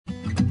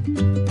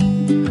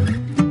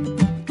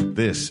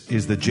This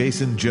is The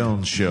Jason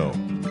Jones Show,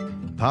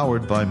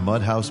 powered by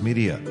Mudhouse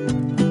Media.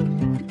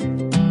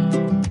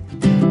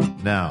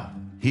 Now,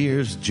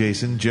 here's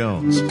Jason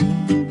Jones.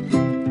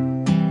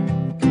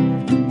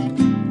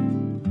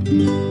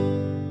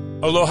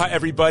 Aloha,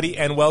 everybody,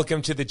 and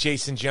welcome to The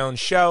Jason Jones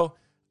Show.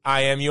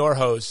 I am your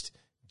host,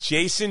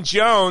 Jason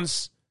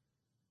Jones,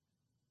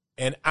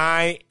 and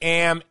I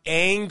am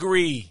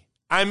angry.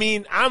 I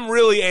mean, I'm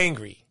really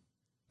angry.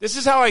 This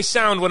is how I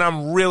sound when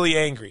I'm really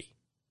angry.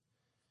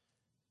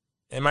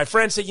 And my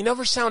friend said, you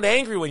never sound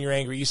angry when you're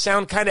angry. You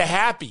sound kind of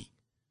happy.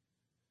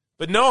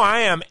 But no,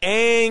 I am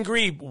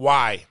angry.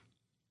 Why?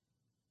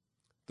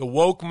 The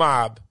woke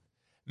mob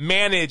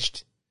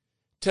managed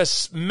to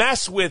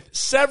mess with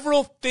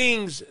several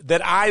things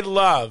that I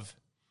love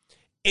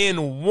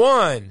in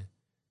one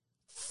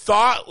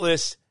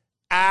thoughtless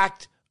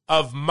act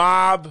of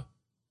mob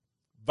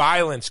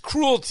violence,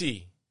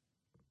 cruelty.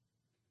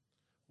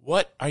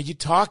 What are you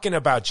talking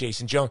about,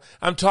 Jason Jones?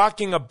 I'm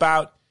talking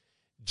about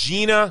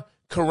Gina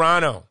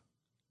Carano,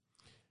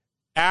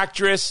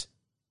 actress,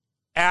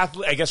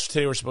 athlete. I guess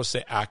today we're supposed to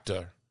say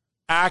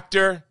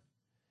actor,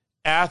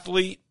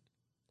 athlete,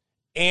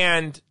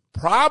 and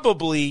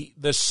probably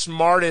the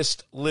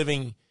smartest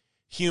living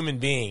human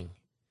being.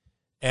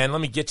 And let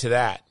me get to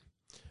that.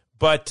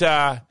 But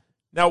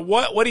now,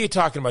 what are you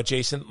talking about,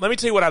 Jason? Let me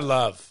tell you what I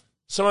love.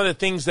 Some of the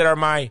things that are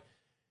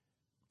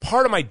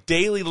part of my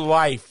daily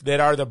life that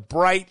are the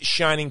bright,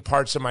 shining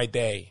parts of my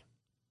day.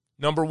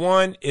 Number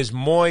one is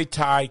Muay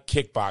Thai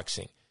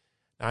kickboxing.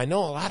 Now, I know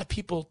a lot of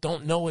people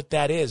don't know what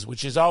that is,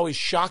 which is always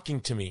shocking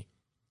to me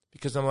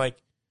because I'm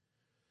like,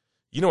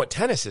 you know what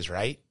tennis is,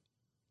 right?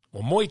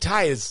 Well, Muay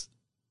Thai is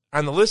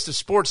on the list of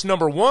sports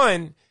number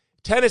one.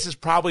 Tennis is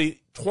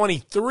probably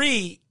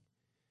 23.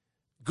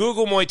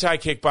 Google Muay Thai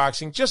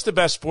kickboxing, just the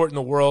best sport in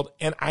the world,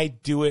 and I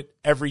do it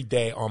every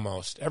day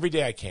almost. Every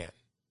day I can.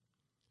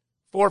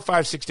 4,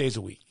 5, 6 days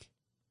a week.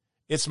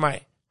 It's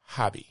my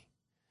hobby.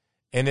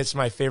 And it's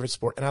my favorite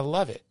sport, and I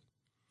love it.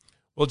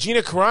 Well,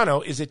 Gina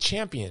Carano is a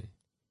champion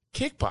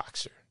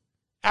kickboxer.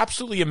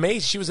 Absolutely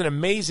amazing. She was an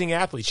amazing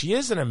athlete. She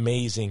is an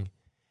amazing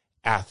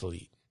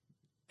athlete.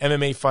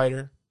 MMA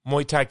fighter,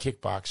 Muay Thai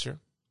kickboxer.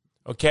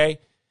 Okay?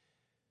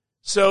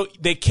 So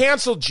they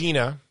canceled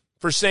Gina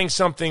for saying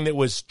something that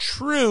was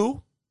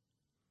true,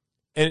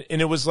 and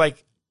it was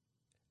like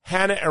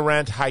Hannah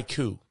Arendt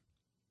haiku.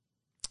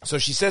 So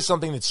she says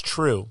something that's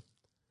true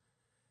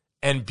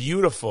and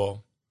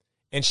beautiful,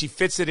 and she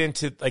fits it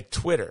into like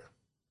Twitter.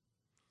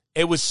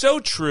 It was so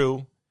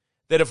true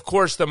that, of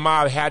course, the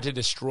mob had to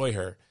destroy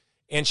her.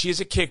 And she is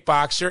a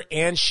kickboxer,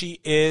 and she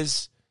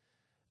is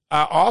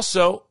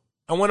also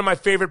on one of my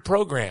favorite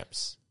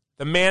programs,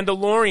 The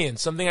Mandalorian,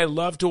 something I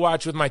love to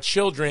watch with my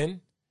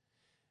children.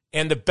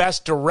 And the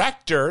best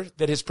director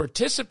that has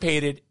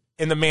participated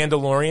in The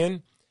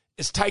Mandalorian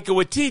is Taika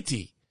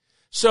Waititi.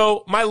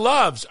 So my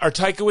loves are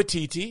Taika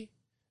Waititi.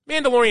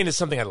 Mandalorian is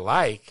something I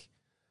like.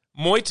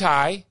 Muay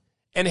Thai.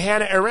 And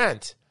Hannah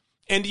Arendt.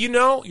 And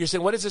you're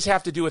saying, what does this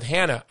have to do with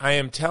Hannah? I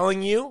am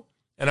telling you,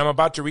 and I'm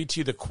about to read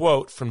to you the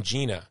quote from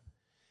Gina.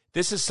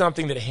 This is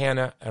something that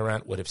Hannah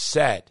Arendt would have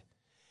said.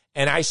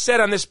 And I said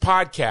on this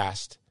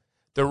podcast,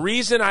 the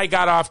reason I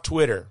got off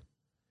Twitter,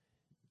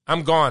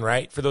 I'm gone,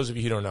 right? For those of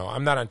you who don't know,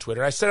 I'm not on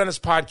Twitter. I said on this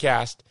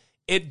podcast,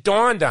 it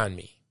dawned on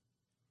me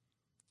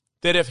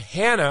that if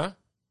Hannah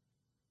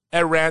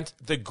Arendt,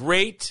 the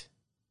great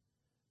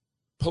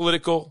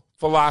political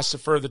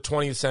philosopher of the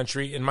 20th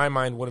century, in my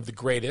mind, one of the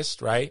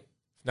greatest, right?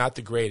 Not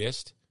the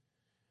greatest.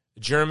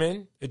 A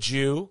German, a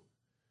Jew,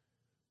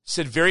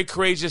 said very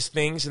courageous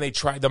things, and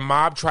the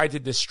mob tried to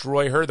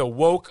destroy her. The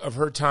woke of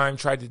her time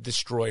tried to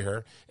destroy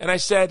her. And I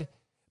said,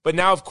 but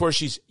now, of course,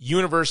 she's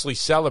universally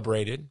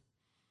celebrated.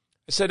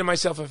 I said to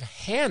myself, if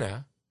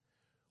Hannah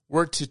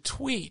were to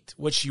tweet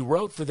what she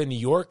wrote for The New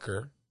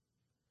Yorker,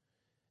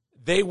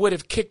 they would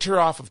have kicked her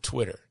off of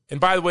Twitter. And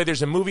by the way,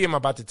 there's a movie I'm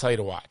about to tell you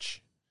to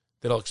watch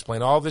that'll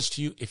explain all this to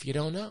you if you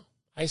don't know.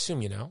 I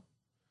assume you know.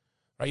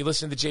 Right? You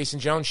listen to the Jason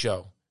Jones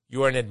Show.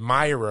 You are an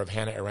admirer of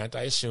Hannah Arendt,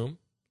 I assume.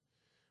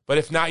 But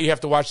if not, you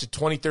have to watch the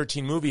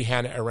 2013 movie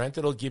Hannah Arendt.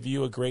 It'll give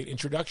you a great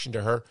introduction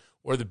to her.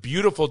 Or the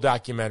beautiful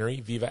documentary,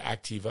 Viva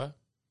Activa.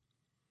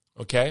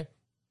 Okay?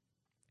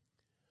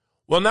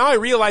 Well, now I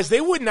realize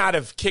they would not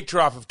have kicked her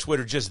off of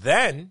Twitter just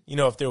then,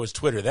 if there was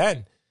Twitter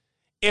then.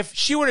 If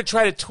she were to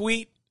try to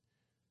tweet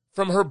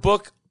from her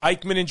book,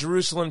 Eichmann in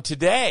Jerusalem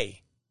Today,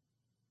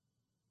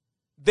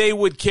 they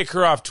would kick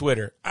her off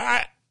Twitter.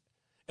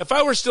 If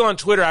I were still on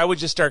Twitter, I would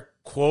just start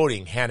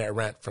quoting Hannah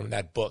Arendt from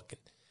that book.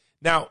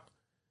 Now,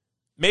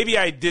 maybe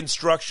I didn't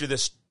structure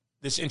this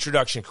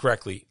introduction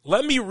correctly.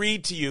 Let me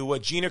read to you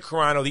what Gina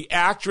Carano, the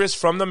actress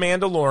from The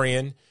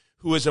Mandalorian,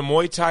 who is a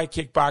Muay Thai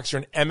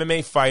kickboxer, an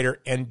MMA fighter,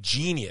 and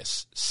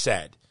genius,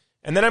 said.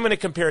 And then I'm going to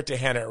compare it to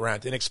Hannah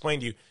Arendt and explain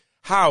to you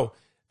how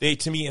they,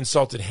 to me,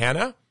 insulted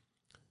Hannah,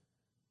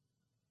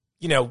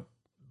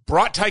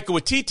 brought Taika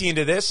Waititi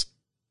into this,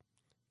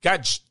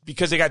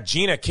 because they got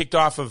Gina kicked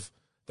off of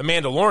The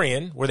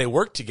Mandalorian, where they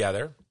worked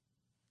together,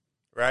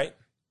 right?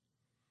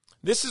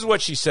 This is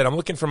what she said. I'm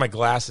looking for my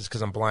glasses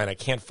because I'm blind. I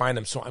can't find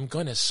them, so I'm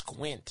going to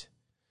squint.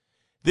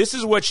 This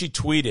is what she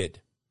tweeted,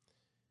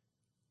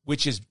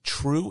 which is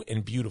true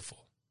and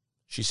beautiful.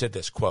 She said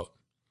this, quote,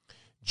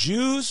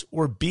 Jews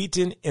were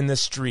beaten in the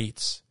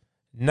streets,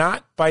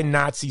 not by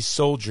Nazi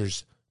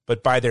soldiers,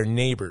 but by their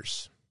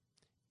neighbors,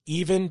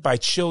 even by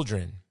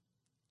children.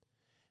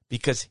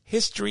 Because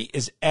history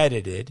is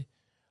edited,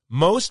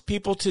 most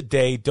people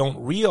today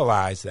don't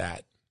realize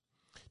that.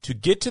 To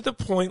get to the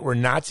point where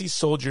Nazi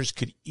soldiers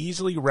could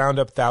easily round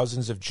up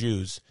thousands of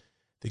Jews,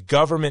 the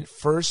government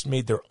first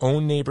made their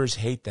own neighbors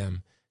hate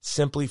them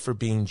simply for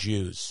being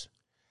Jews.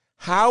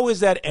 How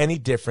is that any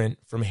different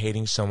from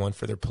hating someone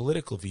for their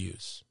political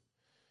views?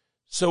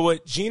 So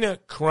what Gina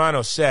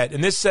Carano said,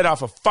 and this set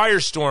off a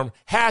firestorm,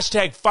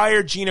 hashtag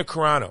fire Gina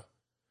Carano.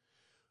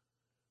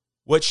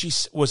 What she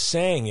was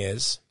saying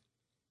is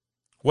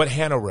what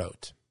Hannah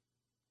wrote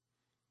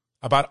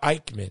about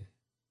Eichmann,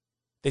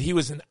 that he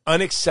was an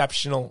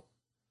unexceptional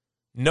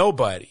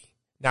nobody.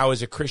 Now,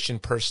 as a Christian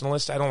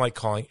personalist, I don't like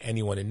calling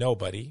anyone a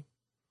nobody,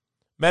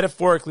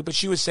 metaphorically, but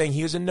she was saying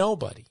he was a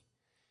nobody.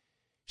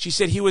 She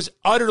said he was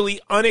utterly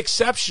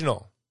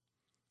unexceptional.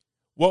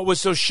 What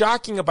was so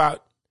shocking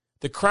about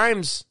the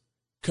crimes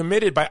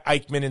committed by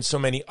Eichmann and so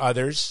many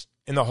others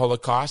in the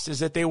Holocaust is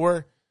that they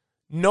were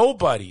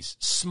nobodies,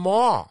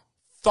 small,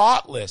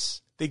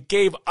 thoughtless. They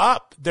gave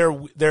up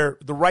the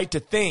right to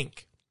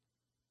think,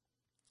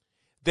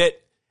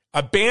 that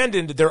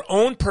abandoned their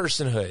own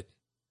personhood.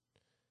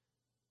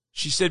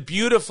 She said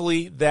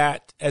beautifully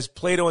that, as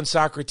Plato and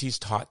Socrates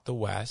taught the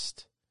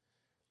West,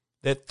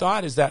 that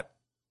thought is that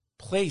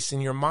place in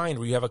your mind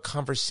where you have a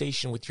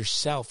conversation with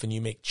yourself and you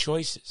make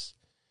choices.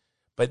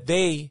 But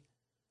they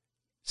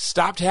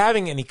stopped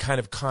having any kind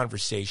of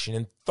conversation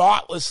and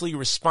thoughtlessly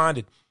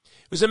responded.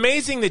 It was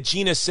amazing that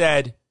Gina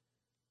said,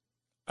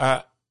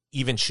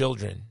 even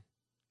children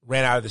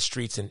ran out of the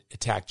streets and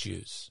attacked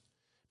Jews.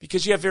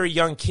 Because you have very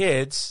young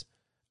kids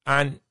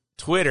on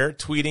Twitter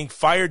tweeting,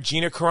 fire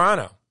Gina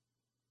Carano.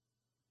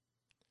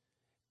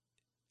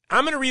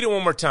 I'm going to read it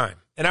one more time,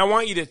 and I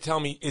want you to tell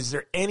me, is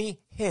there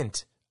any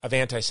hint of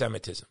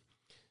anti-Semitism?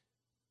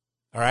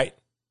 All right?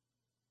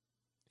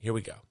 Here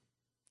we go.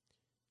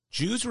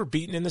 Jews were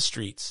beaten in the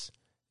streets,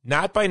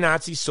 not by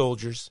Nazi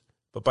soldiers,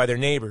 but by their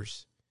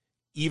neighbors,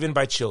 even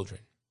by children.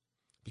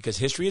 Because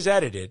history is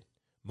edited,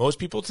 most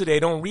people today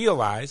don't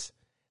realize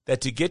that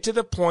to get to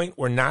the point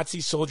where Nazi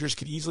soldiers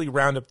could easily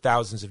round up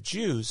thousands of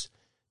Jews,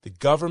 the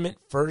government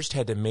first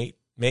had to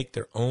make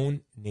their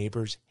own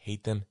neighbors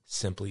hate them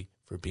simply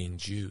for being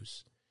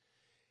Jews.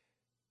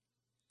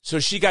 So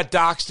she got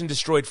doxxed and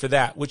destroyed for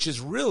that, which is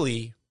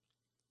really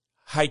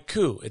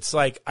haiku. It's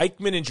like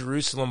Eichmann in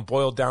Jerusalem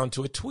boiled down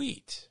to a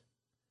tweet.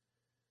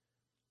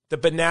 The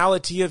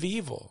banality of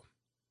evil.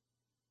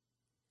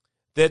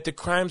 That the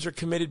crimes are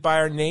committed by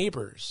our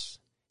neighbors,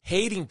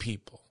 hating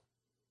people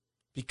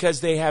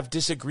because they have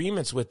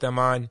disagreements with them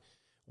on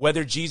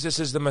whether Jesus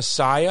is the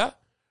Messiah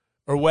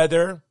or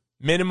whether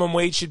minimum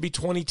wage should be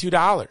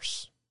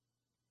 $22.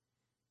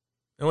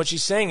 And what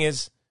she's saying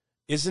is,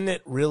 isn't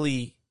it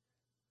really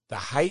the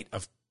height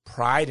of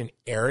pride and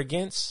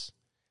arrogance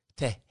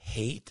to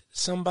hate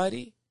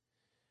somebody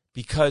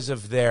because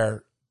of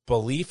their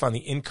belief on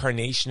the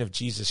incarnation of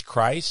Jesus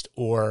Christ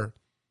or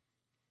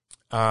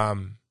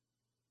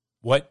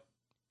what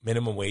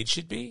minimum wage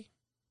should be?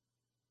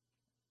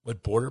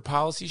 What border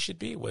policy should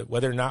be?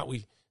 Whether or not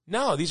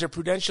No, these are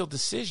prudential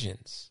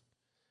decisions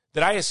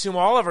that I assume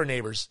all of our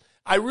neighbors,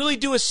 I really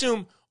do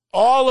assume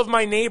all of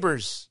my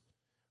neighbors,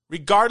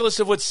 regardless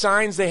of what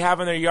signs they have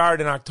in their yard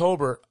in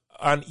October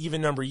on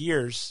even number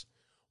years,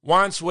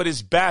 wants what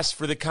is best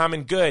for the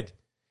common good.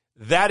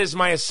 That is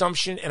my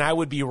assumption, and I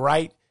would be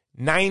right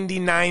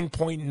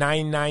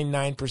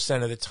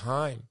 99.999% of the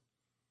time.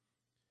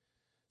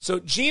 So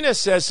Gina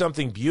says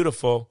something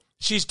beautiful.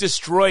 She's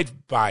destroyed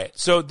by it.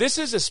 So this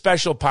is a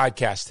special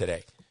podcast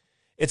today.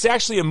 It's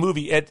actually a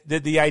movie.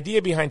 The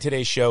idea behind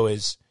today's show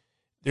is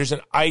there's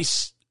an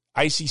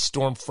icy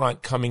storm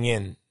front coming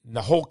in. And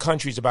the whole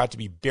country is about to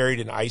be buried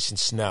in ice and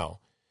snow.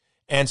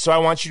 And so I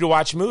want you to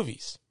watch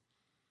movies.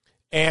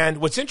 And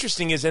what's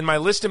interesting is in my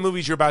list of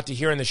movies you're about to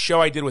hear in the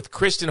show I did with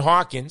Kristan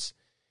Hawkins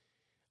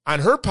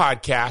on her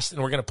podcast,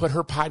 and we're going to put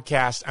her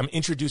podcast, I'm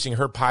introducing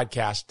her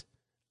podcast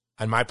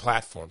on my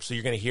platform. So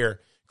you're going to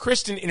hear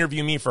Kristan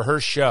interview me for her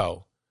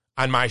show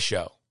on my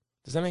show.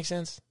 Does that make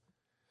sense?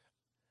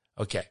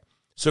 Okay.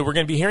 So we're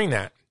going to be hearing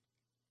that.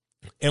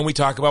 And we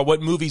talk about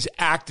what movies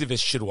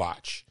activists should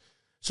watch.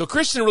 So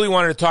Kristan really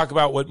wanted to talk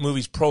about what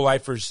movies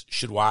pro-lifers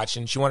should watch,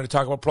 and she wanted to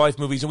talk about pro-life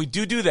movies, and we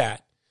do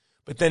that.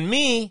 But then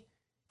me,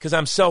 because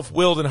I'm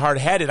self-willed and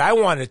hard-headed, I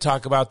wanted to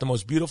talk about the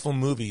most beautiful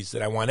movies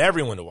that I want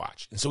everyone to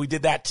watch. And so we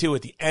did that too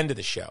at the end of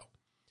the show.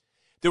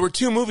 There were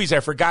two movies I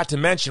forgot to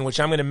mention, which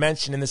I'm going to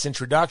mention in this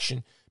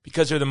introduction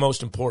because they're the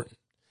most important,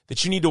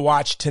 that you need to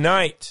watch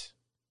tonight,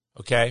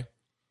 okay?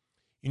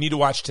 You need to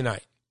watch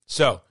tonight.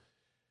 So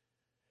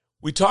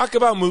we talk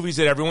about movies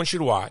that everyone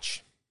should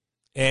watch,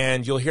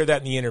 and you'll hear that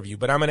in the interview,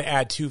 but I'm going to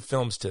add two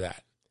films to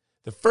that.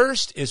 The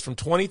first is from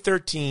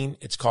 2013.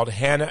 It's called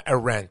Hannah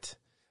Arendt.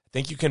 I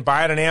think you can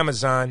buy it on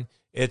Amazon.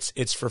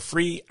 It's for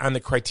free on the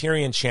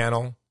Criterion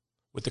channel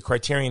with the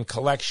Criterion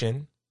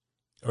collection,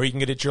 or you can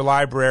get it at your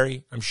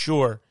library, I'm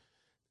sure.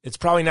 It's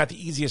probably not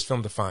the easiest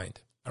film to find,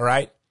 all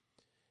right?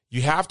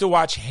 You have to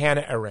watch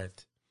Hannah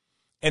Arendt.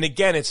 And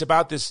again, it's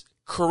about this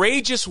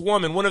courageous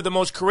woman, one of the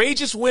most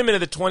courageous women of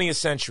the 20th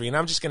century. And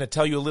I'm just going to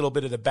tell you a little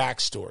bit of the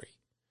backstory.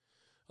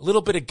 A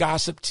little bit of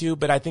gossip too,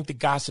 but I think the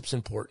gossip's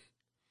important.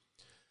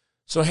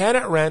 So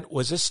Hannah Arendt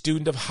was a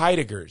student of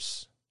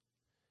Heidegger's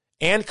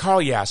and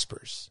Karl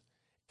Jasper's.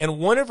 And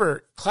one of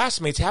her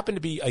classmates happened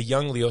to be a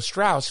young Leo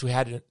Strauss who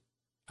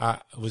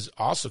was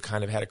also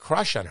kind of had a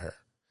crush on her.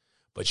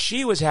 But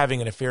she was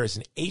having an affair as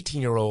an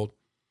 18-year-old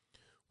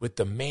with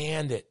the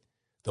man that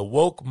the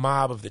woke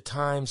mob of the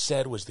time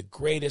said was the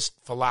greatest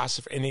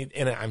philosopher.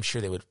 And I'm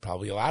sure they would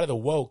probably, a lot of the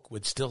woke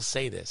would still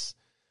say this.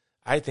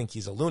 I think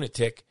he's a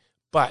lunatic,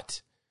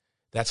 but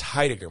that's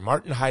Heidegger,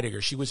 Martin Heidegger.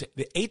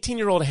 The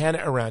 18-year-old Hannah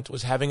Arendt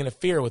was having an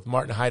affair with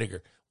Martin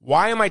Heidegger.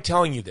 Why am I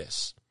telling you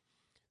this?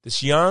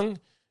 This young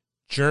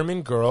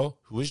German girl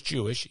who was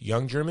Jewish,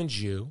 young German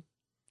Jew,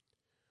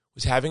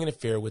 was having an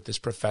affair with this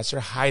Professor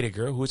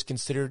Heidegger, who was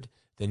considered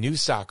the new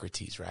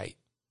Socrates, right?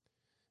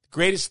 The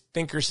greatest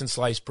thinker since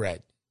sliced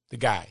bread, the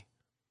guy.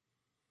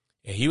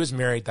 And he was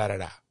married,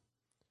 da-da-da.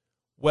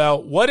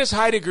 Well, what does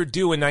Heidegger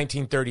do in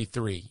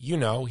 1933? You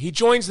know, he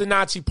joins the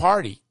Nazi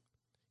party.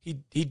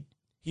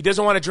 He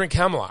doesn't want to drink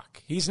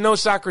hemlock. He's no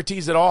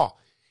Socrates at all.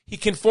 He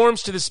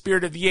conforms to the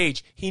spirit of the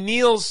age. He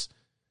kneels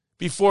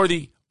before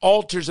the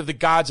altars of the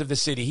gods of the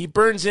city. He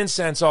burns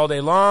incense all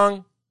day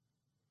long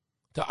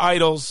to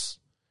idols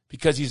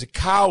because he's a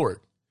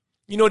coward.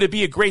 You know, to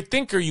be a great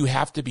thinker, you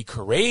have to be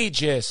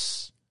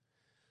courageous.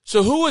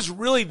 So who was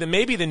really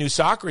maybe the new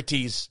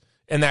Socrates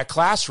in that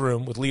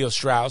classroom with Leo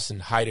Strauss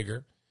and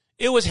Heidegger?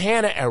 It was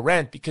Hannah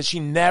Arendt, because she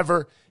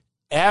never,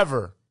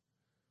 ever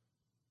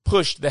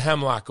pushed the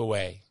hemlock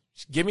away.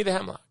 Give me the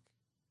hemlock.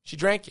 She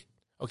drank it.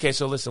 Okay,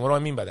 so listen, what do I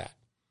mean by that?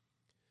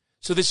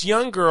 So this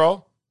young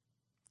girl,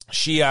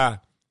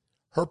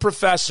 her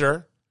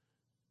professor,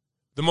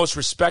 the most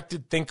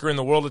respected thinker in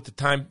the world at the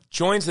time,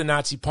 joins the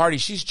Nazi party.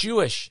 She's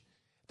Jewish.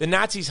 The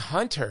Nazis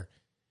hunt her.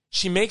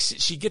 She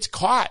gets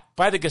caught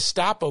by the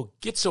Gestapo,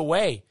 gets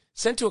away,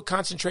 sent to a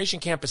concentration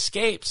camp,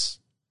 escapes,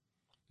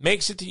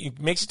 makes it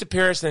to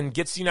Paris, then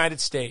gets to the United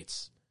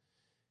States.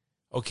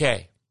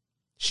 Okay,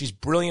 she's a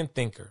brilliant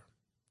thinker.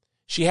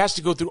 She has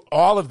to go through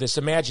all of this.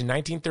 Imagine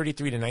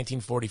 1933 to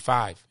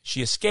 1945.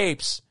 She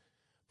escapes,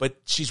 but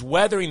she's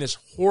weathering this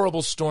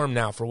horrible storm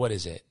now for what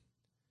is it?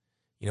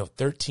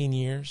 13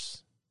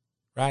 years,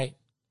 right?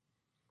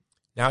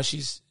 Now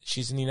she's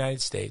in the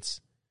United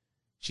States.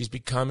 She's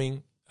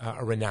becoming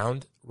a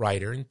renowned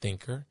writer and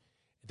thinker.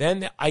 Then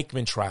the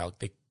Eichmann trial,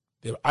 the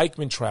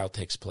Eichmann trial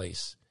takes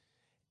place,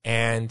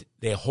 and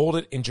they hold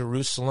it in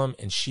Jerusalem.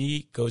 And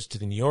she goes to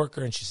the New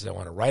Yorker and she says, "I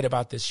want to write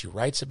about this." She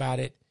writes about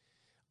it,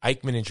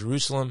 Eichmann in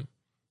Jerusalem,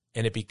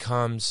 and it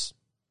becomes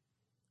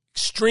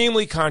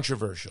extremely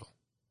controversial,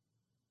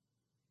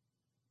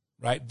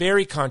 right?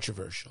 Very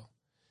controversial.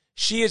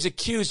 She is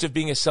accused of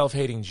being a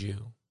self-hating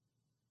Jew.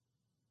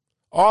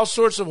 All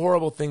sorts of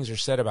horrible things are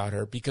said about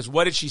her, because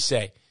what did she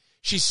say?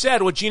 She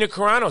said what Gina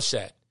Carano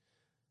said.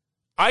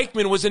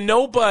 Eichmann was a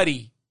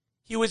nobody.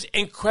 He was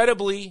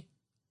incredibly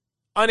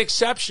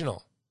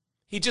unexceptional.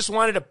 He just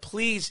wanted to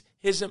please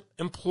his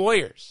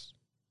employers.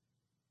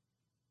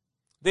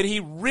 That he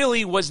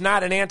really was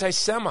not an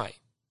anti-Semite.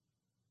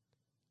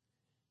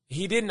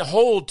 He didn't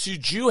hold to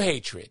Jew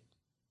hatred.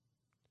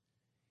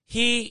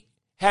 He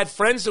had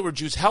friends that were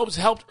Jews,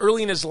 helped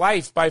early in his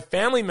life by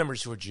family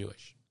members who were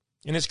Jewish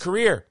in his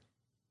career.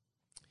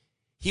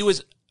 He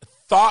was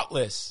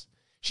thoughtless.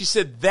 She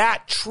said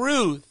that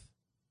truth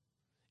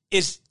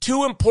is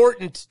too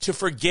important to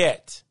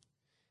forget.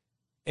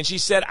 And she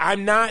said,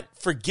 I'm not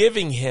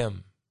forgiving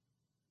him.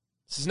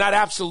 This is not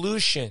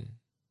absolution.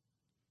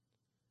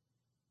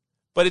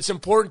 But it's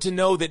important to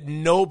know that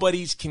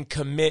nobodies can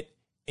commit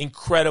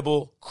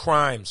incredible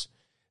crimes.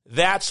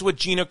 That's what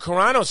Gina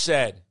Carano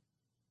said.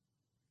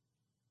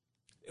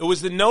 It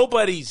was the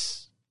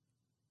nobodies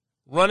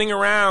running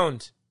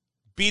around,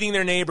 beating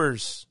their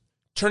neighbors,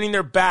 turning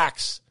their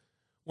backs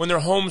when their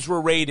homes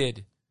were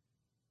raided,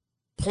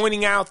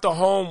 pointing out the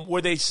home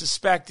where they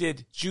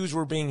suspected Jews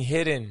were being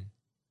hidden.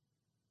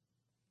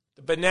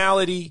 The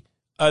banality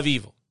of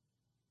evil.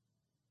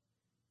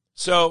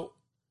 So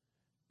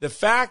the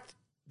fact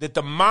that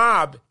the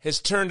mob has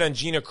turned on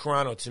Gina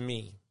Carano, to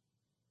me,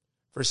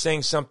 for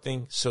saying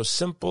something so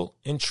simple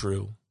and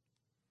true,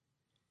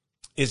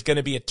 is going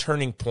to be a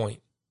turning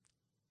point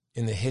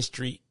in the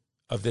history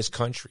of this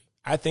country.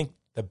 I think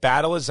the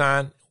battle is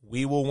on.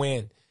 We will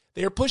win.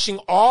 They are pushing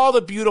all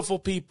the beautiful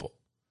people.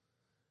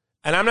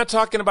 And I'm not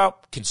talking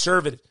about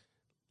conservative,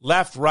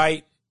 left,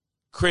 right,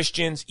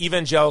 Christians,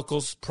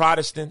 evangelicals,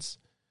 Protestants,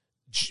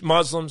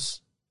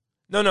 Muslims.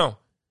 No.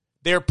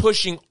 They're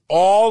pushing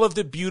all of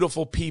the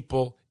beautiful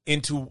people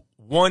into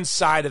one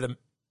side of them,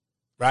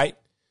 right?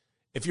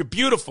 If you're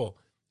beautiful,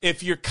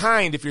 if you're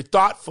kind, if you're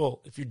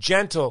thoughtful, if you're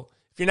gentle,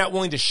 if you're not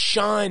willing to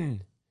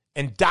shun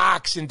and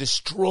dox and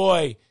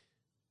destroy,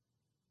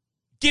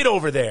 get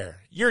over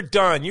there. You're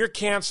done. You're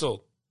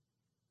canceled.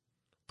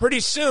 Pretty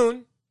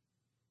soon,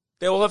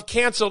 they will have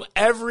canceled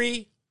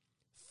every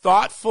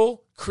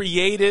thoughtful,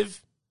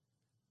 creative,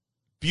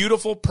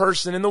 beautiful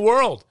person in the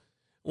world.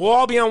 We'll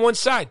all be on one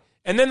side.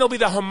 And then there'll be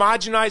the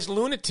homogenized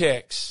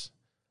lunatics,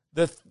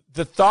 the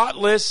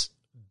thoughtless,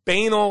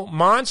 banal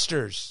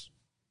monsters,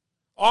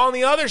 all on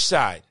the other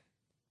side.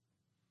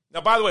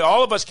 Now, by the way,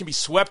 all of us can be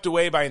swept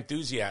away by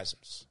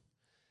enthusiasms.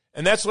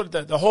 And that's what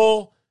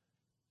the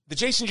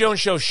Jason Jones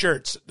Show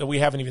shirts that we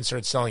haven't even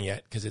started selling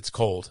yet because it's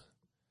cold.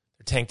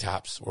 They're tank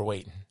tops. We're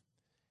waiting.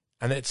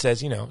 And it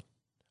says,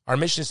 our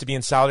mission is to be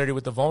in solidarity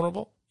with the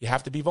vulnerable. You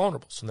have to be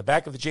vulnerable. So in the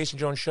back of the Jason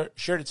Jones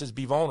shirt, it says,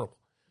 be vulnerable.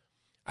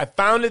 I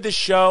founded this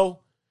show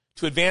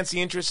to advance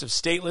the interests of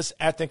stateless,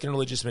 ethnic, and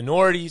religious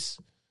minorities,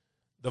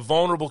 the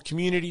vulnerable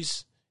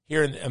communities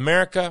here in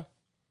America,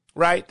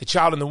 right? The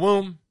child in the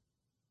womb.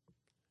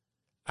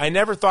 I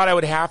never thought I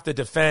would have to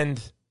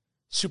defend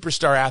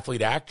superstar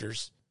athlete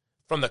actors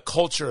from the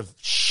culture of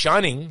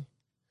shunning.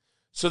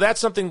 So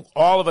that's something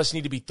all of us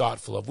need to be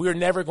thoughtful of. We are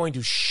never going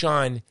to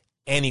shun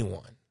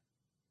anyone.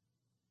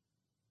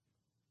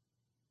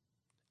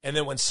 And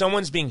then when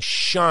someone's being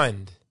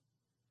shunned,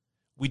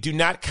 we do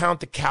not count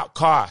the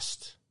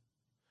cost.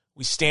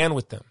 We stand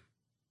with them.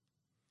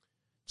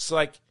 It's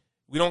like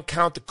we don't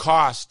count the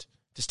cost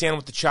to stand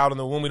with the child in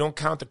the womb. We don't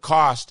count the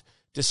cost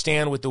to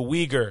stand with the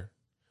Uyghur.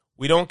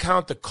 We don't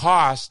count the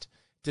cost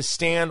to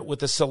stand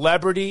with a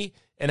celebrity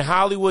in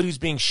Hollywood who's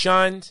being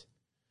shunned,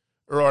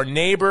 or our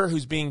neighbor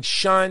who's being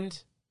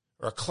shunned,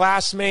 or a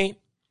classmate.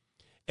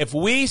 If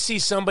we see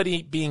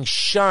somebody being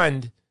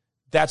shunned,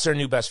 that's our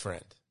new best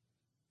friend.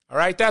 All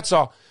right, that's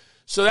all.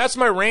 So that's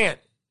my rant.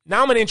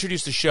 Now I'm going to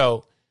introduce the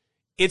show.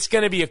 It's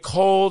going to be a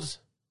cold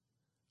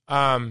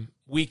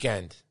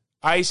weekend.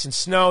 Ice and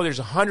snow. There's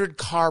a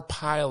 100-car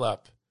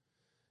pileup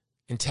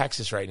in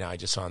Texas right now. I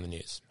just saw on the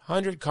news.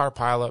 100-car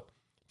pileup.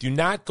 Do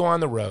not go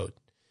on the road.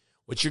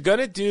 What you're going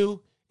to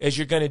do is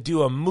you're going to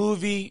do a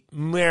movie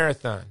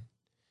marathon.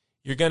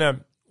 You're going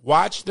to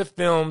watch the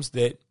films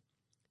that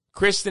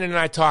Kristan and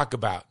I talk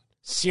about.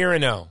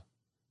 Cyrano,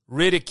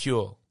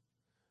 Ridicule,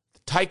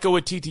 Taika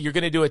Waititi. You're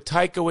going to do a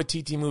Taika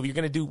Waititi movie. You're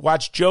going to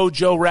watch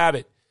Jojo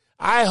Rabbit.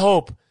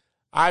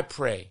 I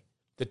pray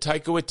that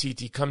Taika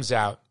Waititi comes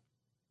out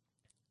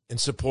in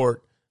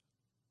support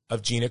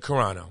of Gina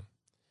Carano,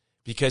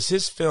 because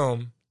his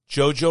film,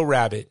 Jojo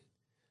Rabbit,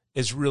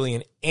 is really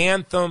an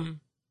anthem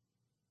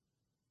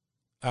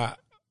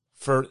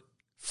for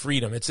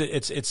freedom.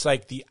 It's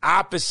like the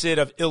opposite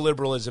of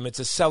illiberalism.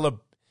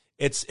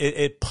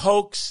 It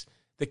pokes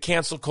the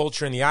cancel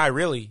culture in the eye,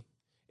 really.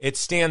 It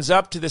stands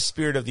up to the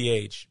spirit of the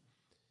age.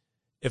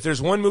 If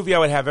there's one movie I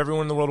would have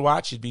everyone in the world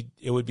watch,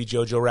 it would be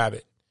Jojo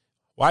Rabbit.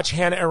 Watch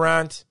Hannah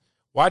Arendt.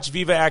 Watch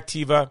Viva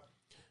Activa.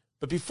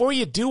 But before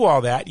you do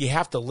all that, you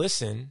have to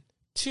listen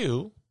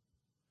to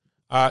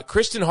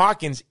Kristan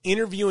Hawkins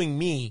interviewing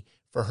me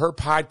for her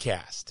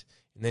podcast.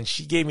 And then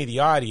she gave me the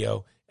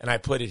audio, and I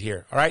put it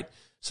here. All right?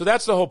 So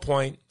that's the whole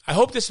point. I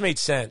hope this made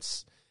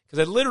sense,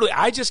 because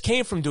I just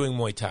came from doing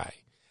Muay Thai.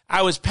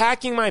 I was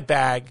packing my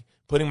bag,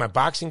 putting my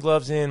boxing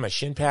gloves in, my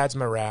shin pads,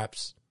 my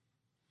wraps,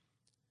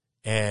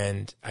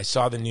 and I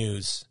saw the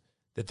news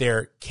that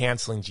they're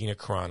canceling Gina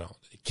Carano.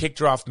 They kicked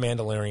her off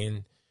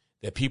Mandalorian,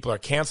 that people are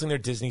canceling their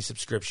Disney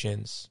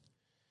subscriptions.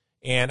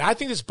 And I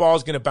think this ball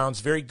is going to bounce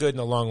very good in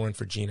the long run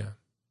for Gina,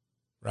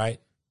 right?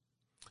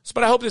 So,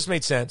 but I hope this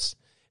made sense.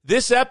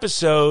 This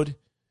episode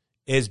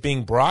is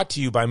being brought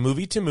to you by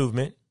Movie to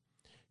Movement,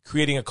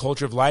 creating a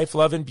culture of life,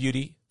 love, and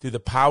beauty through the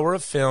power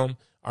of film.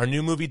 Our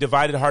new movie,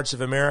 Divided Hearts of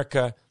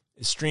America,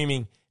 is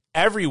streaming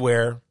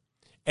everywhere.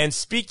 And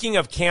speaking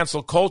of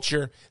cancel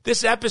culture,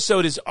 this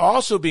episode is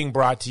also being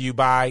brought to you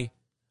by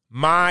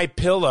My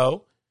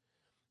Pillow,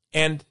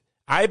 and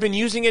I've been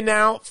using it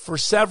now for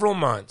several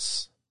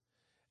months.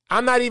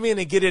 I'm not even going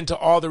to get into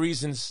all the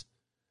reasons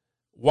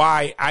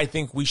why I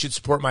think we should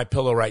support My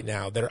Pillow right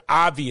now. They're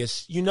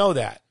obvious. You know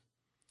that.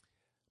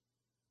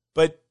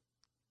 But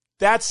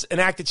that's an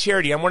act of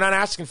charity. And we're not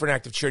asking for an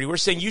act of charity. We're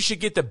saying you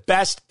should get the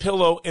best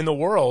pillow in the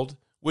world,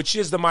 which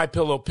is the My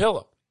Pillow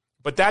pillow.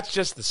 But that's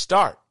just the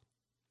start.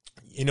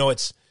 You know,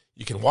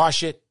 you can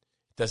wash it.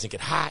 It doesn't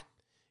get hot.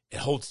 It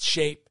holds its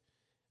shape.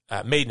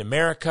 Made in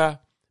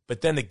America. But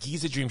then the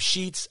Giza Dream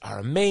sheets are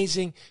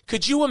amazing.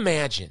 Could you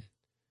imagine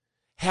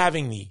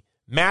having the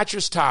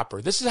mattress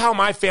topper? This is how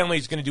my family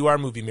is going to do our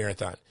movie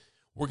marathon.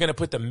 We're going to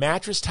put the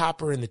mattress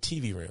topper in the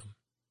TV room.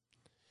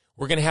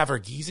 We're going to have our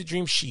Giza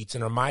Dream sheets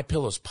and our My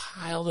Pillows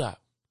piled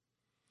up.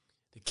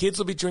 The kids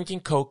will be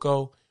drinking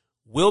cocoa.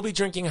 We'll be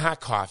drinking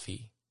hot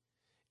coffee.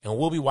 And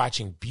we'll be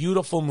watching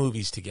beautiful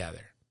movies together.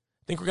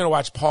 I think we're going to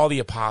watch Paul the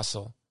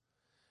Apostle.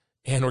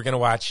 And we're going to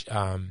watch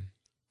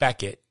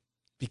Beckett,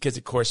 because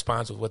it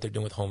corresponds with what they're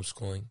doing with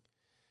homeschooling.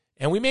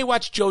 And we may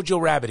watch Jojo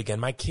Rabbit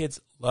again. My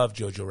kids love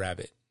Jojo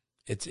Rabbit.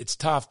 It's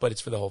tough, but it's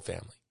for the whole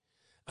family.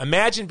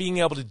 Imagine being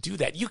able to do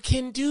that. You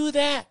can do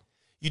that.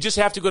 You just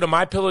have to go to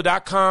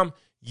mypillow.com,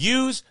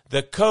 use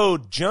the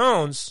code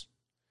Jones,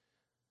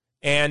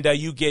 and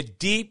you get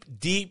deep,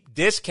 deep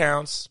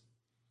discounts,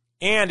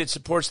 and it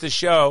supports the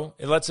show.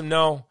 It lets them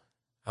know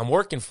I'm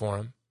working for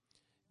them.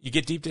 You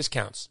get deep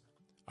discounts.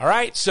 All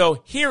right,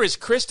 so here is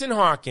Kristan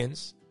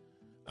Hawkins,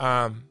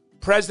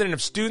 president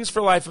of Students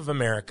for Life of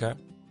America,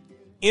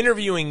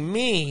 interviewing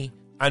me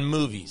on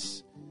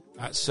movies.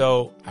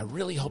 So I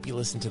really hope you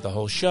listen to the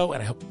whole show,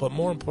 and but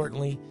more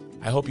importantly,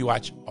 I hope you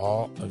watch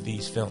all of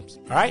these films.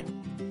 All right?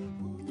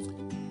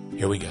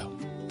 Here we go.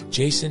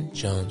 Jason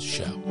Jones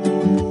Show.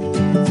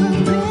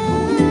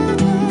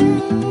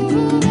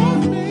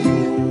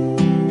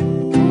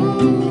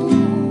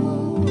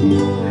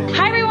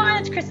 Hi, everyone.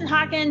 It's Kristan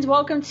Hawkins.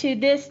 Welcome to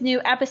this new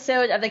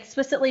episode of the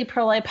Explicitly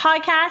Pro-Life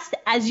podcast.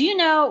 As you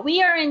know,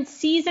 we are in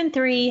season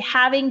 3,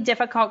 having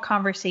difficult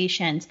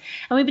conversations.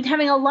 And we've been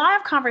having a lot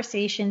of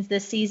conversations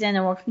this season,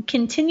 and we'll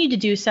continue to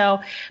do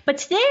so. But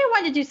today I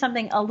wanted to do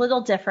something a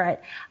little different.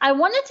 I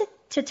wanted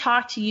to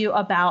talk to you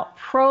about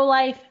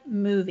pro-life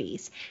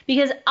movies,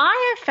 because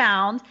I have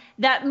found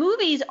that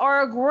movies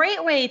are a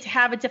great way to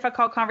have a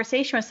difficult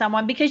conversation with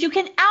someone, because you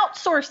can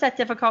outsource that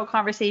difficult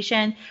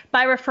conversation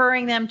by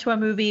referring them to a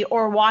movie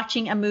or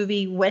watching a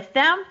movie with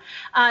them.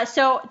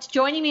 So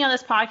joining me on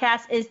this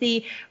podcast is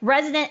the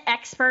resident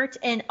expert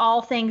in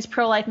all things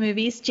pro-life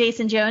movies,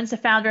 Jason Jones, the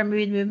founder of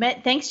Movie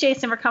Movement. Thanks,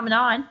 Jason, for coming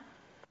on.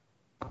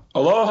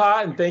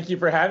 Aloha, and thank you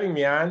for having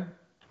me on.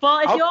 Well,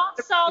 if you all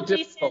saw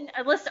Jason,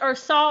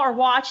 or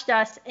watched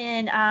us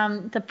in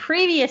the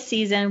previous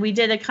season, we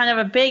did a kind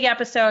of a big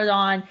episode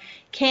on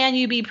can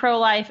you be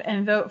pro-life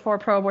and vote for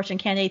pro-abortion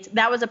candidates.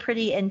 That was a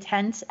pretty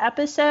intense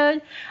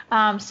episode.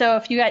 So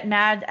if you got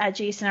mad at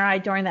Jason or I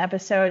during the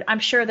episode, I'm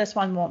sure this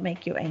one won't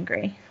make you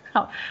angry.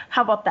 How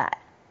about that?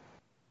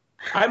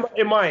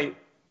 It might.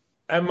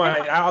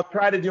 I'll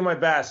try to do my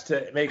best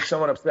to make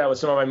someone upset with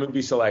some of my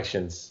movie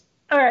selections.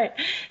 All right.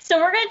 So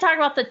we're going to talk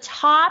about the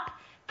top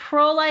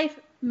pro-life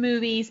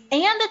movies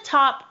and the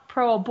top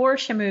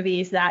pro-abortion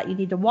movies that you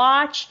need to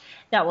watch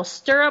that will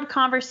stir up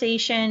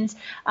conversations,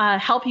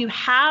 help you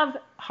have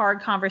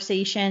hard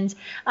conversations.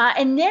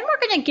 And then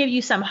we're going to give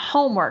you some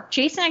homework.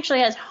 Jason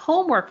actually has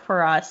homework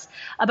for us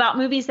about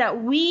movies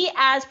that we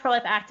as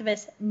pro-life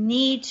activists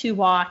need to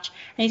watch.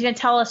 And he's going to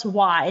tell us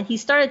why. And he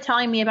started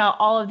telling me about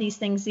all of these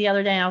things the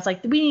other day. And I was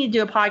like, we need to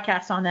do a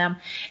podcast on them.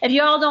 If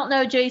you all don't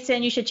know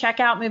Jason, you should check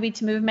out Movie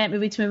to Movement,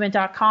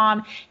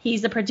 movieToMovement.com.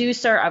 He's the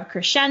producer of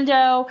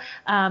Crescendo,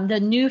 the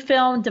new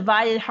film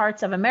Divided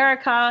Hearts of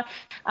America,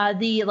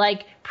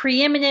 the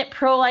preeminent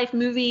pro-life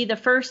movie, the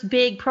first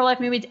big pro-life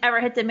movie to ever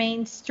hit the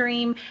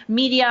mainstream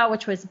media,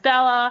 which was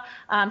Bella.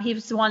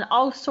 He's won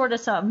all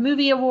sorts of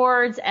movie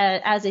awards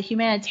as a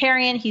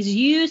humanitarian. He's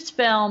used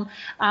film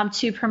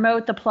to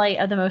promote the plight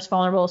of the most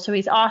vulnerable. So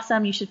he's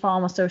awesome. You should follow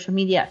him on social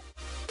media.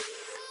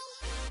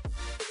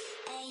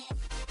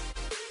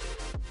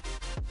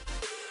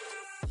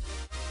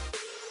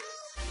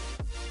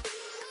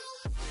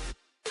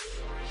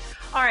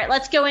 All right,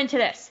 let's go into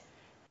this.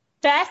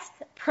 Best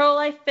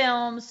pro-life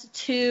films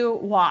to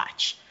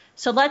watch.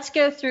 So let's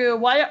go through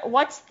what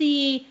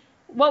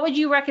would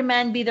you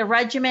recommend be the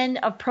regimen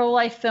of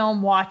pro-life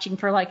film watching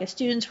for a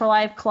Students for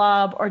Life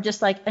club, or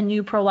just a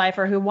new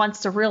pro-lifer who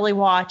wants to really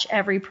watch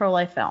every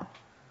pro-life film?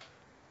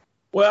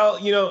 Well,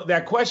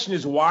 that question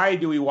is, why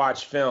do we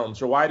watch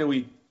films, or why do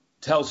we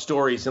tell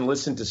stories and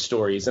listen to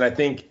stories? And I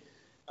think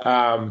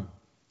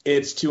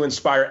it's to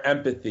inspire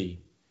empathy.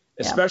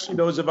 Especially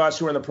those of us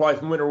who are in the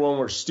pro-life movement or when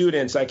we're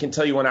students. I can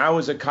tell you, when I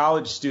was a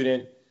college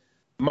student,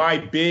 my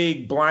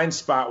big blind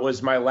spot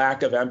was my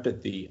lack of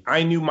empathy.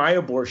 I knew my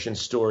abortion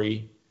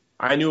story.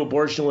 I knew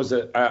abortion was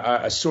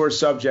a sore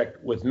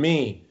subject with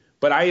me,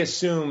 but I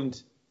assumed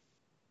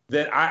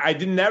that I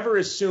did never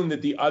assume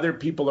that the other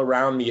people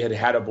around me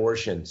had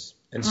abortions.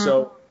 And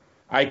so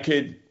I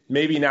could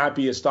maybe not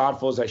be as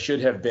thoughtful as I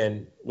should have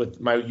been with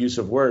my use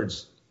of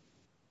words.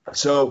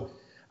 So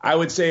I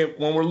would say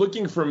when we're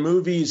looking for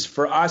movies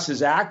for us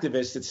as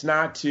activists, it's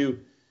not to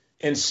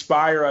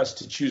inspire us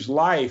to choose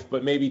life,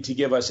 but maybe to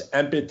give us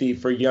empathy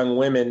for young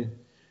women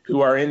who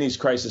are in these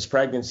crisis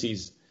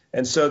pregnancies.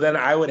 And so then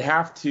I would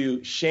have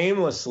to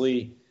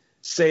shamelessly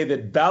say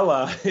that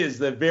Bella is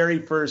the very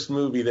first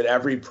movie that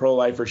every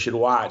pro-lifer should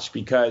watch,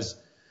 because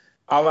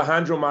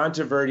Alejandro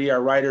Monteverdi,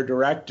 our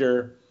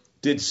writer-director,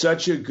 did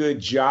such a good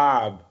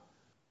job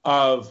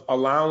of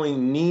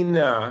allowing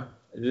Nina,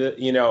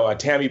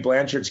 Tammy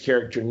Blanchard's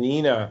character,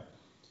 Nina,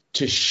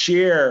 to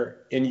share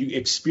and you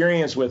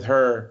experience with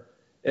her,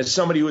 as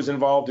somebody who was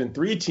involved in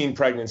 3 teen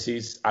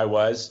pregnancies,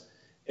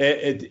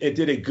 it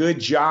did a good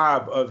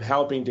job of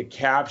helping to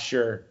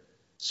capture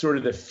sort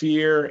of the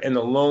fear and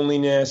the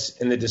loneliness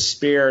and the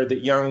despair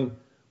that young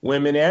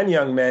women and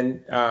young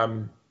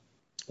men,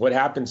 what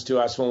happens to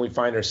us when we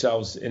find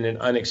ourselves in an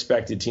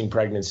unexpected teen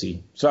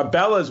pregnancy. So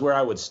Bella is where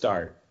I would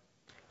start.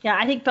 Yeah,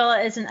 I think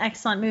Bella is an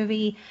excellent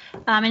movie,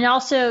 and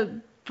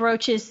also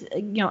broaches,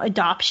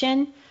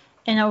 adoption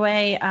in a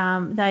way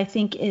that I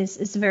think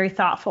is very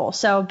thoughtful.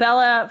 So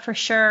Bella, for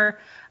sure.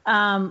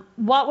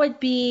 What would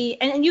be,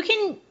 and you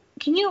can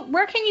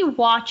where can you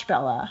watch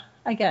Bella,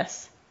 I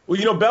guess?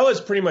 Well,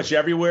 Bella's pretty much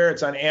everywhere.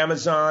 It's on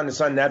Amazon.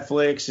 It's on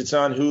Netflix. It's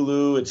on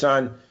Hulu. It's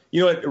on,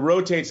 it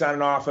rotates on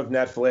and off of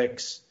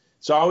Netflix.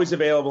 It's always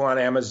available on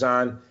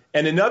Amazon.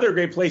 And another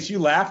great place, you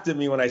laughed at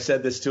me when I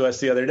said this to us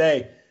the other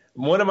day.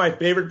 One of my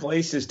favorite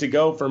places to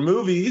go for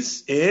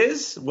movies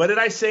is, what did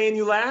I say and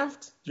you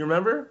laughed? Do you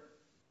remember?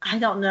 I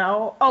don't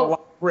know. Oh, the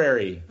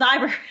library.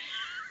 Library.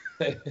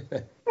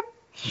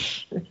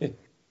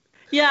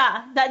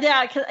 Yeah,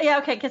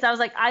 okay, because I was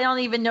like, I don't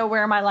even know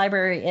where my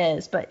library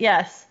is, but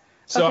yes.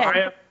 So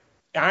okay.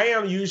 I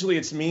am usually,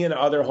 it's me and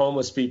other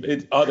homeless people.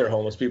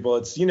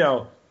 It's,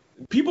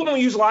 people don't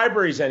use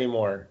libraries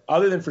anymore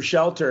other than for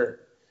shelter.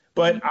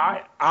 But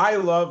I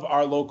love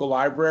our local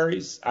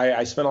libraries.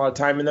 I spend a lot of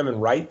time in them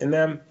and write in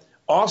them.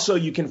 Also,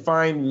 you can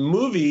find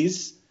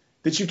movies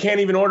that you can't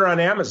even order on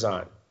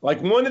Amazon.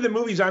 Like one of the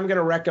movies I'm going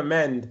to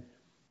recommend,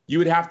 you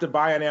would have to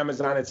buy on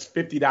Amazon. It's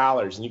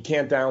 $50 and you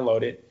can't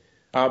download it.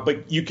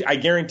 But I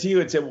guarantee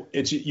you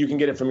you can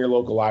get it from your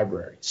local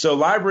library. So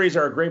libraries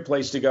are a great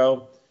place to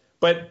go.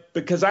 But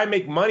because I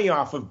make money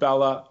off of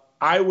Bella,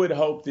 I would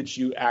hope that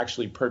you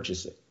actually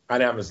purchase it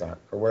on Amazon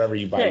or wherever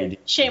you buy it.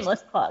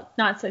 Shameless plug.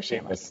 Not so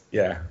shameless.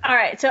 Yeah. All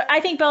right. So I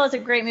think Bella's a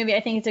great movie. I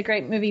think it's a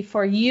great movie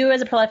for you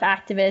as a pro-life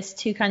activist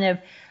to kind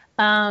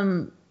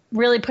of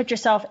really put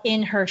yourself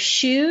in her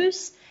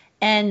shoes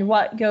and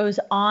what goes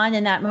on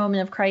in that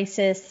moment of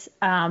crisis.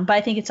 But I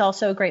think it's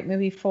also a great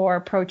movie for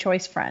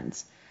pro-choice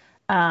friends.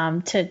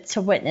 To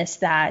witness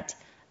that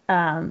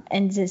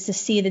and to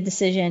see the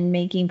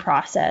decision-making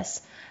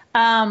process.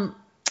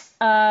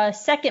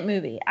 Second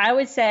movie, I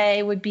would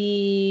say, would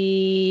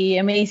be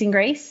Amazing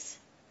Grace.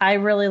 I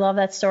really love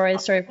that story, the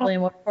story of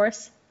William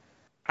Wilberforce.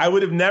 I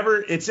would have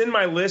never, it's in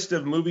my list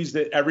of movies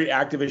that every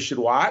activist should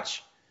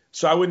watch,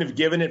 so I wouldn't have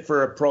given it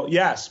for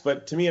yes,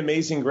 but to me,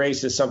 Amazing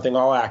Grace is something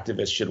all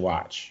activists should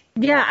watch.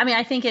 Yeah, I mean,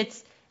 I think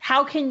it's,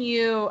 how can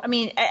you, I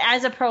mean,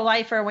 as a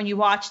pro-lifer, when you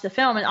watch the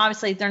film, and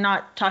obviously they're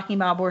not talking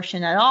about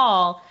abortion at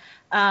all,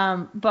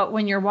 but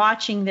when you're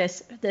watching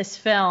this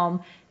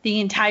film, the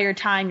entire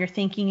time you're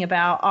thinking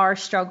about our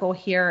struggle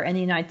here in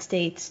the United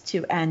States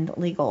to end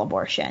legal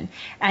abortion.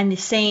 And the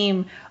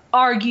same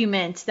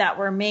arguments that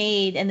were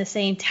made and the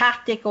same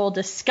tactical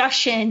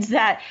discussions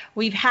that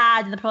we've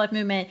had in the pro-life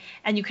movement,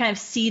 and you kind of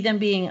see them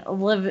being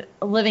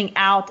living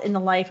out in the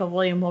life of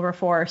William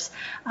Wilberforce.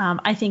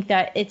 I think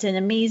that it's an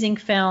amazing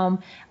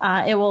film.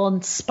 It will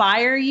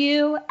inspire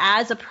you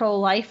as a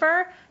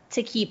pro-lifer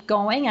to keep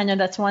going. I know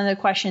that's one of the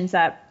questions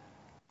that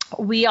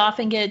we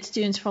often get at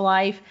Students for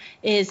Life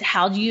is,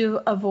 how do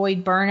you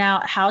avoid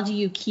burnout? How do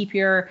you keep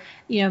your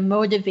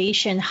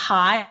motivation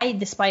high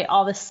despite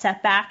all the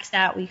setbacks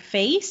that we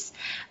face?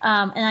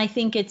 And I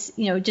think it's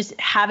just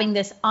having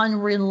this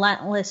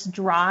unrelentless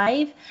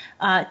drive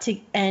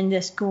and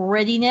this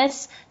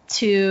grittiness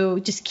to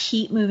just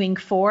keep moving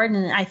forward.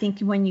 And I think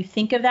when you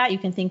think of that, you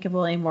can think of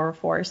William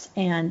Wilberforce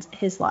and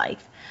his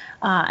life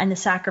and the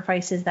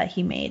sacrifices that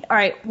he made. All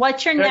right,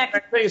 what's your next?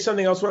 Can I tell you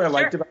something else what I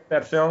liked about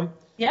that film?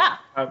 Yeah.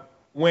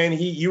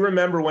 You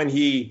remember when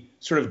he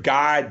sort of,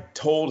 God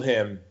told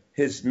him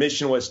his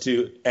mission was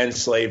to end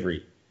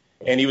slavery,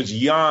 and he was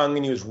young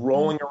and he was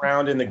rolling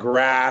around in the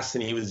grass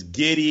and he was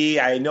giddy.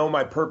 I know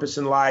my purpose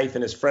in life,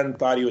 and his friend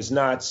thought he was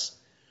nuts.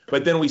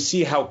 But then we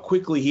see how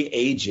quickly he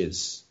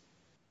ages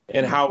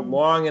and how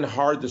long and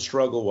hard the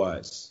struggle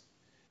was.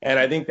 And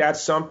I think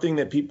that's something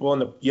that people in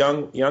the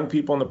young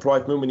people in the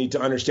pro-life movement need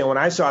to understand. When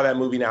I saw that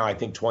movie now, I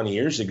think 20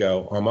 years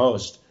ago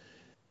almost,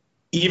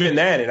 even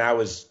then, and I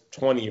was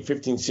 20 or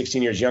 15,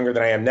 16 years younger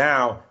than I am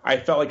now, I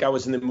felt like I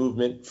was in the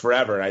movement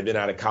forever. And I'd been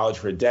out of college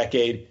for a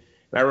decade.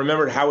 And I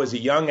remembered how, as a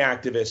young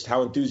activist,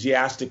 how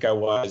enthusiastic I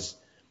was.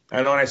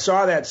 And when I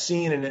saw that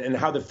scene and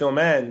how the film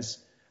ends,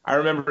 I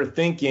remember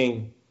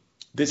thinking,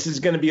 this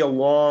is going to be a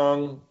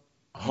long,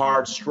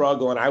 hard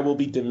struggle, and I will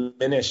be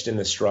diminished in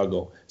the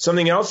struggle.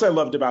 Something else I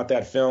loved about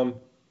that film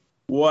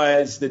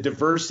was the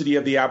diversity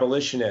of the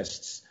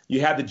abolitionists.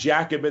 You had the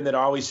Jacobin that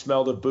always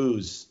smelled of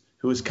booze,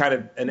 who was kind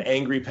of an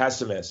angry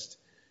pessimist.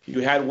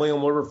 You had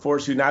William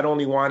Wilberforce, who not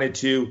only wanted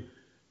to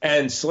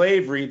end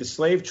slavery, the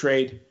slave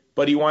trade,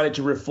 but he wanted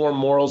to reform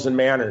morals and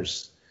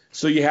manners.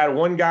 So you had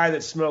one guy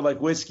that smelled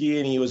like whiskey,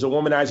 and he was a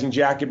womanizing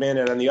Jacobin,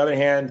 and on the other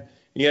hand,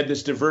 you had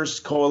this diverse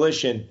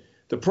coalition.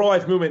 The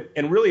pro-life movement,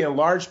 and really in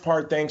large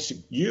part thanks to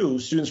you,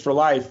 Students for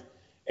Life,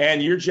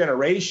 and your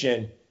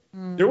generation,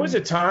 there was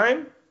a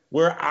time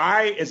where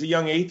I, as a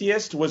young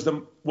atheist, was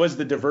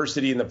the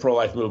diversity in the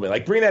pro-life movement.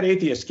 Like, bring that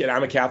atheist kid.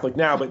 I'm a Catholic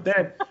now, but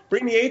then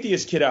bring the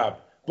atheist kid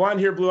up. Blonde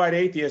hair, blue-eyed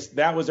atheist,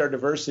 that was our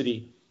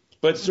diversity.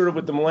 But sort of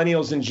with the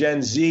millennials and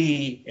Gen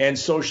Z and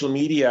social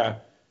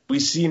media, we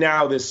see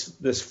now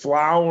this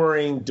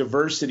flowering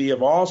diversity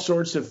of all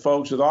sorts of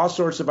folks with all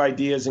sorts of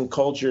ideas and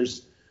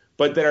cultures,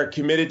 but that are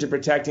committed to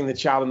protecting the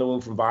child in the womb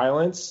from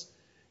violence.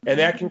 And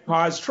that can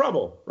cause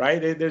trouble, right?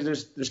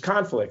 There's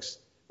conflicts,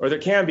 or there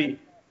can be.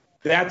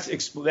 That's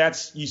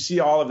you see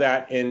all of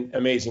that in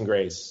Amazing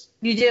Grace.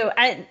 You do.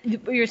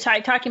 You're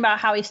talking about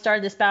how he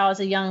started this battle as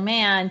a young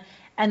man,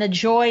 and the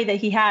joy that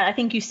he had. I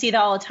think you see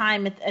that all the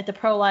time at the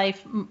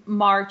pro-life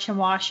march in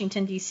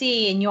Washington,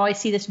 D.C., and you always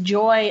see this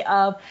joy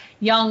of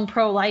young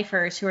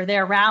pro-lifers who are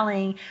there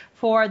rallying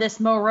for this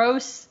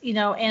morose,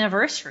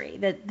 anniversary,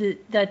 that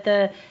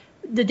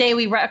the day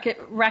we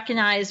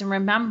recognize and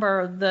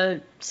remember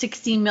the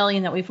 16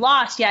 million that we've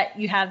lost, yet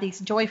you have these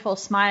joyful,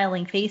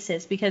 smiling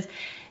faces because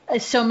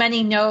so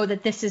many know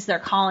that this is their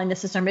calling,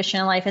 this is their mission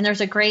in life. And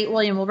there's a great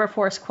William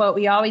Wilberforce quote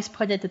we always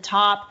put at the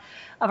top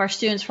of our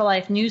Students for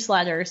Life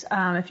newsletters.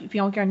 If you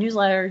don't get our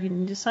newsletter, you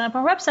can just sign up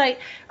on our website.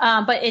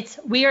 But it's,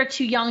 we are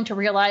too young to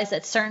realize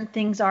that certain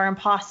things are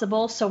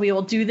impossible, so we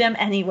will do them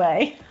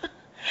anyway.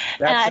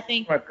 That's I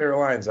think my favorite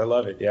lines. I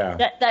love it.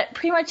 Yeah. That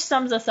pretty much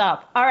sums us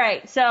up. All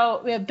right.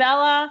 So we have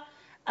Bella,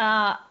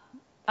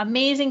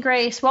 Amazing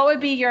Grace. What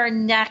would be your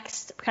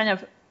next kind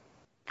of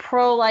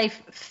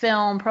pro-life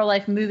film,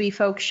 pro-life movie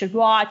folks should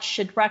watch,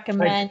 should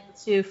recommend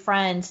to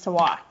friends to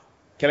watch?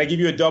 Can I give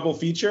you a double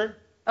feature?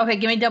 Okay,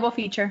 give me a double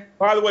feature.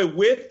 By the way,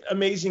 with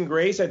Amazing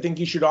Grace, I think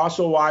you should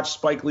also watch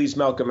Spike Lee's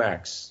Malcolm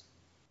X.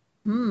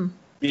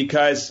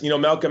 Because,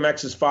 Malcolm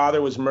X's father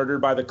was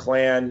murdered by the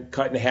Klan,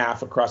 cut in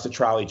half across the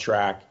trolley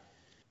track.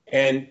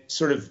 And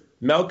sort of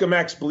Malcolm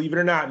X, believe it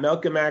or not,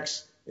 Malcolm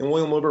X and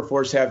William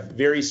Wilberforce have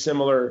very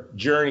similar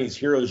journeys,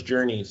 heroes'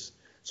 journeys.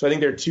 So I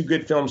think they're two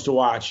good films to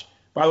watch.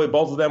 By the way,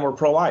 both of them were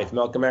pro-life.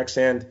 Malcolm X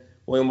and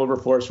William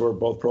Wilberforce were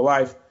both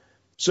pro-life.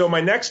 So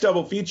my next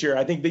double feature,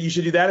 I think that you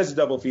should do that as a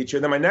double feature.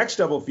 Then my next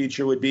double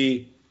feature would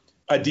be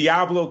a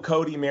Diablo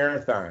Cody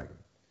marathon.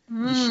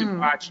 You should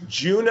watch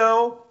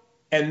Juno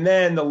and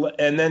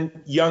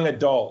then Young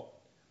Adult.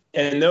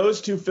 And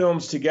those two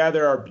films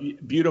together are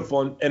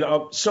beautiful. And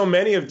so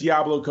many of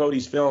Diablo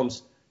Cody's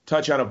films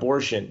touch on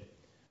abortion.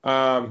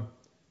 But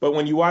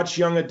when you watch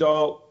Young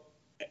Adult,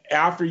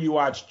 after you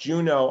watch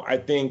Juno, I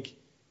think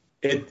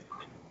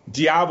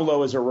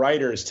Diablo as a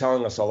writer is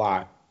telling us a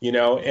lot,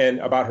 and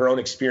about her own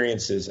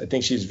experiences. I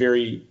think she's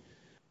very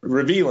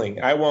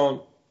revealing. I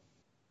won't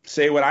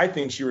say what I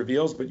think she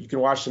reveals, but you can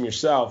watch them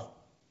yourself.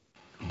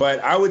 But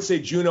I would say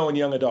Juno and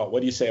Young Adult.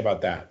 What do you say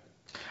about that?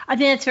 I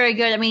think that's very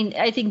good. I mean,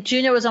 I think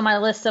Juno was on my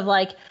list of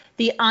like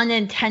the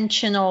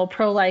unintentional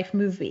pro-life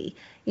movie.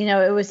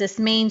 It was this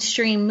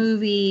mainstream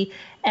movie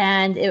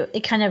and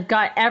it kind of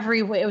got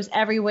everywhere. It was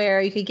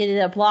everywhere. You could get it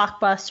at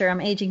Blockbuster.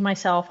 I'm aging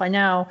myself, I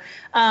know.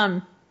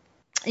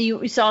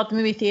 You saw it at the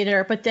movie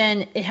theater, but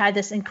then it had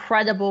this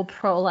incredible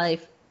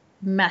pro-life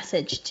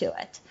message to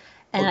it.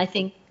 And I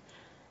think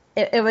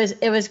it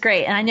was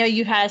great. And I know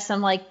you had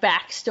some like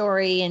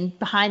backstory and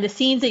behind the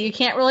scenes that you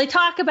can't really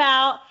talk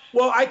about.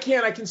 Well, I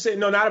can say,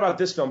 no, not about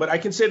this film, but I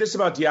can say this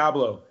about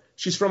Diablo.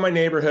 She's from my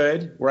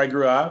neighborhood where I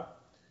grew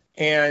up.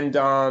 And,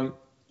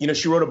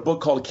 she wrote a book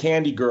called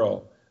Candy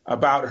Girl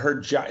about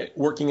her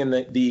working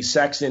in the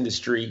sex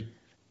industry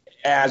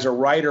as a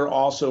writer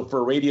also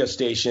for radio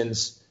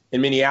stations in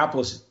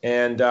Minneapolis.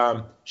 And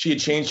she had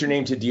changed her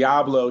name to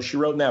Diablo. She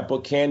wrote in that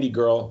book, Candy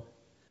Girl.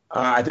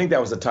 I think that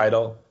was the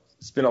title.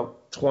 It's been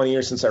 20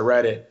 years since I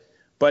read it.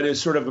 But it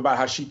was sort of about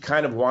how she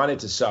kind of wanted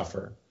to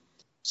suffer.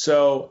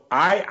 So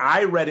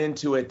I read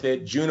into it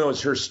that Juno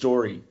is her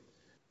story.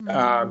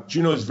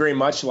 Juno is very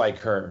much like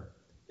her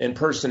in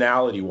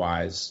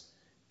personality-wise.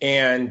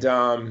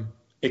 And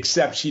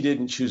except she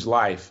didn't choose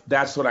life.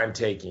 That's what I'm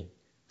taking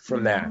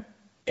from that.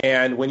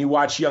 And when you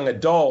watch Young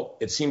Adult,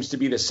 it seems to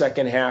be the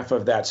second half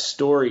of that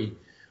story.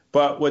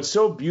 But what's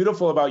so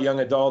beautiful about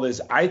Young Adult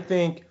is I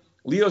think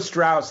Leo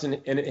Strauss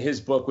in his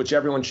book, which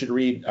everyone should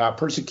read,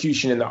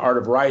 Persecution in the Art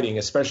of Writing,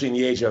 especially in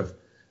the age of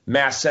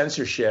mass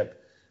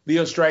censorship,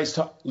 Leo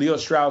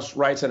Strauss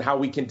writes on how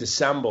we can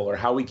dissemble or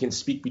how we can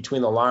speak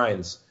between the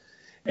lines.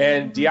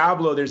 And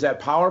Diablo, there's that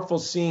powerful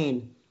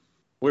scene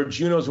where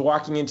Juno's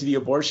walking into the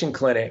abortion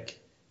clinic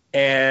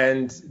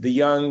and the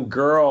young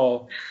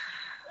girl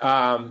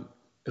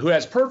who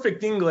has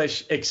perfect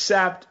English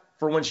except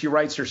for when she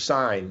writes her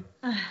sign.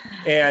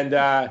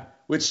 And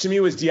which to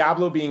me was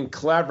Diablo being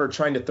clever,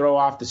 trying to throw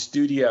off the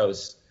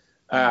studios.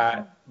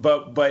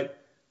 But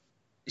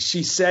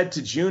she said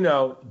to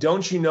Juno,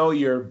 "Don't you know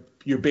your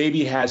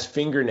baby has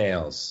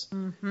fingernails?"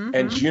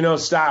 And Juno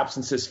stops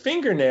and says,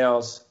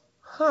 "Fingernails?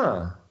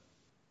 Huh."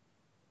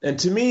 And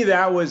to me,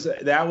 that was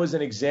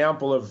an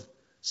example of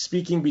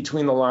speaking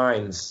between the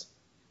lines.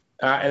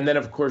 And then,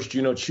 of course,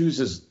 Juno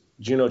chooses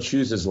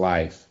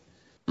life.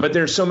 But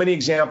there's so many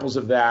examples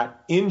of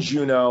that in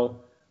Juno.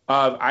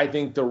 I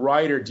think the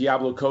writer,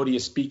 Diablo Cody,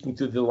 is speaking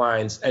through the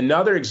lines.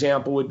 Another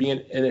example would be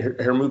in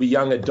her movie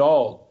Young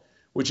Adult,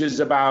 which is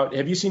about,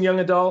 have you seen Young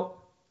Adult?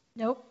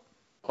 Nope.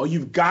 Oh,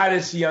 you've got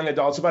to see Young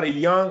Adult.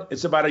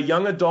 It's about a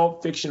young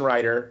adult fiction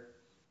writer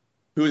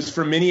who is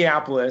from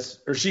Minneapolis,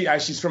 or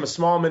she's from a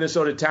small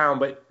Minnesota town,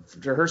 but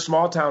to her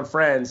small town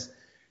friends,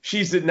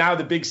 she's now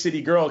the big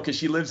city girl because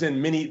she lives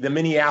in the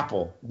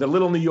Minneapolis, the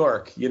little New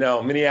York,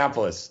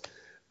 Minneapolis.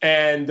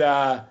 And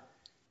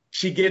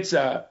she gets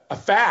a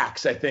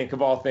fax, I think,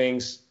 of all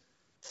things,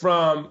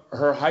 from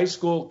her high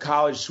school,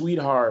 college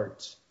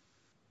sweetheart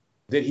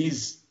that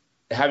he's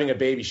having a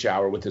baby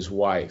shower with his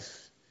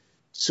wife.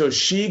 So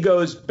she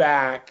goes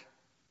back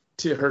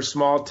to her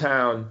small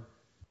town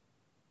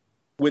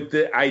with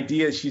the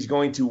idea she's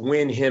going to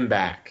win him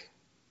back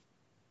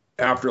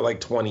after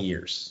like 20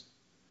 years.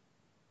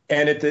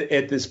 And at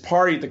this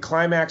party, at the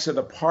climax of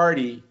the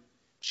party,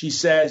 she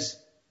says,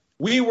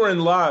 "We were in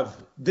love.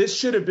 This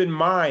should have been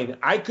mine.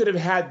 I could have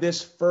had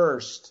this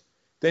first."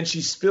 Then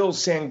she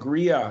spills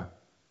sangria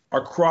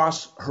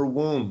across her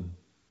womb.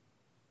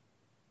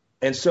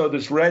 And so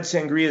this red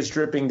sangria is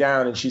dripping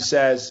down, and she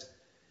says,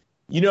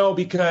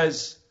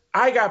 because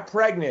I got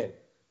pregnant.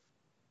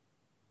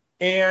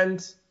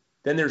 And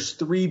then there's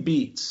 3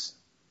 beats.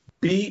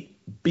 Beat,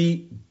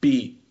 beat,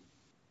 beat.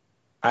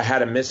 I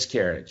had a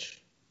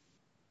miscarriage.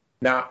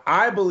 Now,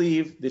 I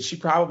believe that she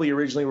probably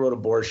originally wrote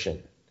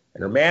abortion.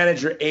 And her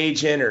manager,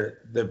 agent, or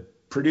the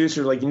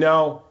producer like,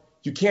 no,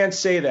 you can't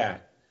say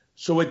that.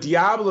 So what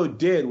Diablo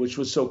did, which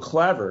was so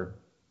clever,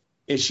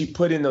 is she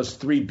put in those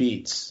 3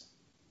 beats.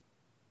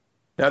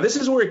 Now, this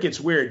is where it gets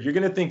weird. You're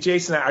going to think,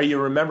 Jason, are you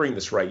remembering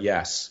this right?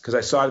 Yes, because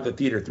I saw it at the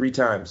theater 3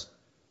 times.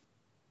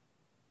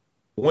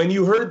 When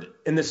you heard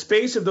in the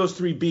space of those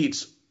 3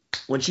 beats,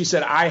 when she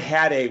said, I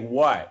had a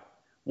what?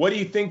 What do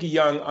you think a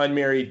young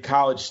unmarried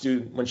college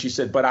student when she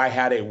said, but I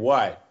had a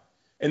what?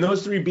 In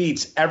those 3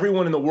 beats,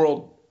 everyone in the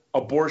world,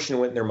 abortion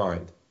went in their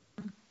mind.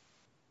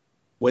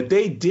 What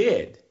they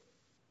did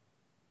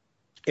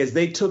is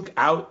they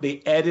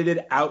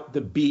edited out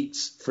the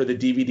beats for the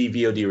DVD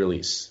VOD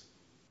release.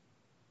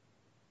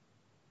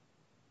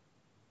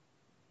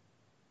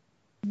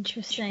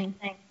 Interesting.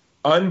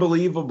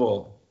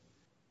 Unbelievable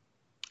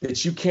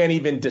that you can't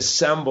even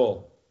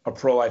dissemble a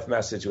pro-life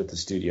message with the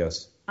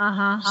studios.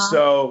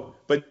 So,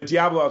 but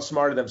Diablo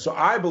outsmarted them. So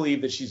I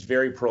believe that she's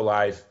very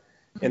pro-life,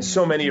 and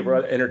so many of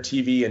her in her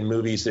TV and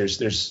movies.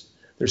 There's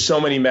so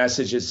many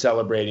messages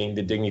celebrating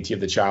the dignity of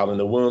the child in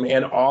the womb,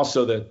 and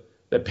also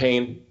the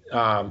pain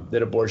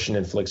that abortion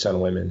inflicts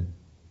on women.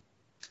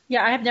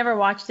 Yeah, I have never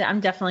watched it.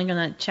 I'm definitely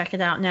going to check it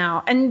out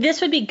now. And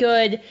this would be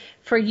good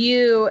for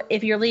you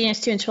if you're leading a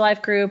Students for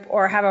Life group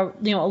or have a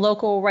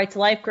local Right to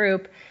Life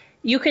group.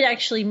 You could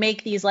actually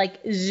make these like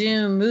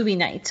Zoom movie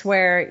nights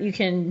where you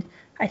can,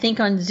 I think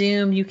on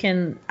Zoom,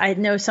 I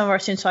know some of our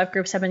Students for Life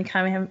groups have been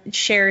kind of have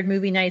shared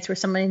movie nights where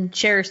someone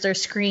shares their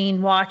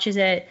screen, watches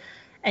it,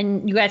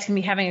 and you guys can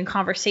be having a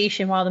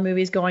conversation while the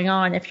movie's going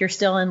on if you're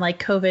still in like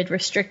COVID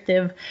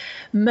restrictive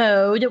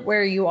mode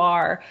where you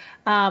are.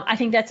 I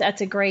think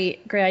that's a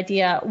great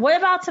idea. What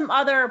about some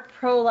other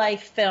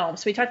pro-life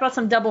films? We talked about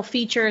some double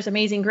features,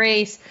 Amazing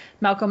Grace,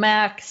 Malcolm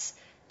X,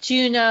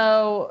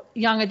 Juno,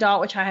 Young Adult,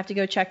 which I have to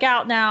go check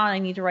out now, and I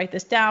need to write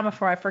this down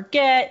before I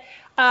forget.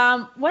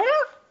 What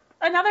about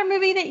another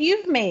movie that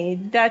you've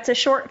made that's a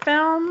short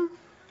film?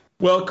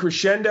 Well,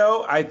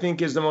 Crescendo, I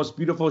think, is the most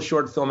beautiful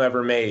short film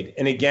ever made.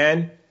 And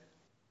again,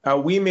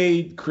 we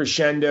made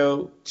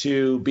Crescendo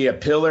to be a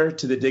pillar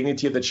to the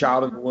dignity of the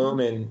child in the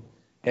womb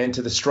and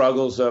to the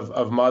struggles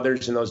of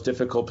mothers in those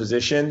difficult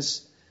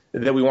positions,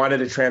 that we wanted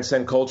to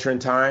transcend culture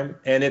and time.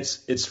 And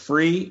it's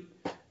free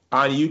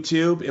on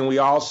YouTube. And we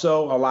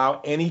also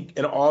allow any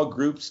and all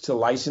groups to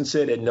license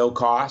it at no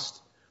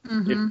cost.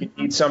 If you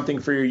need something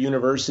for your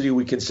university,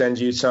 we can send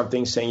you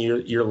something saying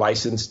you're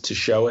licensed to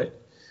show it.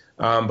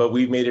 But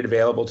we've made it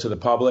available to the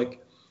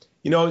public.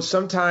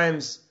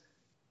 Sometimes,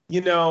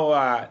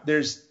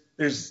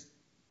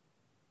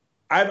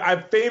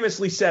 I've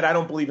famously said I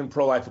don't believe in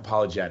pro-life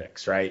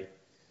apologetics, right?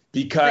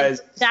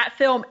 Because that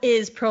film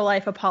is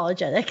pro-life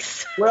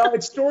apologetics. Well,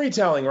 it's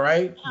storytelling,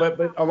 right?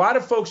 But a lot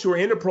of folks who are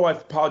into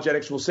pro-life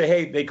apologetics will say,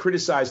 hey, they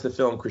criticize the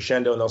film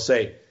Crescendo, and they'll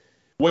say,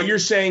 what you're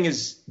saying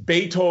is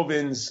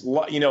Beethoven's,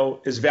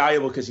 is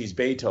valuable because he's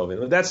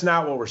Beethoven. That's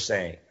not what we're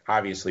saying,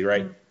 obviously,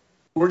 right?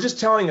 We're just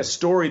telling a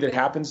story that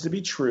happens to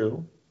be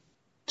true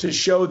to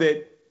show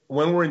that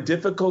when we're in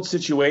difficult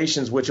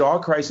situations, which all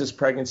crisis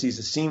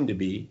pregnancies seem to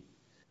be,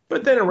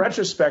 but then in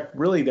retrospect,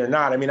 really they're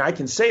not. I mean, I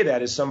can say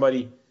that as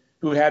somebody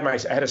who I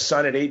had a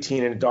son at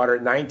 18 and a daughter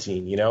at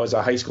 19, as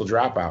a high school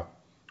dropout,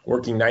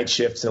 working night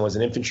shifts and was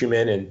an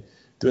infantryman and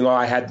doing all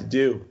I had to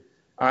do.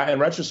 In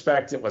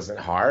retrospect, it wasn't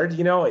hard.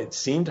 It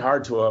seemed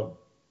hard to a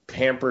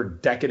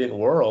pampered, decadent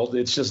world.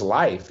 It's just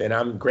life, and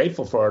I'm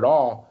grateful for it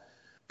all.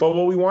 But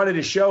what we wanted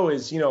to show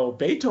is,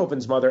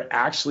 Beethoven's mother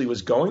actually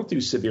was going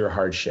through severe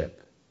hardship.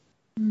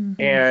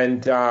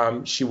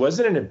 And she was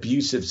in an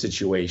abusive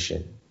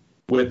situation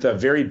with a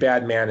very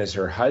bad man as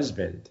her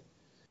husband.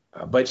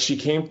 But she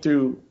came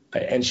through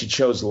and she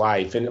chose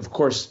life. And, of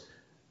course,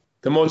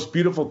 the most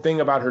beautiful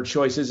thing about her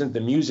choice isn't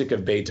the music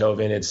of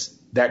Beethoven. It's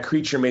that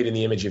creature made in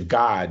the image of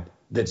God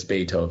that's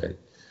Beethoven.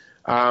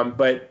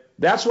 But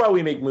that's why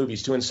we make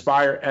movies, to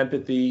inspire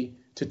empathy,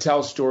 to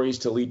tell stories,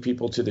 to lead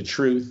people to the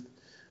truth.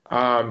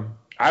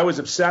 I was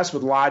obsessed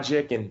with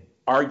logic and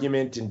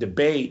argument and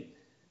debate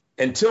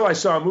until I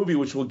saw a movie,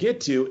 which we'll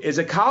get to, as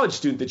a college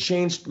student that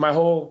changed my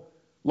whole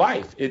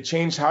life. It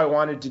changed how I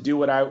wanted to do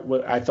what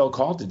I felt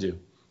called to do.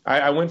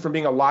 I went from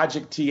being a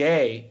logic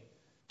TA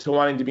to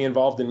wanting to be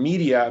involved in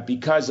media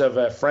because of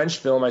a French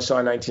film I saw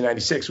in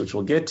 1996, which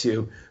we'll get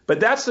to. But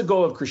that's the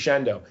goal of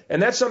Crescendo.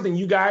 And that's something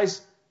you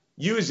guys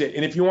use it.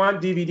 And if you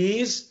want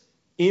DVDs,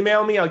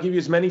 email me. I'll give you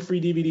as many free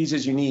DVDs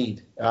as you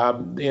need.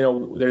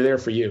 They're there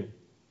for you.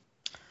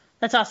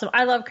 That's awesome.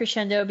 I love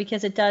Crescendo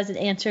because it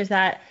answers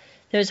that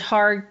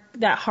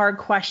hard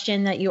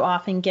question that you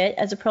often get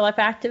as a pro-life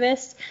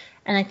activist.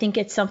 And I think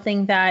it's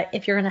something that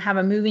if you're going to have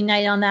a movie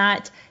night on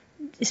that,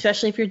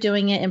 especially if you're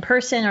doing it in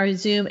person or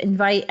Zoom,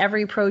 invite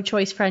every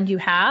pro-choice friend you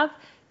have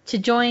to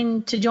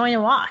join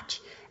and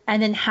watch,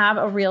 and then have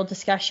a real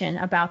discussion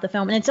about the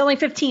film. And it's only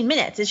 15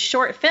 minutes. It's a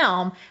short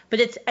film, but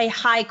it's a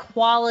high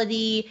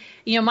quality.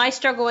 My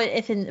struggle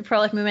in the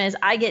pro-life movement is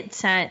I get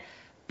sent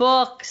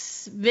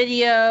books,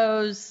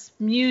 videos,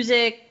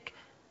 music,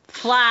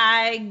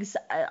 flags,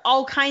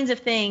 all kinds of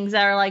things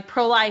that are like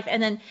pro-life.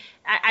 And then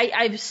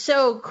I'm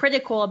so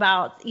critical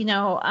about,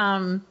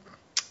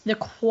 the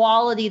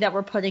quality that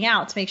we're putting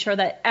out to make sure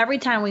that every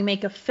time we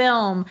make a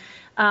film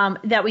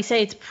that we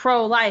say it's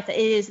pro-life, it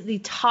is the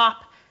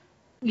top,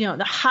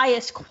 the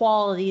highest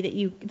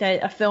quality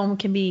that a film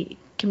can be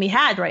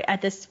had right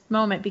at this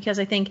moment, because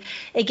I think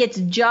it gets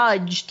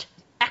judged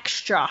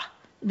extra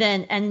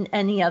than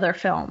any other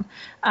film.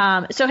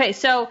 So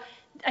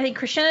I think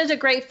Crescendo is a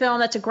great film.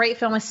 That's a great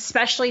film,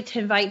 especially to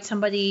invite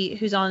somebody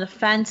who's on the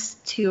fence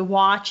to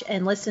watch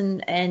and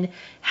listen and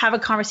have a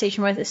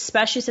conversation with,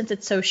 especially since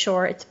it's so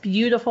short. It's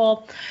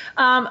beautiful.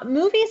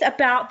 Movies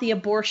about the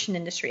abortion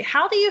industry.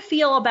 How do you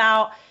feel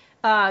about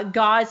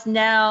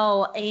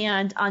Gosnell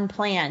and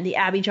Unplanned, the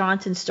Abby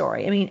Johnson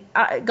story? I mean,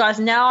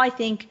 Gosnell, I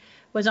think,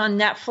 was on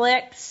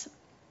Netflix.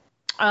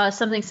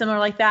 Something similar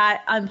like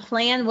that.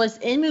 Unplanned was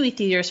in movie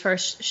theaters for a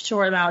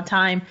short amount of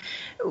time.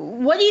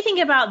 What do you think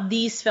about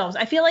these films?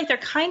 I feel like they're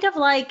kind of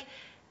like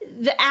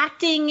the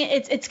acting.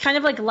 It's kind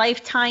of like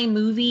Lifetime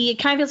movie. It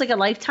kind of feels like a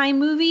Lifetime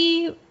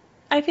movie,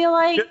 I feel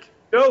like. You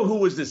know who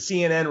was the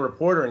CNN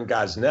reporter in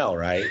Gosnell,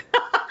 right?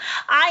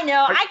 I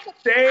know. I was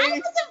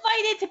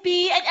invited to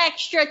be an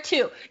extra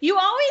too. You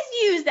always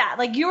use that.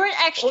 Like, you were an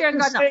extra in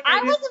Gosnell.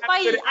 I was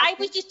invited. I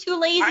was just too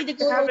lazy to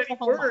go to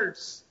Oklahoma.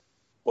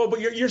 Well,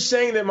 but you're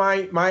saying that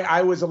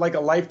I was like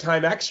a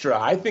Lifetime extra.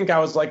 I think I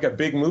was like a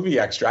big movie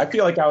extra. I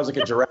feel like I was like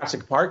a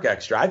Jurassic Park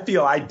extra. I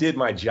feel I did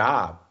my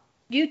job.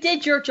 You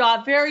did your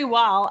job very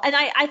well. And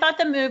I thought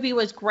the movie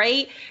was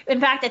great.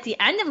 In fact, at the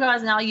end of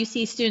Gosnell, you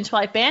see Students for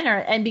Life banner.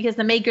 And because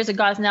the makers of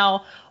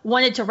Gosnell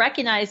wanted to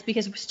recognize,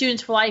 because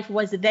Students for Life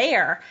was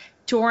there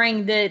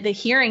during the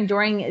hearing,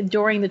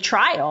 during the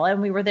trial,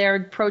 and we were there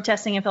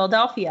protesting in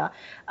Philadelphia.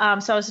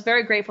 So I was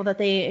very grateful that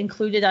they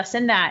included us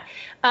in that.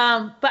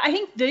 But I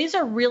think these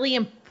are really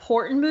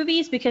important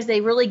movies because they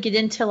really get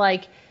into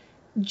like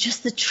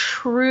just the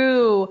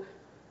true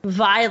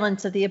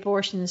violence of the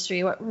abortion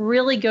industry, what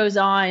really goes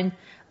on.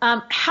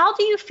 How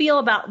do you feel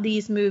about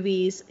these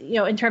movies,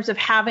 in terms of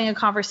having a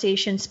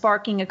conversation,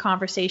 sparking a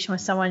conversation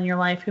with someone in your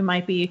life who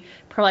might be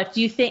pro-life?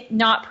 Do you think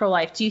not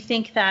pro-life? Do you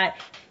think that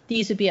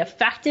these would be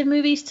effective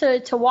movies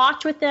to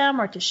watch with them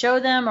or to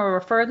show them or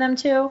refer them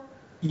to?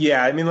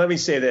 Yeah, I mean, let me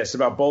say this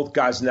about both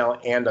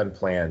Gosnell and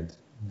Unplanned.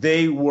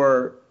 They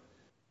were,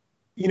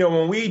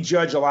 when we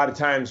judge a lot of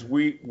times,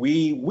 we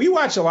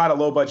watch a lot of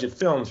low-budget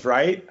films,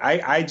 right?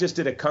 I just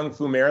did a Kung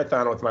Fu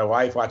marathon with my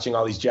wife, watching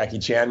all these Jackie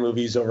Chan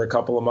movies over a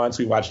couple of months.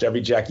 We watched every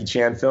Jackie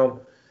Chan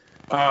film.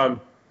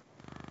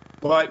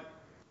 But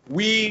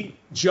we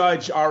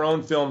judge our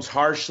own films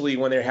harshly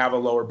when they have a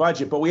lower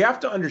budget. But we have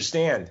to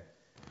understand,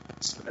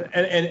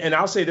 and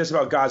I'll say this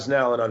about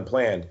Gosnell and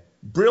Unplanned,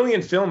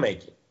 brilliant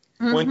filmmaking.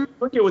 Mm-hmm. When you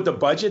look at what the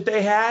budget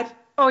they had,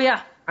 oh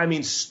yeah, I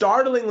mean,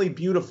 startlingly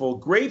beautiful,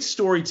 great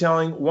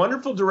storytelling,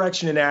 wonderful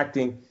direction and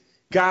acting.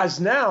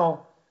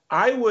 Gosnell,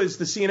 I was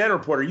the CNN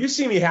reporter. You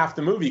see me half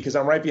the movie because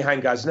I'm right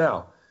behind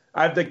Gosnell.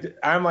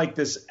 I'm like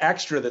this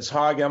extra that's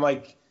hogging. I'm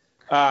like,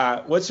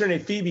 what's her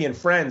name? Phoebe in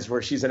Friends,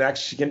 where she's an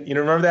extra.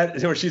 Remember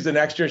that? Where she's an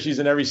extra. She's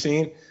in every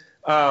scene.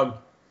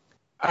 But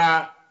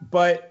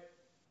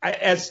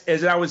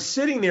as I was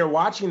sitting there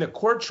watching the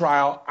court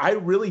trial, I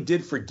really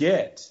did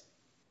forget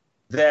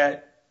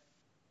that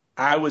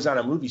I was on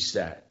a movie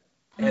set.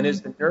 And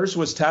as the nurse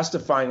was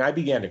testifying, I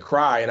began to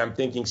cry. And I'm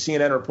thinking,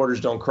 CNN reporters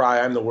don't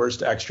cry. I'm the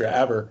worst extra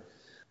ever.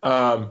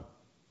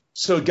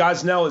 So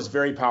Gosnell is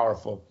very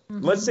powerful.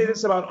 Mm-hmm. Let's say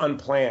this about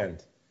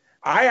Unplanned.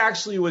 I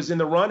actually was in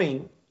the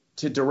running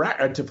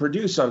to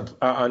produce on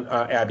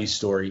Abby's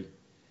story.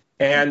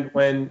 And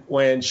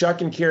when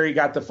Chuck and Carrie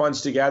got the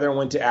funds together and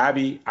went to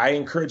Abby, I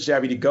encouraged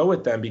Abby to go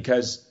with them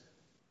because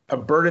a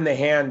bird in the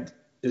hand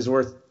is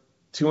worth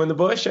two in the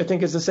bush, I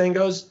think as the saying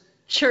goes.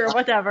 Sure,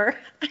 whatever.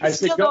 I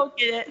still don't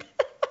get it.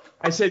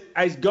 I said,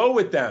 I'd go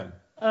with them.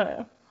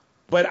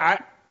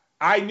 But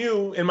I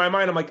knew in my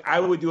mind, I'm like, I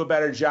would do a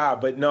better job.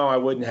 But no, I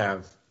wouldn't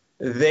have.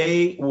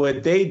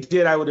 What they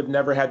did, I would have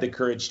never had the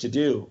courage to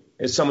do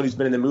as someone who's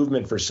been in the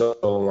movement for so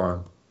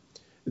long.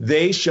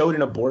 They showed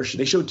an abortion.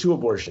 They showed two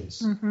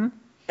abortions. Mm-hmm.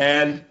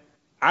 And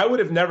I would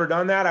have never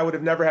done that. I would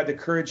have never had the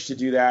courage to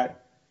do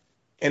that.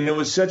 And it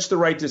was such the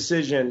right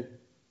decision,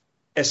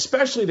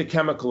 especially the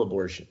chemical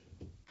abortion.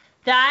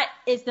 That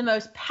is the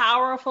most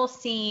powerful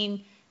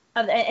scene.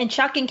 And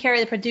Chuck and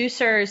Carrie, the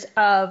producers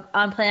of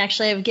Unplanned,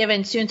 actually have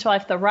given Students for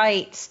Life the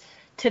rights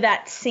to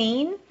that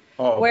scene.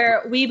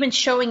 where we've been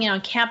showing it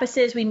on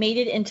campuses. We made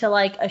it into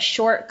like a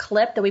short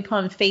clip that we put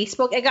on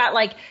Facebook. It got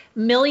like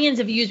millions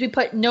of views. We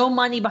put no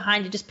money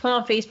behind it, just put it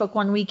on Facebook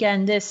one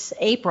weekend this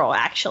April,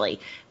 actually.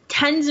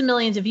 Tens of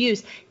millions of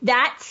views.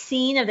 That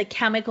scene of the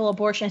chemical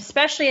abortion,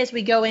 especially as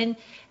we go in,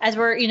 as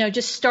we're,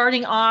 just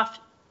starting off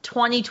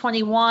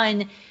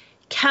 2021,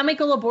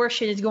 chemical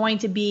abortion is going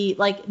to be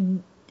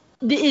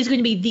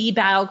the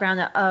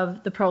battleground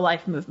of the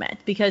pro-life movement,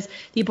 because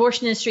the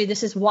abortion industry,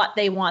 this is what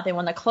they want. They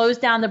want to close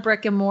down the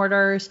brick and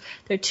mortars.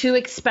 They're too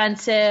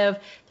expensive.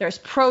 There's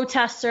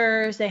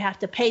protesters. They have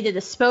to pay to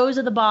dispose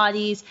of the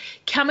bodies.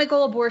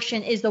 Chemical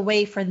abortion is the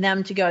way for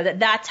them to go.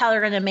 That's how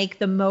they're going to make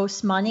the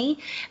most money.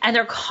 And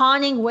they're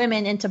conning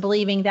women into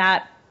believing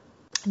that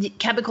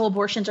chemical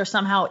abortions are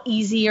somehow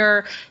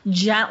easier,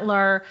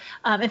 gentler.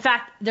 In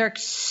fact, they're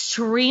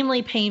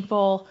extremely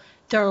painful.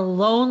 They're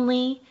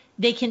lonely.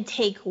 They can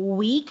take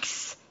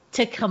weeks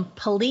to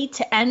complete,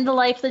 to end the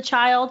life of the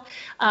child.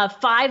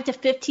 5 to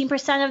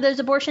 15% of those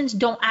abortions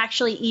don't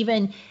actually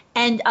even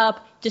end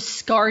up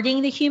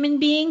discarding the human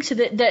being, so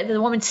that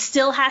the woman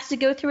still has to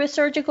go through a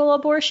surgical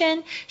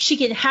abortion. She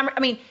can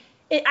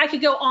I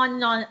could go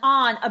on and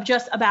on of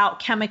just about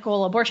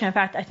chemical abortion. In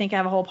fact, I think I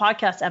have a whole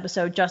podcast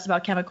episode just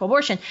about chemical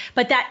abortion.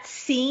 But that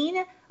scene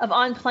of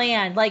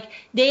Unplanned, I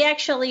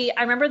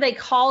remember they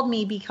called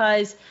me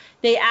because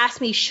they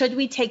asked me, should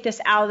we take this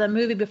out of the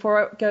movie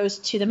before it goes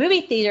to the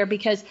movie theater?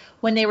 Because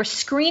when they were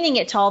screening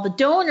it to all the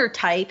donor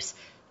types,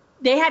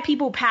 they had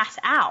people pass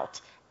out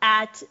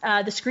at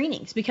the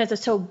screenings because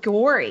it's so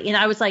gory. And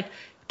I was like,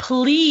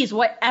 please,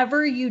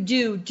 whatever you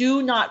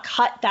do not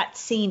cut that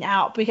scene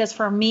out. Because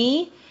for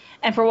me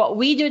and for what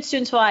we do at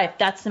Students for Life,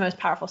 that's the most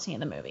powerful scene in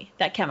the movie,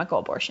 that chemical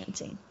abortion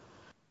scene.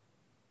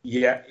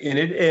 Yeah, and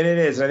it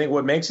is. I think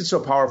what makes it so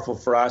powerful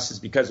for us is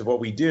because of what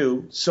we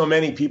do. So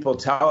many people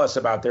tell us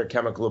about their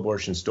chemical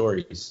abortion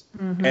stories,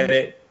 and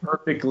it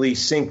perfectly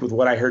synced with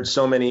what I heard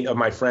so many of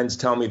my friends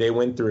tell me they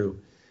went through.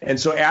 And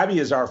so Abby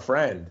is our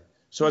friend.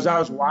 So as I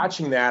was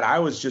watching that, I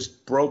was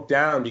just broke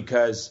down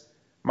because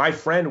my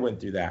friend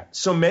went through that.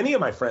 So many of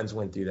my friends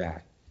went through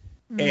that.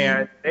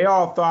 And they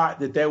all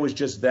thought that was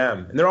just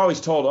them. And they're always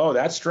told, oh,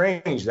 that's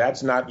strange.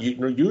 That's not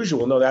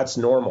usual. No, that's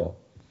normal.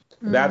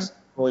 That's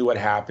really what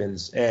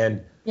happens.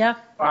 And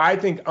I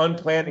think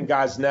Unplanned and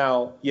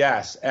Gosnell,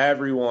 yes,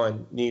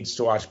 everyone needs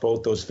to watch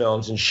both those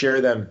films and share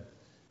them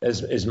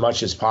as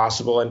much as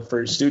possible. And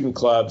for student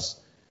clubs,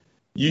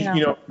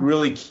 you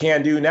really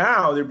can do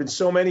now. There have been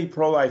so many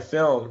pro-life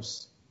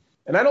films.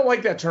 And I don't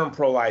like that term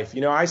pro-life.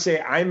 I say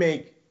I'm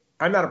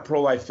not a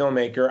pro-life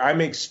filmmaker.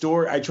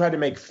 I try to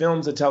make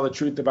films that tell the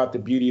truth about the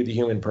beauty of the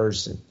human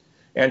person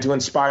and to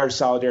inspire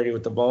solidarity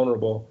with the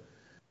vulnerable.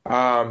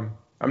 I'm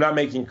not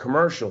making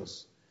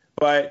commercials,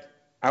 but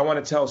I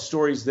want to tell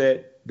stories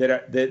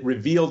that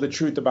reveal the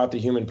truth about the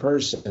human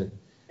person.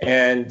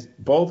 And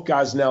both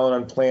Gosnell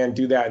and Unplanned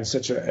do that in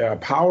such a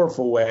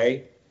powerful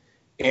way,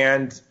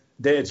 and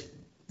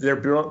they're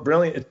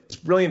brilliant. It's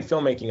brilliant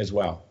filmmaking as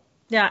well.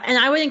 Yeah, and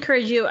I would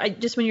encourage you,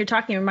 just when you're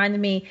talking, it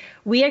reminded me,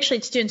 we actually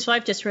at Students for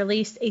Life just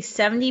released a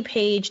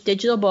 70-page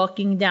digital book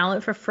you can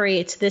download for free.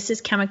 It's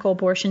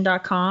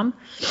thisischemicalabortion.com.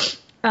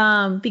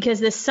 Because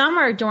this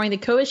summer during the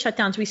COVID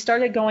shutdowns, we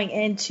started going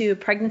into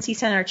pregnancy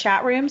center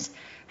chat rooms,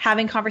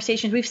 having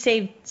conversations. We've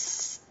saved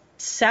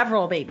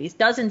several babies,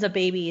 dozens of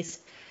babies,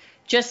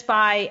 just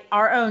by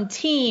our own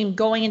team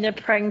going into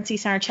pregnancy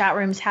center chat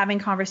rooms, having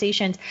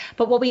conversations.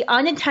 But what we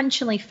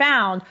unintentionally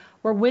found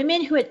were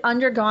women who had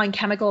undergone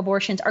chemical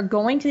abortions are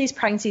going to these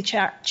pregnancy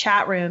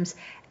chat rooms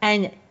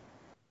and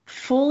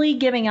fully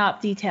giving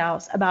up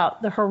details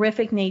about the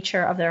horrific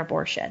nature of their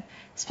abortion,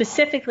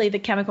 specifically the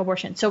chemical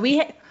abortion. So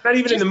not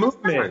even in the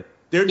movement.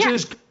 They're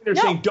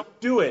saying, don't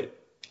do it.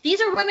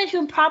 These are women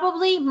who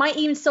probably might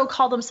even still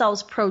call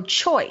themselves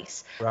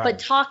pro-choice, but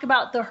talk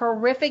about the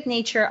horrific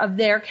nature of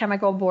their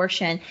chemical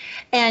abortion.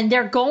 And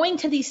they're going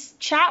to these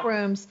chat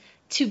rooms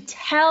to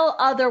tell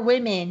other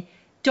women,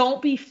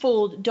 don't be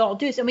fooled, don't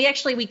do this. And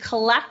we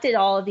collected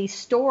all of these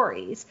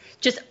stories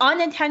just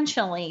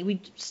unintentionally. We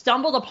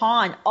stumbled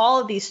upon all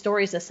of these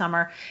stories this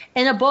summer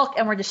in a book,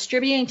 and we're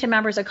distributing to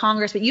members of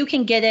Congress. But you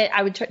can get it.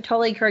 I would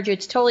totally encourage you.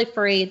 It's totally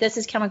free.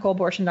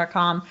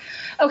 Thisischemicalabortion.com.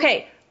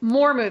 Okay,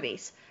 more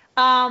movies.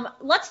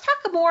 Let's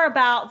talk more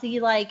about the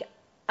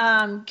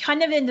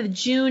kind of in the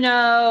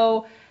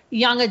Juno,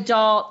 young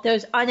adult,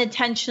 those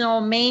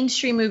unintentional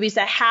mainstream movies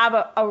that have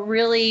a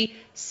really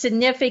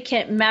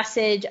significant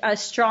message, a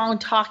strong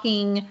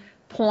talking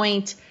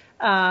point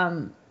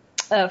for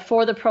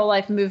the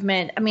pro-life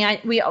movement. I mean,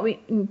 we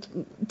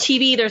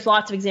TV, there's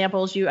lots of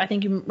examples. I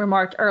think you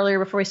remarked earlier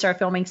before we started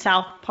filming,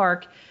 South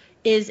Park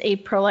is a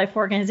pro-life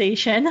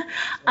organization.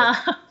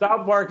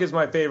 South Park is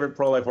my favorite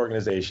pro-life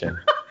organization.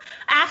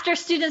 After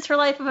Students for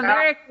Life of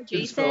America,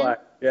 Jason.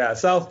 Yeah,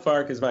 South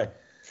Park is my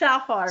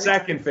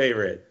second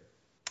favorite.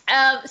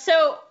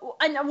 So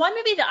one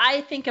movie that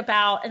I think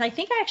about, and I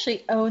think I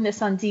actually own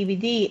this on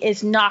DVD,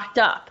 is Knocked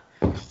Up.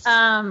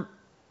 That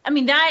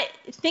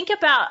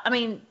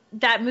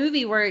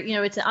movie where,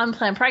 it's an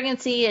unplanned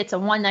pregnancy, it's a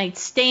one-night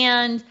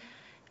stand.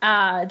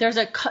 There's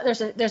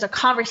a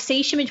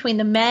conversation between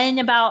the men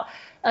about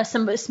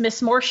some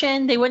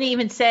mismortion. They wouldn't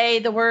even say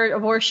the word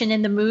abortion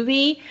in the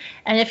movie,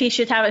 and if he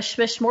should have a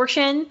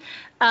mismortion.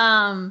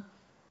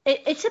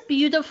 It's a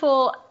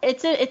beautiful. I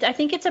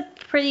think it's a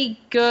pretty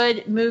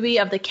good movie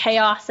of the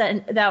chaos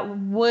that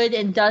would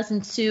and does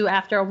ensue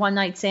after a one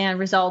night stand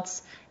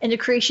results in the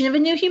creation of a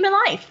new human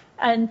life,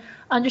 and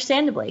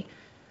understandably.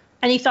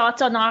 Any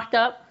thoughts on Knocked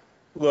Up?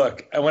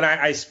 Look, when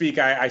I speak,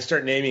 I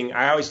start naming.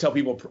 I always tell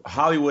people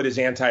Hollywood is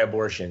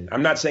anti-abortion.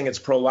 I'm not saying it's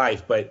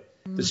pro-life, but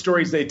the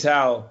stories they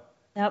tell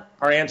are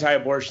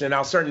anti-abortion, and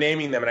I'll start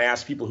naming them. And I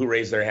ask people who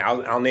raise their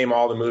hand. I'll name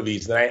all the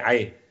movies.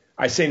 Then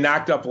I say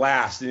Knocked Up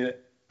last. And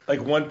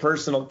like one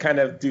person will kind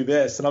of do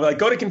this, and I'll be like,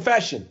 go to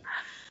confession.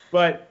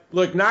 But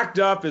look, Knocked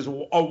Up is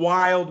a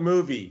wild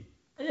movie.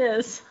 It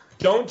is.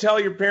 Don't tell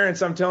your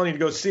parents I'm telling you to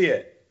go see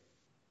it.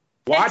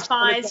 Watch it's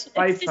fine. It's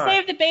to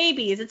save the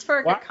babies. It's for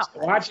a good cause.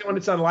 Watch it when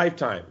it's on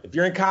Lifetime. If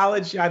you're in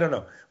college, I don't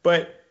know.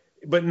 But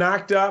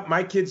Knocked Up,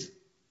 my kids,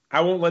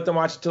 I won't let them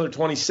watch it till they're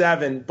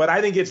 27. But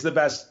I think it's the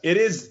best. It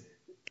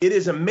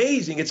is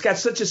amazing. It's got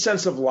such a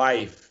sense of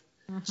life,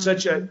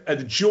 such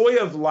a joy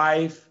of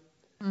life.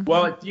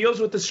 Well, it deals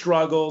with the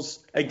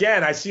struggles.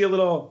 Again, I see a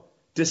little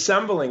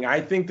dissembling.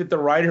 I think that the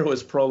writer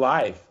was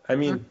pro-life. I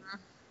mean,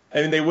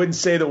 they wouldn't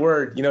say the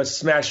word,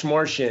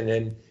 smashmortion.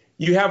 And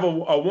you have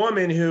a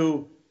woman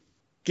who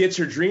gets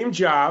her dream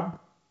job,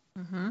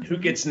 who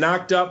gets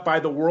knocked up by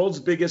the world's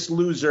biggest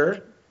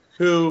loser,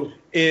 who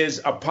is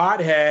a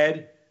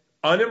pothead,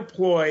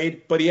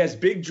 unemployed, but he has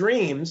big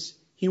dreams.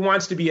 He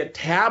wants to be a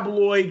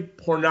tabloid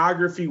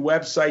pornography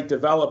website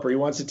developer. He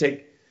wants to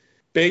take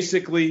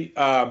basically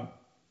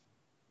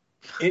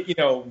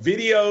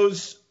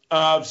videos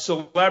of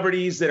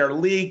celebrities that are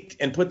leaked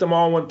and put them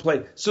all in one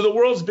place. So the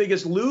world's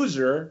biggest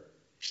loser,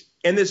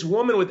 and this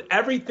woman with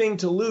everything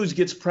to lose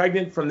gets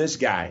pregnant from this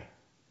guy.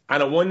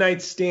 On a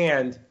one-night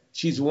stand,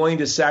 she's willing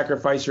to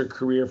sacrifice her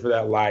career for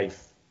that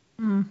life.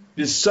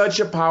 It's such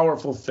a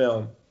powerful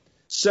film.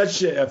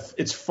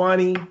 It's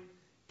funny,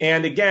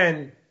 and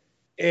again,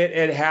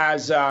 it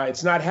has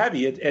it's not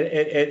heavy.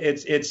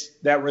 It's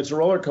a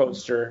roller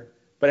coaster,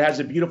 but it has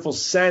a beautiful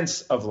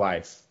sense of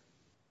life.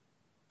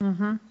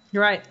 You're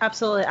right.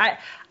 Absolutely. I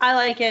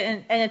like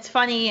it, and it's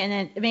funny,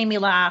 and it made me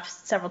laugh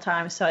several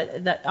times. So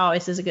that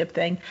always is a good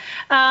thing.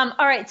 All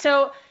right.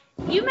 So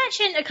you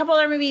mentioned a couple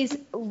other movies,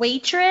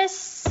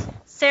 Waitress,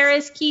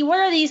 Sarah's Key. What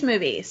are these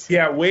movies?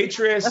 Yeah,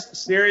 Waitress,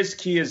 Sarah's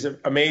Key is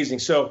amazing.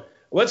 So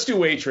let's do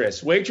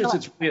Waitress. Waitress,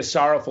 it's really a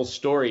sorrowful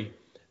story.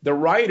 The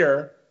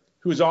writer,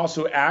 who's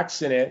also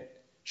acts in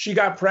it, she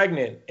got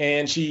pregnant,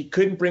 and she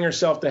couldn't bring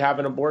herself to have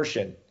an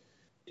abortion.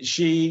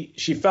 She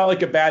felt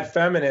like a bad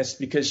feminist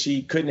because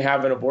she couldn't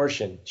have an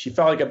abortion. She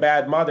felt like a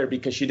bad mother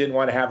because she didn't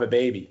want to have a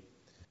baby.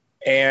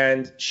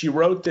 And she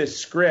wrote this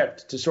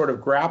script to sort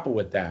of grapple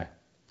with that.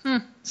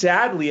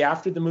 Sadly,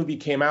 after the movie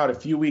came out, a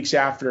few weeks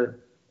after,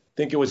 I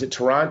think it was at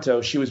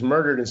Toronto, she was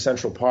murdered in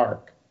Central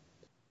Park.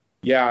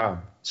 Yeah.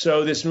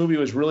 So this movie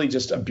was really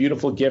just a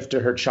beautiful gift to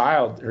her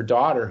child, her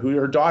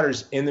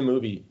daughter's in the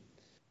movie,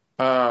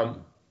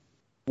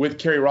 with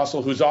Kerry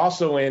Russell, who's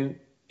also in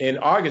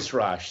August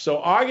Rush. So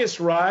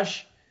August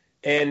Rush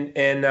and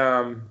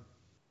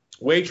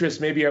Waitress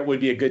maybe it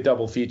would be a good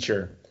double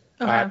feature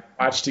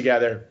watch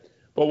together.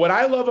 But what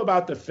I love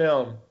about the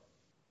film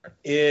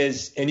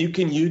is, and you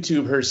can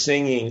YouTube her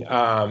singing.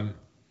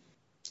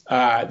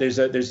 There's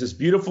this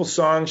beautiful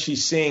song she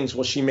sings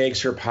while she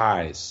makes her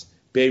pies.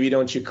 Baby,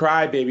 don't you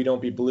cry, baby,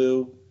 don't be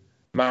blue.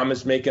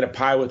 Mama's making a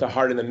pie with a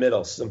heart in the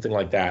middle, something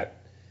like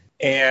that.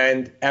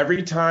 And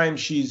every time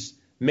she's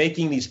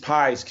making these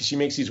pies, because she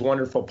makes these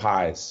wonderful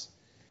pies,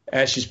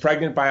 and she's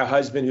pregnant by a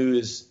husband who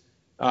is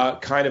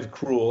kind of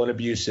cruel and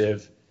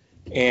abusive,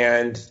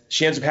 and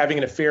she ends up having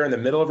an affair in the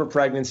middle of her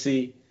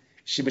pregnancy.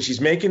 But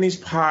she's making these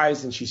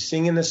pies, and she's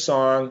singing this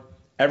song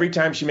every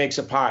time she makes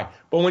a pie.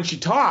 But when she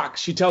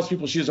talks, she tells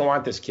people she doesn't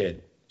want this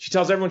kid. She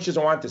tells everyone she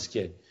doesn't want this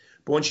kid.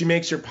 But when she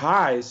makes her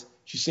pies,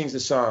 she sings the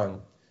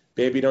song,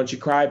 baby, don't you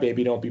cry,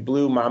 baby, don't be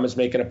blue. Mama's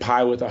making a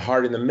pie with a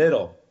heart in the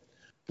middle.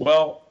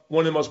 Well,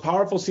 one of the most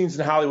powerful scenes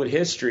in Hollywood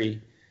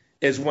history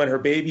is when her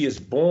baby is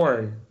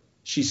born,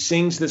 she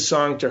sings this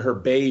song to her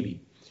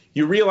baby.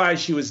 You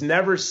realize she was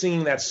never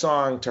singing that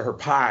song to her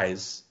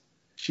pies.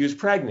 She was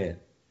pregnant.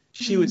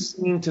 She was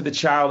singing to the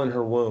child in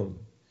her womb.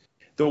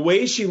 The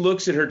way she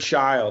looks at her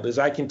child, as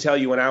I can tell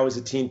you when I was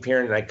a teen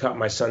parent and I cut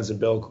my son's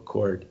umbilical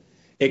cord,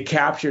 it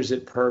captures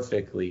it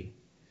perfectly.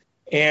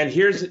 And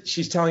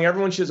she's telling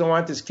everyone she doesn't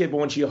want this kid,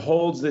 but when she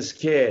holds this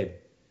kid,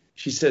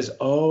 she says,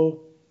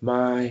 oh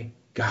my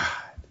God.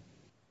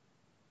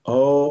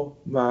 Oh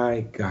my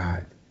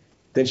God.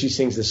 Then she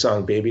sings the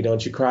song, baby,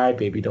 don't you cry,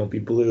 baby, don't be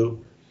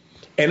blue.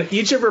 And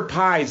each of her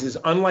pies is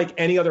unlike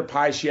any other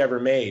pie she ever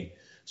made.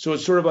 So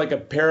it's sort of like a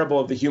parable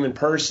of the human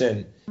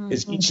person,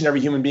 is each and every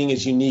human being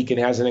is unique and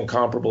has an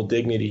incomparable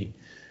dignity.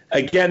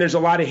 Again, there's a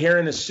lot of hair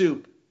in the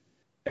soup.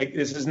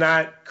 This is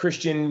not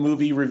Christian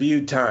movie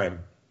review time.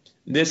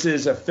 This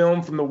is a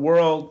film from the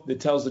world that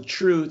tells the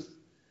truth.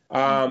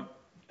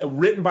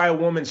 written by a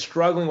woman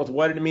struggling with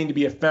what did it mean to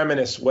be a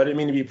feminist, what did it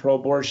mean to be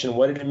pro-abortion,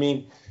 what did it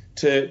mean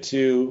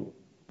to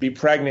be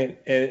pregnant,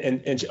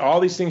 and all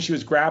these things she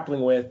was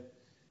grappling with.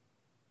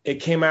 It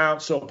came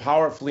out so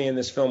powerfully in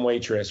this film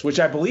Waitress,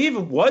 which I believe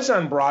was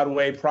on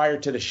Broadway prior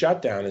to the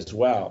shutdown as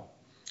well.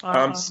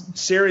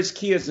 Sarah's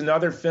Key is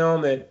another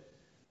film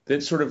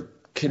that sort of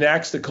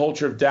connects the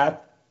culture of death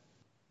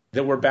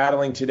that we're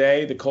battling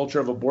today, the culture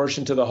of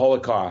abortion, to the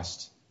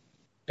Holocaust.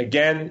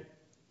 Again,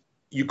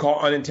 you call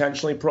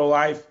unintentionally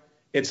pro-life.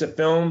 It's a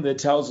film that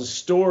tells a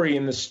story,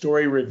 and the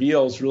story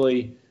reveals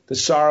really the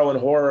sorrow and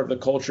horror of the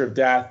culture of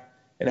death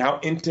and how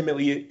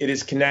intimately it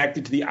is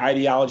connected to the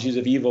ideologies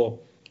of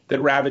evil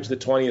that ravaged the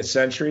 20th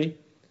century.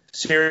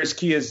 Sarah's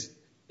Key is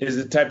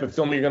the type of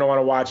film you're going to want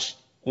to watch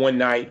one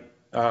night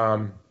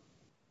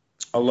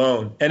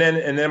alone. And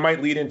then it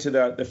might lead into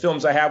the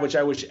films I have, which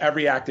I wish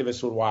every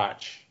activist would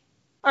watch.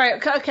 All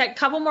right, okay, a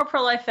couple more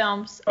pro-life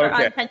films, or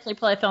unintentionally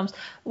pro-life films.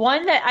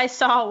 One that I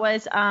saw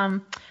was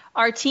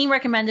our team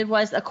recommended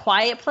was A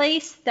Quiet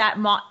Place,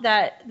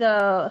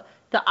 the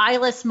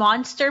eyeless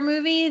monster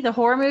movie, the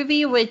horror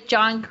movie with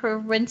John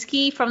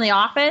Krasinski from The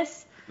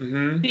Office.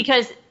 Mm-hmm.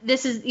 Because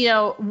this is,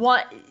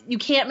 what you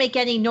can't make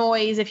any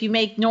noise. If you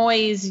make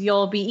noise,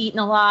 you'll be eaten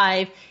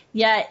alive.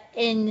 Yet,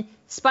 in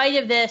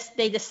spite of this,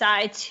 they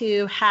decide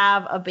to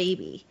have a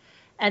baby,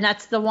 and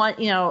that's the one.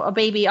 A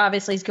baby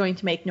obviously is going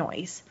to make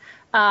noise.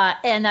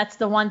 And that's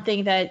the one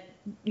thing that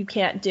you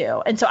can't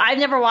do. And so I've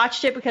never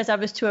watched it because I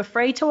was too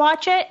afraid to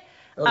watch it.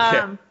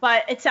 Okay.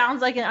 But it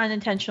sounds like an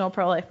unintentional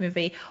pro-life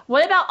movie.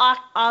 What about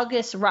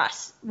August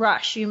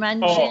Rush? You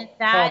mentioned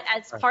that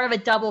as part of a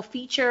double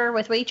feature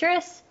with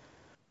Waitress?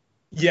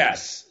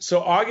 Yes. So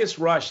August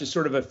Rush is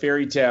sort of a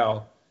fairy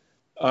tale.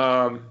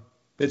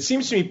 It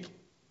seems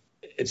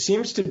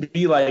to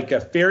be like a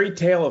fairy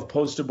tale of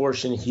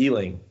post-abortion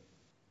healing.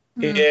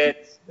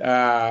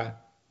 Mm-hmm.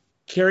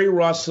 Carrie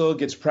Russell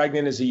gets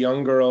pregnant as a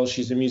young girl.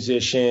 She's a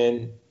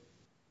musician,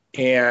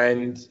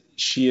 and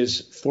she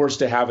is forced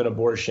to have an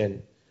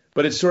abortion.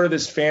 But it's sort of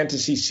this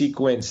fantasy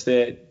sequence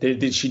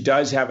that she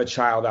does have a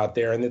child out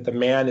there, and that the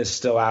man is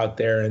still out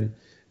there, and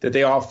that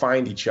they all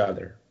find each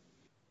other.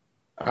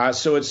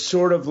 So it's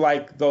sort of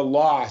like the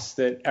loss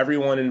that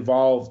everyone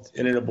involved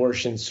in an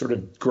abortion sort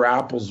of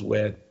grapples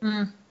with.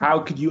 Mm.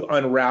 How could you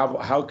unravel?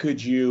 How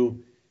could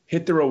you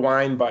hit the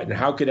rewind button?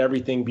 How could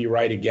everything be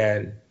right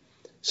again?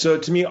 So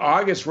to me,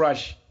 August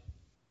Rush,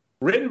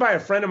 written by a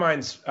friend of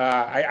mine's,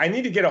 I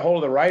need to get a hold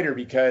of the writer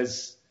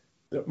because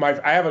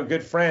I have a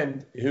good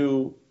friend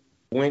who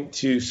went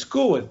to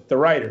school with the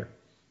writer.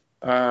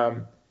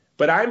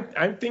 But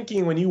I'm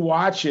thinking when you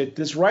watch it,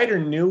 this writer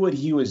knew what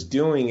he was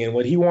doing, and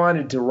what he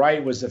wanted to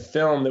write was a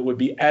film that would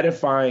be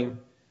edifying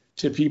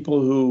to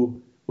people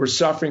who were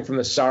suffering from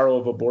the sorrow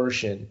of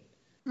abortion.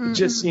 Mm-hmm. It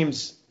just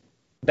seems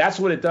that's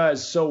what it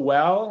does so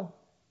well,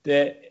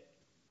 that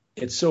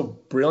it's so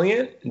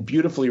brilliant and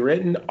beautifully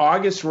written.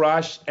 August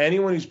Rush,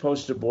 anyone who's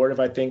post-abortive,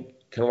 I think,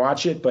 can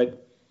watch it.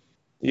 But,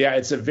 yeah,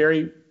 it's a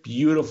very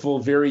beautiful,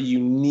 very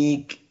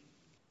unique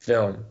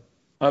film,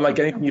 unlike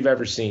anything you've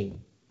ever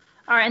seen.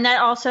 All right, and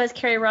that also has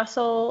Carrie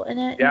Russell in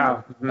it?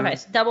 Yeah. Mm-hmm. Okay,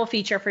 so double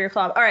feature for your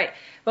club. All right,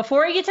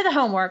 before we get to the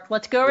homework,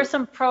 let's go over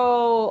some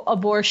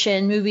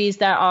pro-abortion movies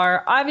that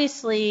are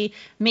obviously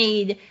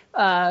made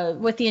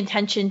with the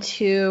intention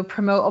to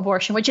promote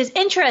abortion, which is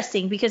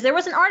interesting because there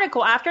was an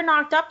article after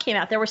Knocked Up came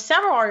out. There were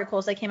several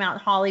articles that came out in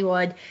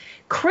Hollywood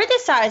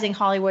criticizing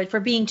Hollywood for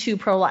being too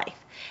pro-life.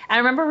 I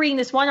remember reading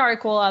this one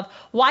article of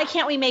why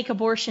can't we make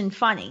abortion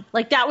funny?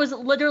 Like that was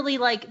literally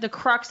like the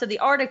crux of the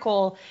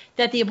article,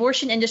 that the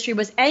abortion industry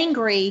was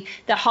angry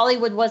that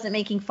Hollywood wasn't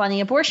making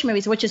funny abortion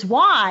movies, which is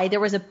why there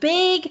was a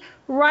big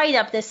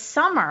write-up this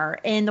summer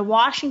in the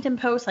Washington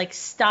Post, like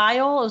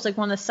Style. It was like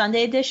one of the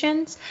Sunday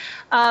editions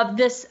of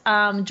this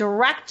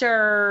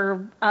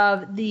director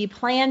of the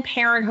Planned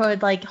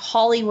Parenthood, like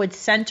Hollywood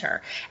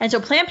Center. And so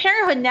Planned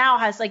Parenthood now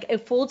has like a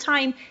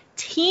full-time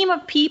team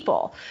of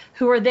people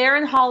who are there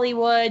in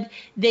Hollywood.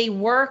 They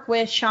work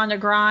with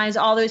Shonda Rhimes,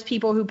 all those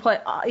people who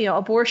put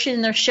abortion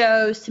in their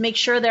shows to make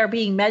sure they're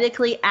being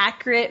medically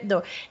accurate,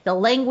 the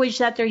language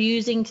that they're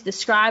using to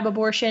describe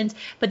abortions.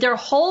 But their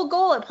whole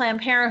goal at Planned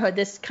Parenthood,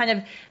 this kind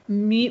of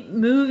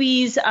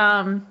movies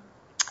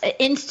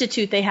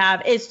institute they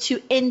have, is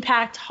to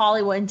impact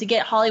Hollywood and to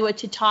get Hollywood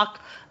to talk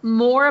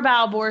more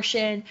about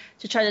abortion,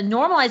 to try to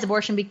normalize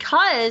abortion,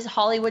 because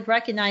Hollywood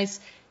recognize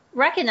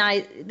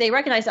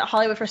that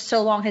Hollywood for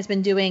so long has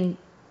been doing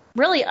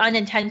really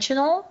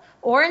unintentional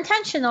or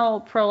intentional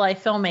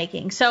pro-life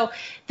filmmaking. So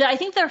I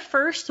think their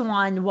first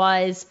one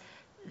was,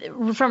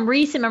 from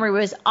recent memory,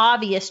 was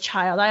Obvious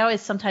Child. I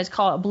always sometimes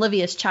call it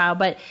Oblivious Child,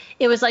 but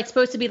it was like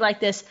supposed to be like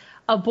this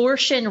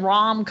abortion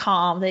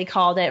rom-com, they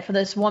called it, for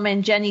this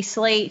woman, Jenny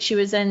Slate. She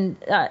was on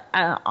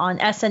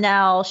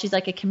SNL. She's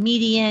like a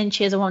comedian.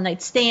 She has a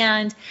one-night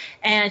stand,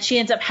 and she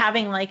ends up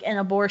having like an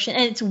abortion.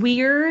 And it's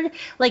weird.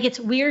 Like, it's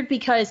weird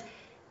because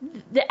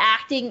the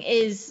acting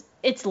is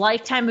it's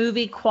Lifetime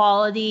movie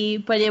quality,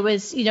 but it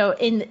was,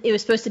 it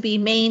was supposed to be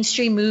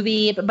mainstream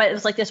movie, but it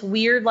was like this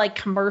weird like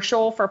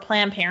commercial for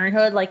Planned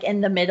Parenthood, like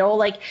in the middle.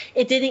 Like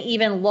it didn't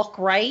even look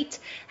right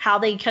how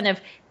they kind of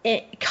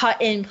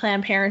cut in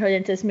Planned Parenthood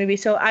into this movie.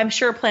 So I'm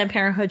sure Planned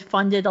Parenthood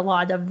funded a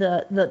lot of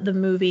the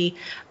movie.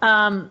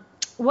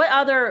 What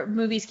other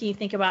movies can you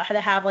think about how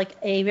to have like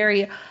a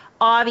very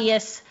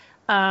obvious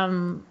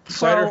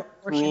Cider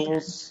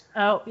Rules?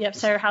 Oh, yep,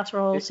 Cider House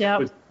Rules.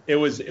 Yep. It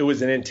was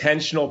an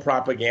intentional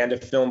propaganda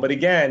film, but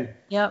again,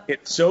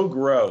 it's so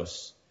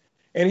gross.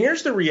 And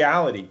here's the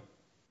reality: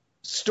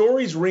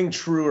 stories ring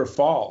true or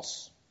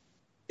false.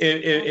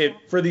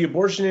 For the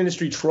abortion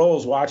industry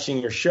trolls watching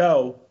your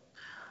show,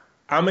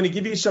 I'm going to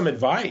give you some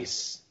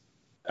advice.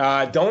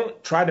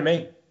 Don't try to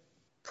make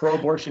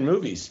pro-abortion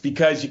movies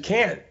because you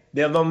can't.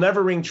 They'll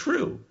never ring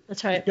true.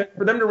 That's right.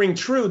 For them to ring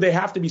true, they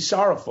have to be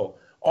sorrowful.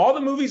 All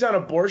the movies on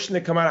abortion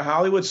that come out of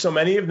Hollywood, so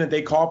many of them that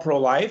they call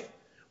pro-life,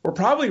 were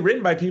probably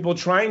written by people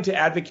trying to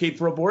advocate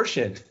for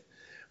abortion.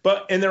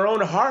 But in their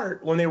own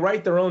heart, when they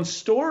write their own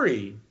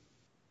story,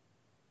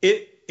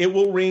 it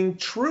will ring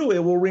true.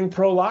 It will ring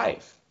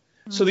pro-life.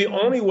 Mm-hmm. So the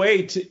only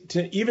way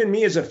to even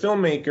me as a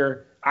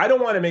filmmaker, I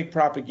don't want to make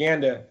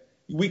propaganda.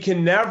 We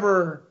can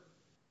never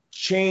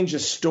change a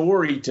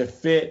story to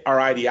fit our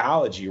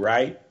ideology,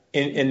 right?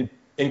 In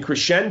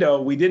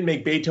Crescendo, we didn't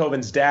make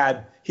Beethoven's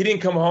dad. He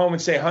didn't come home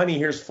and say, honey,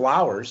 here's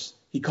flowers.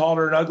 He called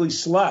her an ugly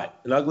slut,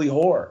 an ugly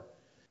whore.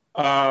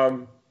 And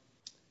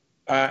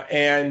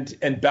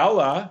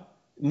Bella,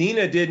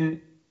 Nina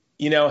didn't,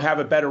 have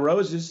a bed of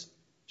roses.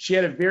 She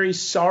had a very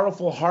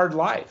sorrowful, hard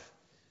life.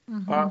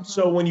 Mm-hmm.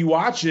 So when you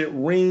watch it, it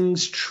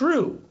rings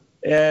true,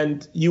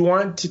 and you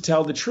want to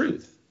tell the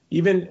truth.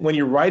 Even when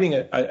you're writing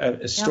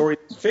a story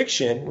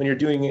fiction, when you're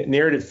doing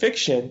narrative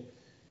fiction,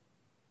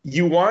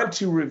 you want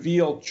to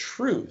reveal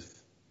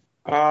truth.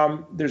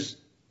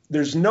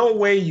 There's no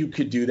way you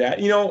could do that.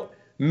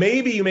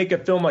 Maybe you make a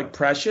film like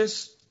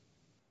Precious,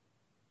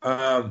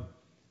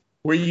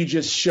 where you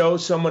just show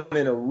someone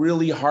in a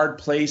really hard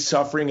place,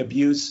 suffering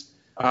abuse,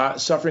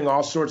 suffering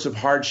all sorts of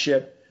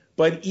hardship.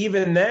 But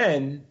even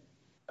then,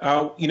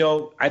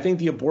 I think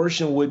the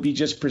abortion would be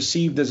just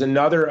perceived as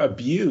another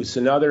abuse,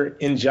 another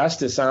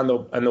injustice on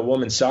the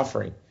woman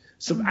suffering.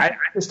 So I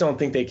just don't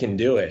think they can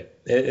do it.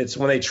 It's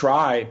when they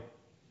try.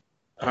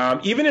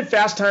 Even in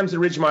Fast Times at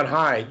Ridgemont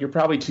High, you're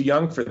probably too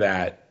young for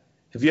that.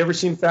 Have you ever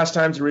seen Fast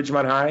Times at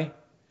Ridgemont High?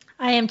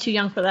 I am too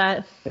young for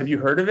that. Have you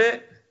heard of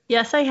it?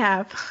 Yes, I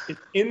have.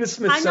 It's in the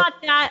Smithsonian. I'm not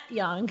that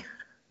young.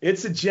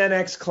 It's a Gen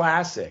X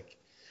classic.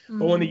 Mm-hmm.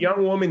 But when the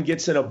young woman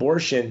gets an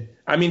abortion,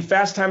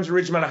 Fast Times at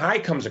Ridgemont High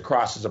comes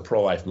across as a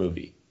pro-life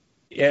movie.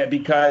 Yeah,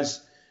 because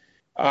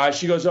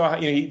she goes,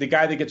 the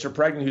guy that gets her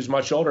pregnant, who's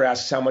much older,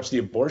 asks how much the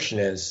abortion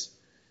is.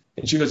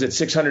 And she goes, it's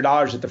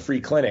 $600 at the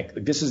free clinic.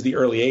 Like, this is the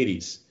early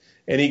 80s.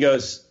 And he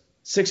goes,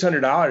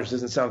 $600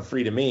 doesn't sound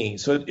free to me.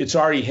 So it's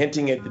already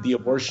hinting at that the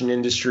abortion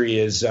industry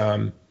is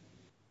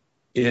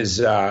it's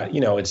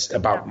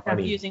about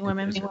money. Abusing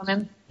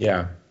women.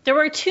 Yeah. There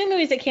were two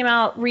movies that came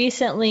out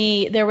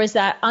recently. There was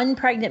that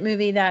Unpregnant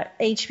movie that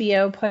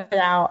HBO put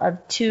out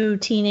of two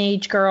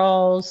teenage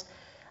girls.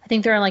 I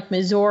think they're in like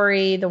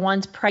Missouri. The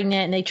one's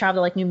pregnant and they travel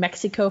to like New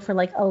Mexico for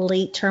like a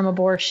late term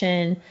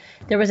abortion.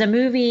 There was a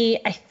movie,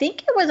 I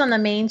think it was on the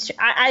main stream.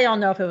 I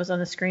don't know if it was on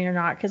the screen or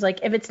not, because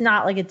like if it's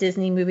not like a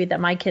Disney movie that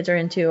my kids are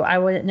into, I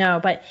wouldn't know.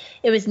 But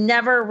it was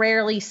Never,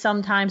 Rarely,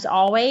 Sometimes,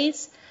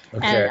 Always.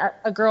 Okay. And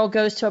a girl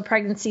goes to a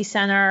pregnancy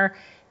center.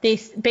 They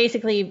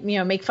basically,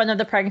 make fun of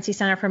the pregnancy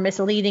center for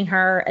misleading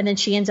her. And then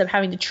she ends up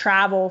having to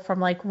travel from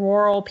like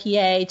rural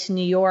PA to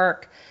New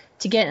York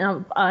to get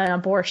an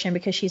abortion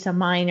because she's a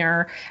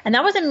minor. And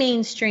that was a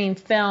mainstream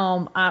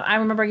film. I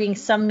remember getting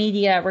some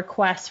media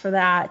requests for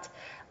that.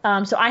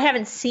 So I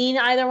haven't seen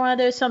either one of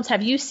those films.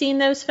 Have you seen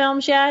those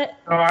films yet?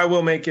 Oh, I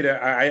will make it.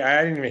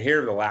 I didn't even hear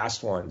of the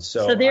last one.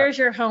 So there's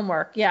your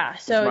homework. Yeah.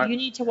 So you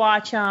need to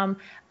watch them.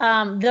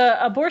 The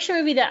abortion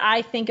movie that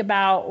I think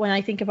about when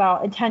I think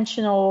about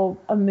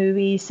intentional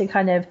movies to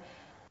kind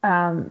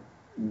of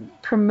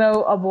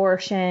promote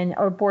abortion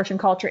or abortion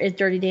culture is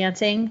Dirty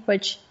Dancing,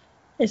 which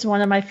is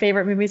one of my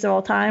favorite movies of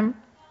all time.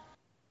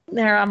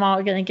 There, I'm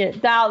all going to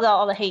get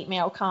all the hate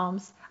mail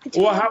comes.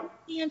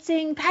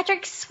 Dancing,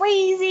 Patrick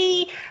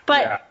Swayze.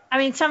 But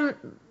yeah.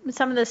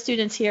 Some of the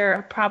students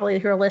here probably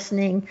who are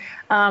listening,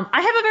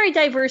 I have a very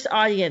diverse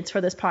audience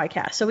for this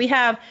podcast. So we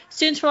have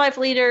Students for Life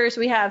leaders,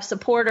 we have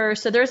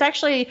supporters. So there's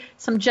actually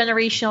some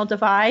generational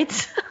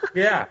divides.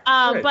 Yeah.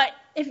 But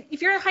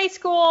if you're in high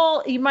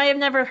school, you might have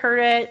never heard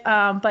it.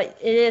 But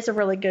it is a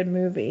really good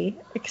movie,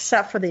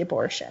 except for the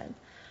abortion.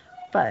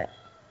 But.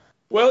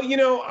 Well,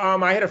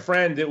 I had a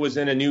friend that was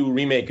in a new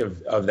remake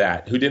of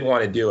that who didn't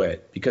want to do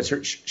it because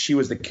she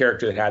was the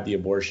character that had the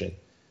abortion.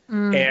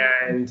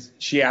 And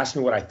she asked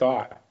me what I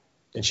thought.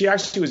 And she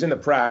actually was in the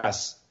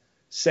press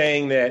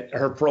saying that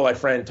her pro-life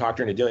friend talked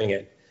her into doing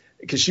it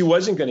because she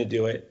wasn't going to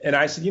do it. And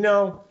I said,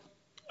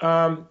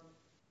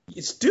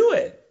 let's do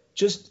it.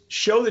 Just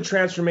show the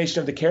transformation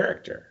of the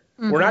character.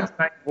 Mm-hmm. We're not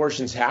denying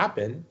abortions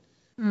happen.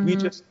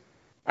 Mm-hmm.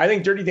 I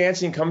think Dirty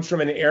Dancing comes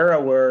from an era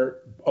where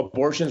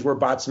abortions were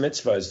bat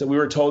mitzvahs, that we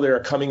were told they're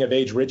a coming of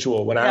age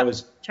ritual. When I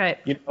was,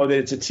 right.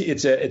 that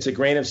it's a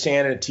grain of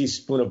sand and a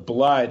teaspoon of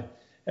blood.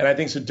 And I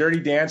think so Dirty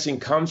Dancing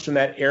comes from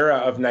that era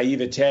of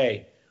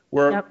naivete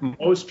where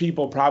most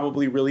people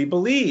probably really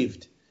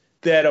believed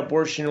that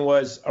abortion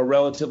was a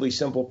relatively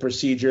simple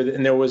procedure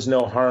and there was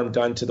no harm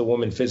done to the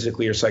woman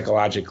physically or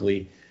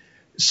psychologically.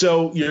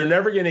 So you're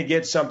never going to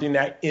get something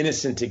that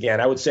innocent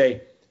again. I would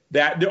say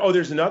that,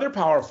 there's another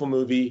powerful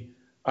movie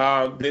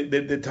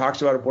that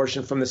talks about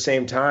abortion from the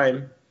same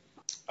time,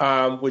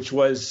 which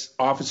was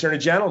Officer and a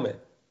Gentleman.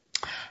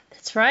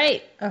 That's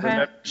right. Okay.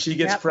 Remember, she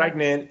gets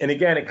pregnant, and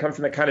again, it comes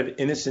from that kind of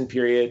innocent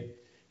period.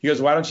 He goes,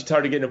 "Why don't you tell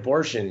her to get an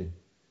abortion?"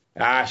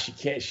 She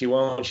can't. She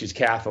won't. She's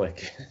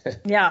Catholic.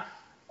 Yeah.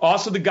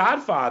 Also, The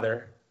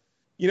Godfather.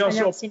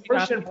 So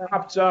abortion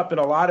pops up in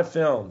a lot of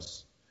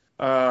films.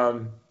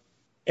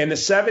 In the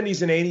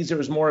 70s and 80s, there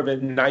was more of a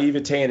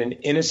naivete and an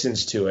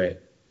innocence to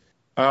it.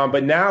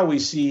 But now we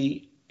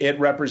see it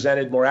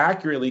represented more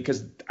accurately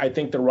because I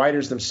think the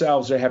writers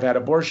themselves have had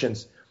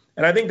abortions.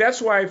 And I think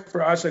that's why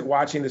for us, like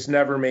watching this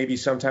Never, Maybe,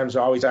 Sometimes,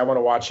 Always, I want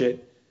to watch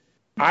it.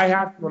 I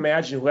have to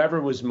imagine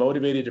whoever was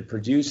motivated to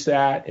produce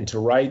that and to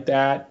write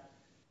that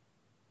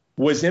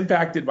was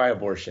impacted by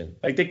abortion.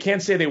 Like they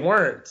can't say they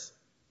weren't.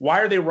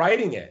 Why are they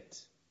writing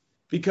it?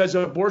 Because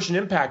abortion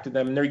impacted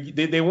them. And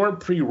they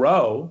weren't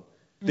pre-Roe.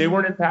 They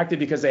weren't impacted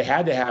because they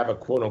had to have a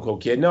quote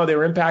unquote kid. No, they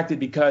were impacted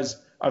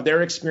because of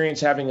their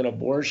experience having an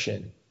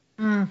abortion.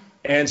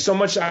 And so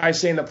much I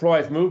say in the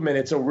pro-life movement,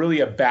 it's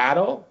really a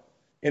battle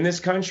in this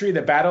country.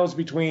 The battle is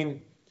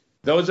between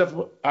those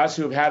of us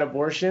who have had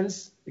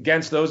abortions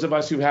against those of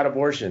us who've had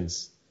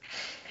abortions.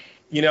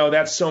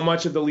 That's so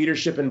much of the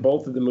leadership in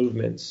both of the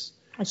movements.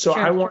 So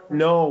I want to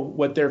know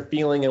what they're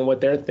feeling and what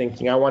they're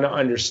thinking. I want to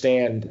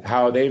understand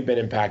how they've been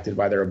impacted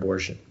by their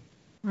abortion.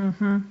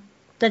 Mm-hmm.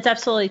 That's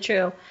absolutely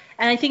true.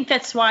 And I think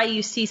that's why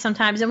you see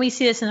sometimes, and we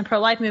see this in the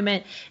pro-life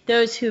movement,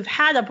 those who've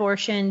had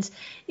abortions,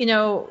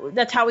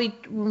 that's how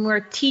when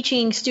we're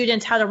teaching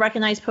students how to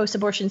recognize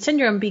post-abortion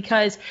syndrome,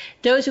 because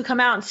those who come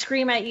out and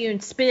scream at you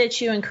and spit at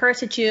you and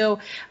curse at you,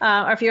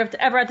 or if you're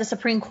ever at the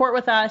Supreme Court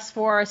with us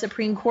for a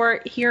Supreme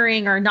Court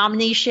hearing or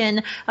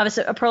nomination of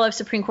a pro-life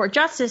Supreme Court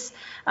justice,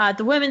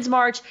 the Women's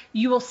March,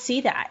 you will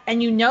see that.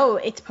 And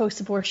it's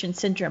post-abortion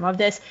syndrome, of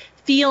this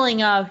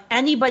feeling of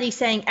anybody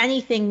saying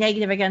anything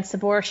negative against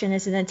abortion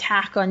is an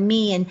attack on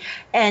me,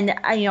 and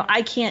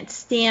I can't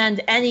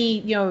stand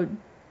any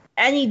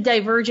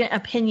divergent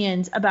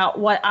opinions about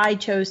what I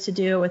chose to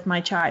do with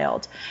my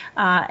child,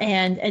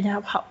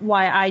 and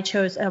why I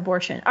chose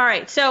abortion. All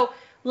right, so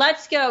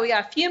let's go. We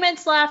got a few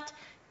minutes left.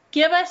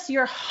 Give us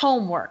your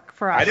homework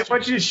for us. I didn't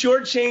want you to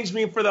shortchange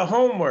me for the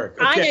homework.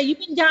 Okay. I know you've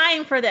been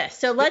dying for this,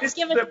 so let's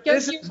go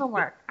to your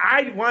homework.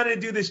 I wanted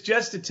to do this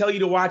just to tell you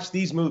to watch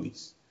these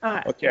movies.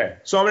 Okay.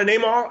 So I'm going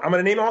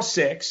to name all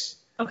 6.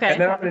 Okay.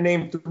 And then I'm going to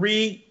name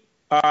 3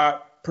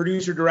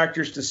 producer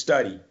directors to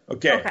study.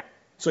 Okay.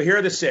 So here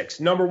are the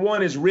 6. Number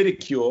 1 is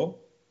Ridicule.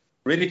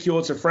 Ridicule,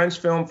 it's a French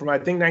film from, I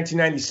think,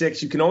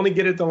 1996. You can only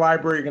get it at the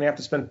library. You're going to have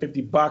to spend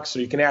 $50, or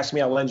you can ask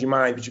me, I'll lend you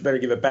mine, but you better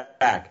give it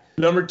back.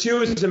 Number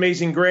 2 is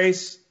Amazing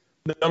Grace.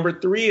 Number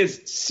 3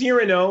 is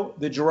Cyrano,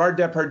 the Gerard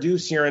Depardieu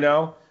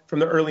Cyrano from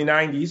the early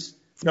 90s.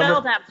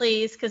 Spell that,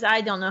 please, because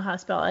I don't know how to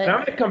spell it. And I'm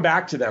going to come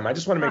back to them. I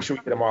just want to make sure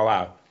we get them all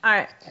out. All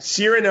right.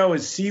 Cyrano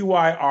is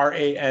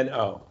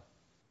Cyrano.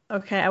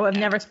 Okay, I would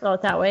have never spelled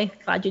it that way.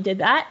 Glad you did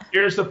that.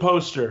 Here's the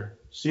poster.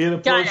 See the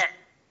poster? Got it.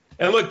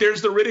 And look,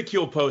 there's the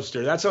Ridicule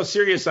poster. That's how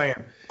serious I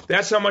am.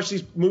 That's how much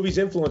these movies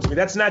influence me.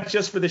 That's not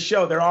just for the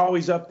show. They're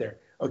always up there.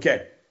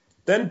 Okay.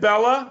 Then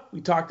Bella.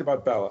 We talked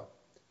about Bella.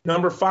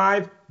 Number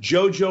 5,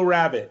 Jojo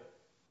Rabbit.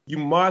 You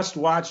must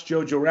watch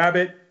Jojo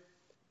Rabbit.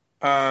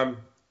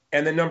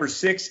 And then number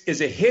 6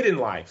 is A Hidden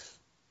Life.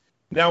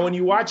 Now, when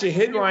you watch A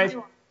Hidden Life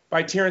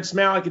by Terrence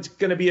Malick, it's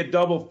going to be a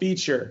double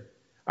feature.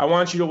 I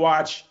want you to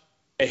watch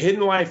A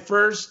Hidden Life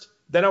first,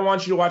 then I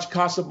want you to watch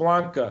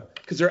Casablanca,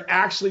 because they're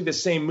actually the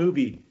same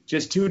movie,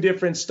 just 2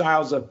 different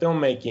styles of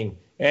filmmaking.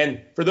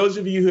 And for those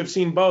of you who have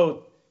seen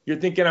both, you're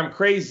thinking I'm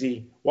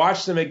crazy.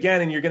 Watch them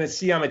again, and you're going to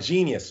see I'm a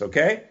genius,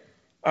 okay?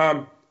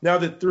 Now,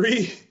 the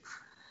three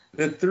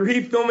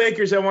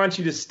filmmakers I want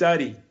you to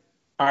study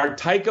are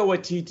Taika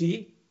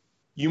Waititi.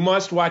 You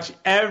must watch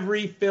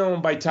every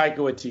film by Taika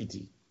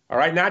Waititi, all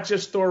right? Not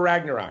just Thor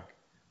Ragnarok.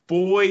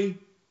 Boy,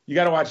 you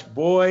got to watch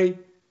Boy,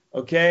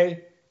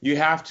 okay? You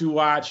have to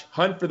watch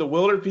Hunt for the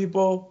Wilder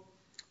People,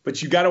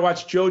 but you got to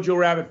watch Jojo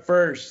Rabbit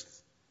first.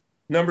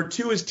 Number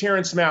 2 is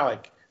Terrence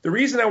Malick. The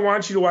reason I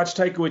want you to watch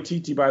Taika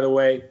Waititi, by the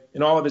way,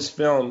 in all of his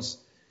films,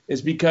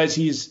 is because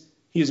he's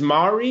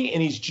Maori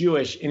and he's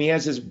Jewish, and he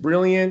has this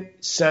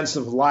brilliant sense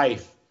of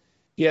life.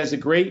 He has a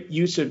great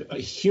use of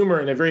humor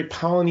in a very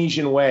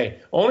Polynesian way.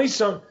 When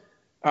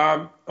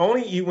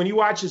you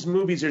watch his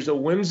movies, there's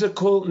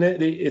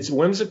it's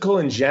whimsical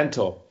and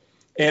gentle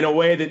in a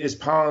way that is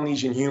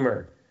Polynesian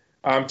humor.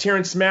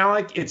 Terrence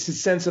Malick, it's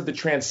his sense of the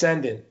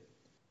transcendent,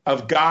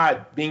 of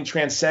God being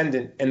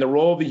transcendent, and the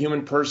role of the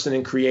human person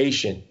in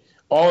creation.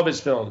 All of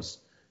his films.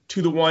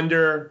 To the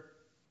Wonder,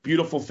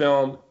 beautiful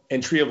film,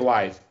 and Tree of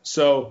Life.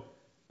 So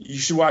you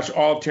should watch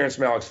all of Terrence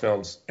Malick's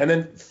films. And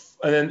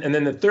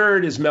then the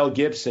third is Mel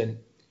Gibson.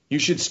 You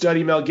should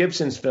study Mel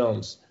Gibson's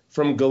films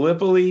from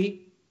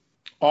Gallipoli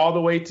all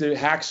the way to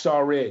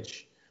Hacksaw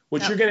Ridge.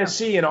 What you're going to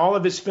see in all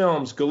of his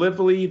films,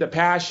 Gallipoli, The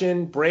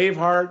Passion,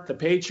 Braveheart, The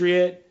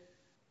Patriot,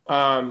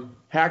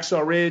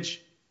 Hacksaw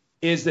Ridge,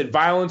 is that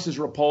violence is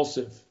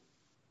repulsive.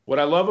 What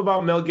I love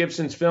about Mel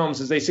Gibson's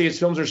films is they say his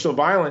films are so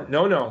violent.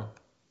 No.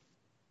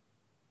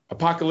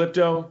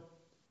 Apocalypto,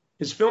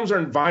 his films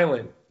aren't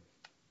violent,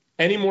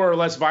 any more or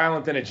less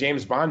violent than a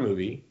James Bond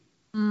movie.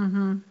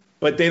 Mm-hmm.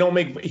 But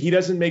he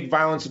doesn't make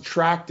violence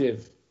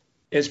attractive.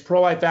 As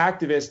pro-life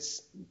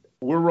activists,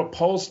 we're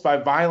repulsed by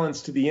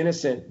violence to the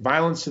innocent,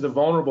 violence to the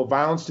vulnerable,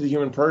 violence to the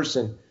human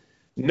person.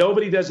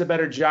 Nobody does a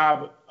better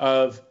job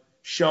of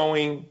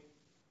showing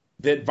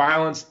that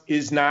violence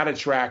is not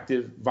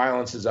attractive,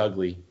 violence is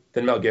ugly,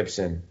 than Mel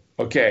Gibson.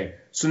 Okay,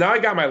 so now I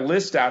got my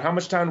list out. How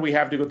much time do we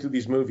have to go through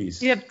these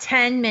movies? You have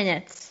 10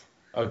 minutes.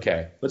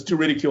 Okay, let's do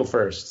Ridicule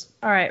first.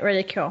 All right,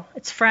 Ridicule.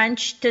 It's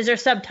French. Is there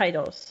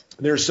subtitles?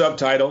 There are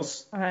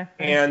subtitles. Okay.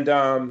 And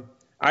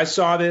I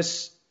saw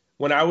this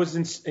when I was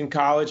in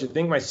college, I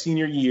think my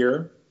senior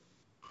year.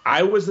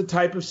 I was the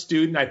type of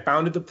student, I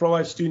founded the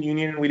Pro-Life Student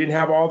Union, and we didn't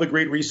have all the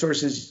great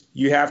resources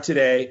you have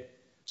today.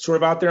 Sort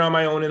of out there on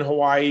my own in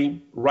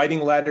Hawaii,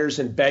 writing letters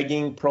and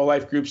begging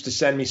pro-life groups to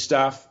send me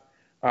stuff.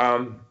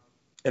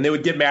 And they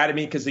would get mad at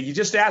me because you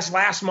just asked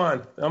last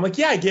month. And I'm like,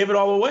 yeah, I gave it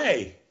all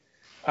away.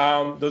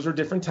 Those were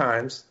different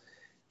times.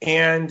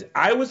 And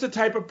I was the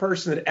type of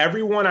person that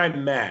everyone I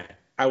met,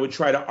 I would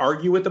try to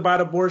argue with about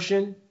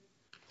abortion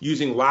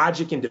using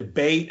logic and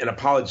debate and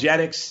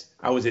apologetics.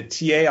 I was a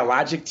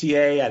logic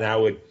TA, and I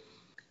would.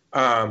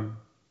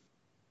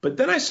 But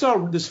then I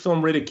saw this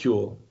film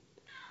Ridicule,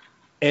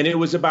 and it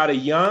was about a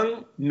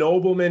young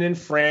nobleman in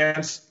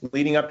France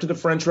leading up to the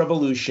French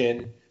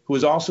Revolution who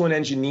was also an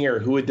engineer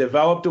who had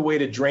developed a way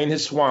to drain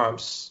his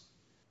swamps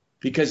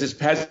because his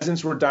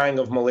peasants were dying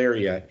of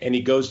malaria, and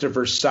he goes to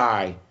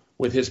Versailles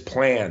with his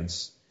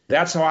plans.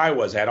 That's how I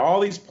was. I had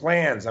all these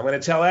plans. I'm going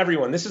to tell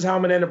everyone, this is how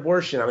I'm going to end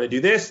abortion. I'm going to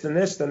do this, then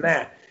this, then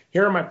that.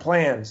 Here are my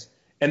plans.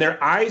 And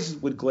their eyes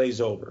would glaze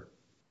over.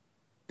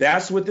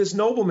 That's what this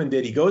nobleman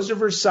did. He goes to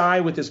Versailles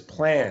with his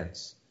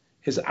plans.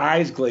 His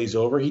eyes glaze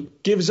over. He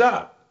gives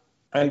up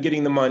on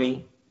getting the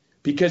money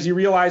because he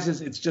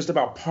realizes it's just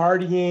about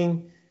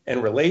partying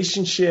and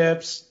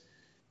relationships.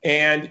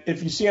 And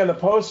if you see on the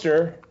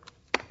poster,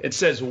 it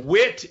says,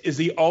 wit is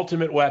the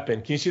ultimate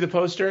weapon. Can you see the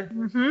poster?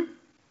 Mm-hmm.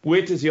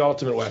 Wit is the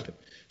ultimate weapon.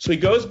 So he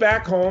goes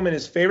back home and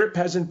his favorite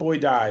peasant boy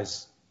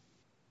dies.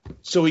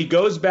 So he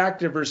goes back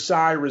to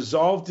Versailles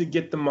resolved to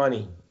get the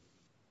money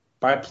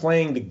by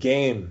playing the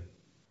game,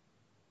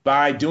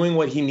 by doing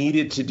what he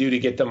needed to do to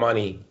get the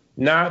money,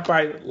 not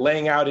by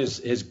laying out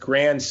his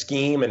grand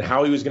scheme and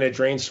how he was going to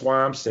drain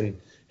swamps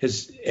and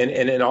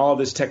all of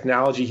this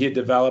technology he had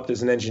developed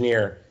as an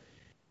engineer.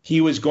 He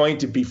was going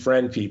to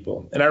befriend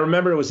people. And I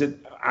remember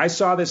I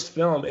saw this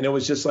film and it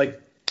was just like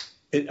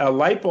a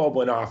light bulb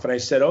went off and I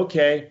said,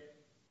 okay,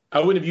 I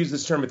wouldn't have used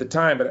this term at the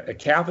time, but a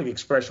Catholic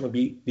expression would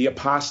be the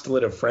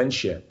apostolate of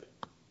friendship.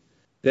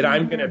 That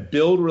I'm going to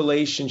build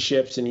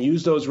relationships and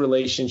use those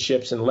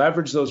relationships and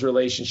leverage those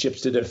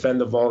relationships to defend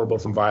the vulnerable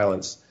from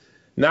violence.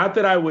 Not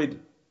that I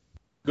would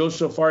go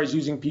so far as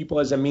using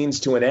people as a means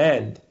to an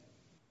end,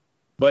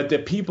 but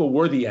that people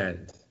were the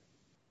end.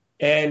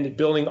 And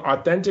building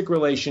authentic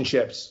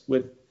relationships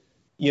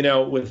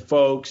with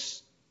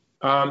folks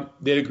that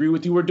agree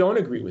with you or don't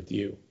agree with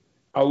you.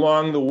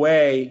 Along the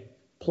way,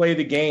 play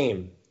the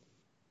game.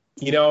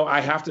 I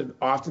have to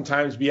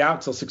oftentimes be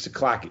out till 6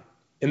 o'clock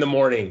in the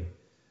morning,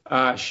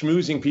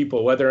 schmoozing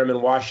people, whether I'm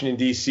in Washington,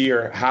 D.C.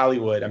 or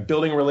Hollywood. I'm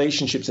building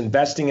relationships,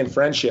 investing in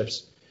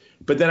friendships.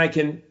 But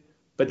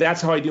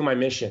that's how I do my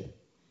mission.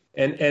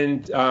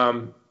 And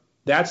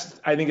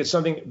I think it's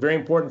something very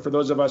important for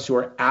those of us who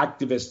are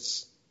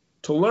activists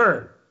to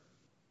learn.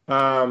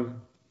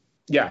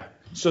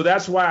 So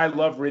that's why I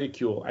love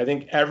Ridicule. I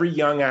think every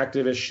young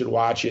activist should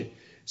watch it.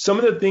 Some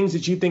of the things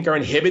that you think are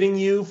inhibiting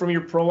you from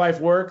your pro-life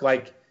work,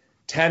 like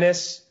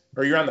tennis,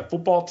 or you're on the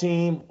football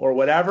team or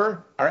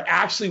whatever, are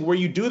actually where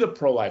you do the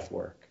pro-life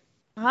work.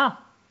 Wow.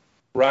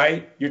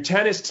 Right? Your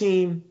tennis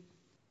team,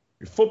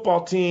 your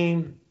football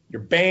team,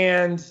 your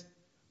band,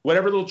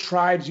 whatever little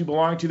tribes you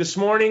belong to. This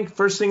morning,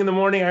 first thing in the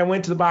morning, I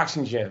went to the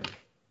boxing gym.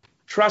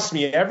 Trust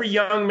me, every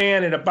young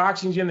man in a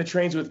boxing gym that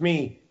trains with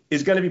me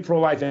is going to be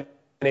pro-life in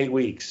 8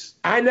 weeks.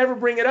 I never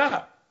bring it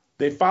up.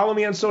 They follow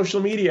me on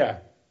social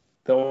media.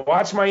 They'll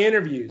watch my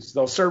interviews.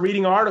 They'll start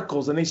reading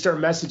articles, and they start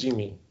messaging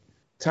me.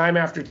 Time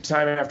after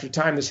time after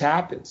time, this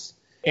happens.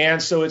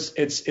 And so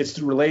it's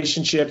through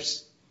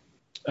relationships.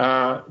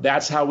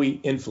 That's how we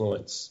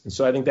influence. And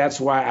so I think that's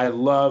why I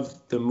love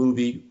the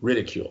movie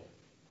Ridicule.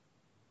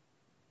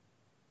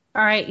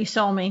 All right, you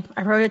sold me.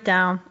 I wrote it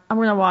down. I'm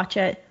going to watch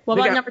it. What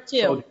about number 2?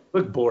 Oh, you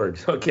look bored.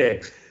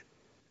 Okay.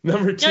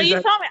 Number 2. No, you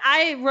told me.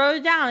 I wrote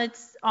it down.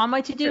 It's on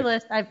my to-do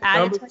list. I've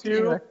added to my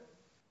to-do list.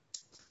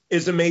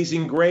 Is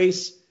Amazing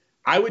Grace.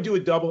 I would do a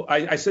double.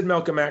 I said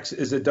Malcolm X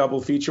is a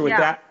double feature with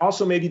that.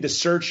 Also, maybe The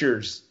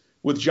Searchers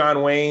with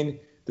John Wayne.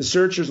 The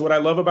Searchers. What I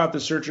love about The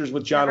Searchers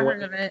with John Wayne.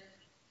 Heard of it.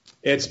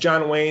 It's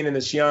John Wayne and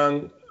this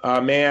young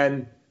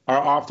man are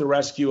off to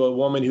rescue a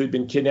woman who had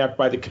been kidnapped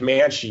by the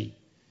Comanche,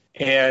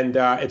 and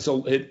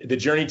the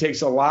journey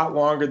takes a lot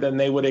longer than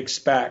they would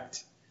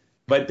expect,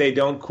 but they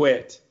don't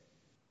quit.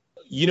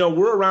 You know,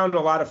 we're around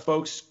a lot of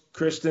folks,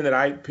 Kristan, that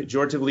I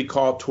pejoratively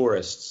call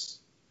tourists.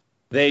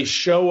 They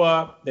show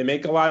up, they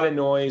make a lot of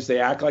noise, they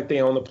act like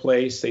they own the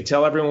place, they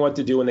tell everyone what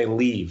to do, and they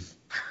leave.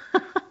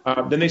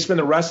 Then they spend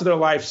the rest of their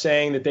life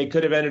saying that they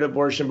could have ended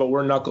abortion, but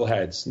we're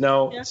knuckleheads.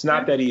 No, it's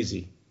not that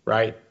easy,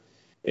 right?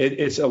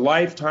 It's a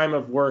lifetime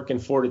of work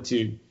and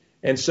fortitude.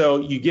 And so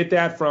you get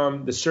that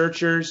from The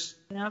Searchers,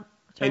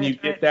 and you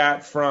get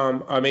that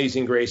from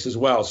Amazing Grace as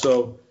well.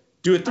 So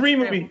do a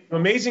 3-movie,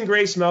 Amazing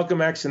Grace,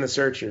 Malcolm X, and The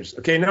Searchers.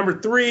 Okay,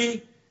 number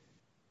 3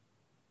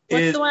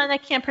 What's the one I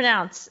can't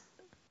pronounce?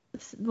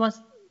 What's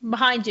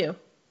behind you?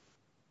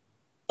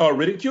 Oh,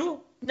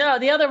 Ridicule? No,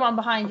 the other one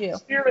behind you.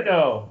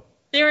 Cyrano.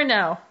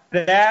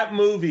 That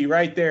movie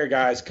right there,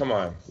 guys. Come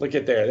on. Look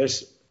at there.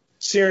 There's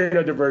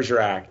Cyrano de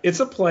Bergerac. It's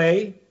a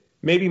play.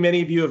 Maybe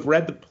many of you have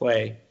read the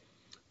play.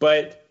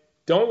 But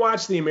don't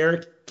watch the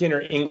American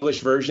or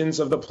English versions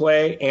of the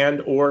play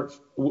or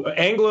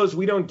Anglos,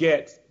 we don't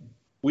get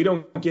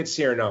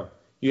Cyrano.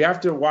 You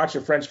have to watch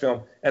a French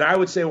film. And I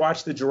would say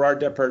watch the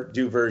Gerard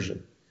Depardieu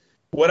version.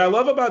 What I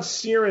love about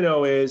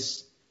Cyrano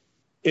is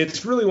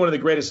it's really one of the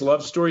greatest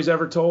love stories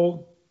ever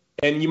told.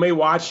 And you may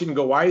watch it and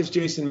go, why is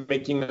Jason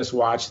making us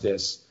watch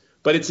this?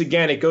 But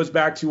it goes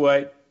back to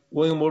what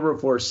William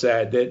Wilberforce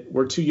said, that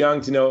we're too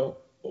young to know.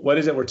 What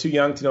is it? We're too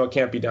young to know it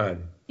can't be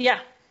done. Yeah.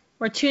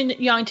 We're too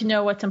young to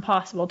know what's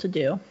impossible to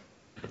do.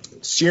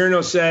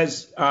 Cyrano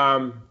says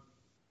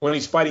when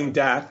he's fighting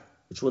death,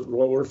 which is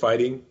what we're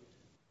fighting,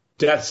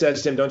 death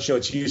says to him, don't you know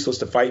it's useless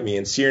to fight me?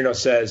 And Cyrano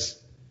says,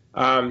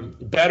 far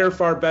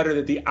better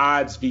that the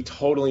odds be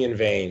totally in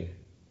vain.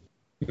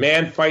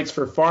 Man fights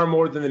for far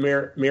more than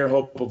the mere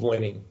hope of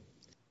winning.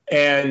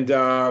 And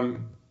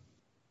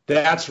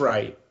that's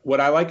right. What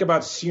I like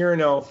about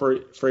Cyrano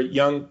for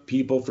young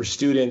people, for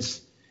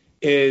students,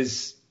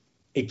 is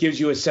it gives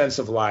you a sense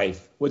of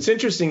life. What's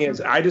interesting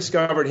is I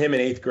discovered him in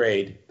 8th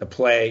grade, the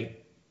play.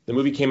 The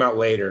movie came out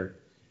later.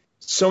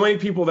 So many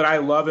people that I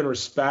love and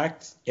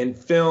respect in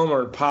film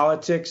or in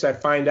politics, I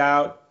find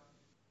out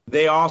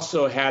they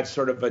also had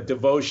sort of a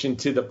devotion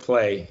to the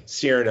play,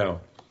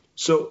 Cyrano.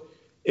 So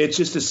it's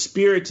just a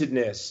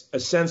spiritedness, a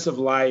sense of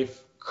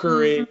life,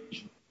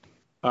 courage,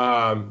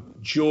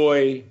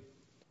 joy.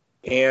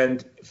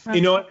 And,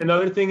 you know,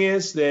 another thing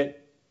is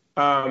that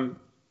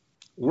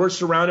we're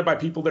surrounded by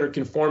people that are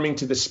conforming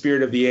to the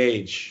spirit of the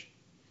age.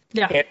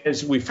 Yeah. And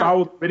as we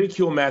follow the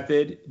ridicule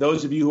method,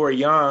 those of you who are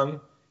young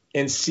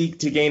and seek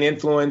to gain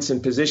influence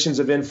and positions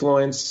of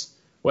influence,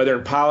 whether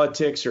in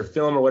politics or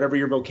film or whatever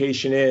your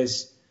vocation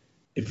is,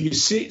 if you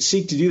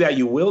seek to do that,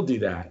 you will do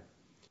that.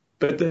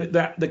 But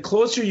the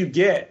closer you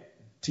get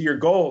to your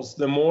goals,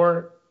 the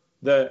more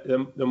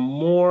the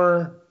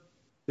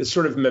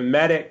sort of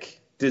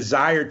mimetic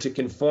desire to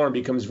conform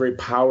becomes very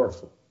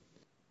powerful.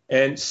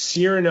 And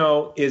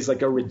Cyrano is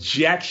like a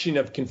rejection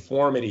of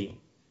conformity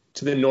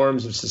to the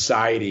norms of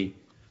society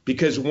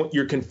because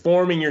you're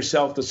conforming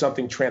yourself to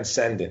something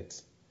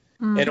transcendent.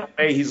 In a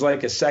way, he's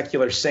like a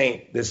secular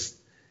saint. He's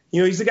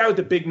the guy with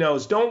the big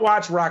nose. Don't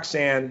watch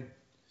Roxanne.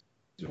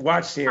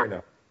 Watch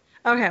Cyrano.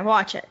 Okay,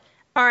 watch it.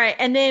 All right,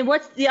 and then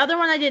what's the other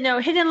one I didn't know?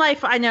 Hidden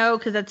Life, I know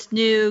because that's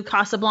new.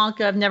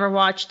 Casablanca, I've never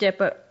watched it,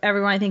 but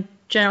everyone I think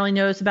generally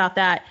knows about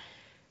that.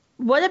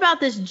 What about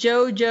this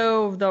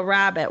Jojo the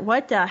Rabbit?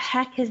 What the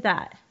heck is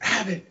that?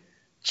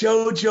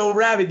 Jojo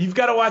Rabbit. You've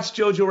got to watch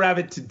Jojo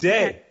Rabbit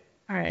today. Okay.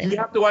 All right. You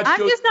have to watch.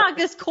 I'm just not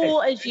as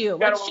cool as you.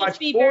 Let's just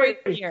be very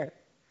clear.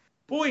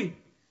 Boy.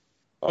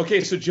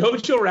 Okay, so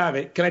Jojo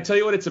Rabbit, can I tell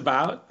you what it's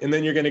about? And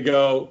then you're going to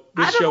go,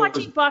 I've been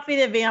watching Buffy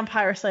the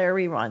Vampire Slayer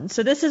rerun,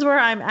 so this is where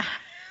I'm at.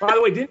 By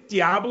the way, didn't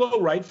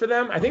Diablo write for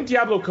them? I think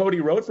Diablo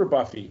Cody wrote for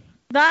Buffy.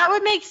 That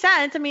would make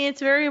sense. I mean,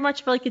 it's very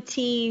much like a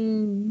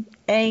teen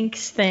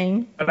angst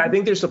thing. And I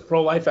think there's a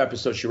pro-life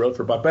episode she wrote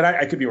for Buffy, but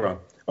I could be wrong.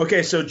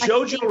 Okay, so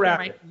Jojo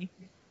Rabbit.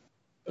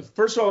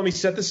 First of all, let me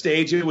set the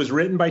stage. It was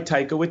written by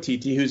Taika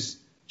Waititi, who's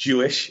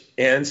Jewish,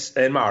 and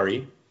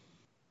Maori.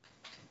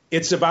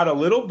 It's about a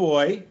little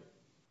boy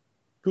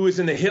who is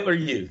in the Hitler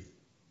Youth,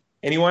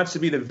 and he wants to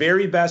be the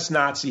very best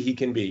Nazi he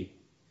can be.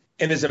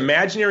 And his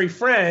imaginary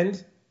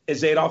friend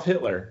is Adolf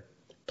Hitler,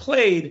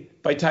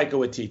 played by Taika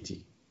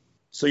Waititi.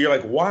 So you're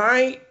like,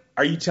 why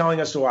are you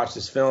telling us to watch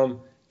this film?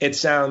 It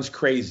sounds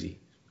crazy.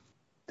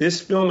 This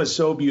film is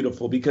so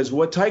beautiful because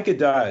what Taika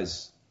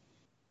does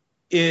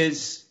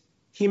is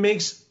he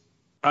makes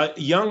a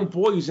young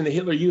boy who's in the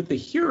Hitler Youth a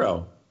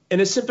hero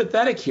and a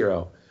sympathetic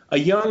hero. A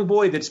young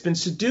boy that's been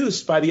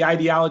seduced by the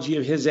ideology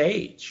of his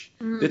age.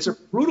 It's a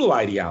brutal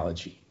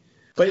ideology.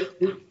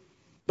 But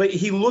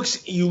you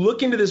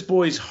look into this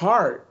boy's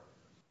heart,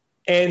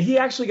 and he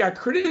actually got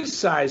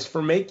criticized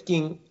for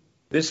making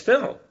this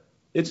film.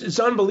 It's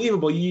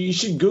unbelievable. You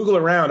should Google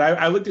around.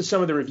 I looked at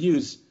some of the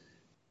reviews.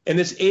 In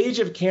this age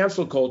of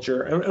cancel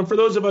culture, and for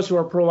those of us who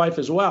are pro-life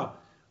as well,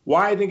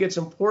 why I think it's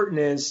important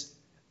is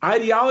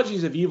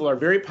ideologies of evil are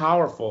very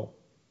powerful.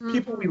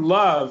 People we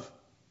love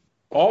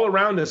all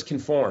around us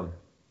conform,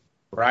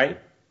 right?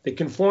 They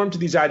conform to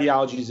these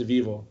ideologies of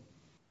evil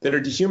that are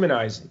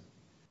dehumanizing.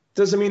 It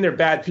doesn't mean they're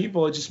bad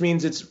people. It just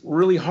means it's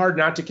really hard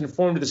not to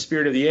conform to the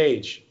spirit of the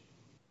age.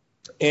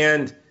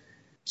 And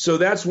so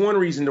that's one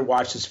reason to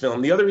watch this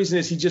film. The other reason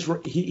is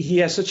he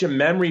has such a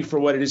memory for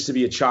what it is to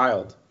be a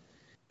child.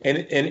 And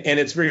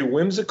it's very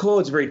whimsical.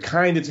 It's very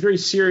kind. It's very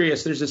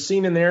serious. There's a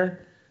scene in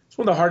there. It's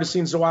one of the hardest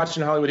scenes to watch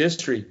in Hollywood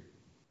history.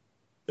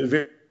 A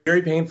very,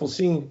 very painful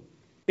scene.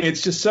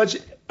 It's just such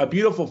a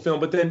beautiful film.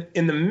 But then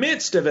in the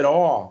midst of it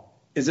all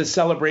is a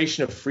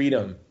celebration of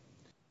freedom.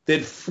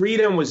 That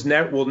freedom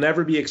will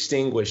never be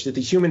extinguished. That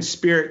the human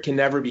spirit can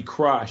never be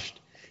crushed.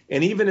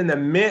 And even in the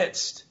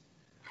midst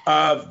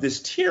of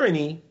this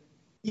tyranny,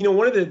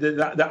 one of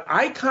the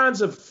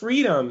icons of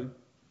freedom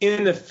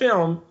in the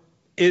film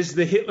is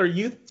the Hitler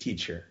youth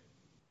teacher,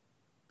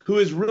 who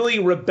is really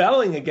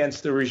rebelling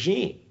against the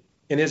regime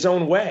in his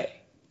own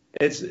way.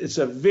 It's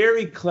a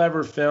very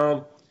clever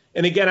film.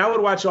 And again, I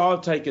would watch all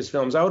of Taika's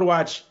films. I would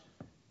watch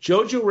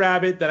Jojo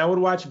Rabbit, then I would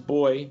watch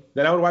Boy,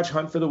 then I would watch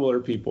Hunt for the Wilder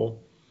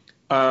People.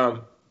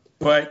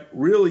 But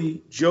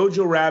really,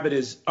 Jojo Rabbit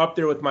is up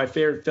there with my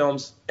favorite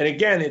films. And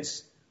again,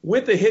 it's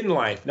with The Hidden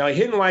Life. Now,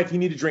 Hidden Life, you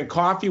need to drink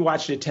coffee,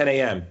 watch it at 10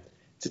 a.m.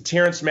 It's a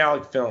Terrence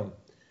Malick film.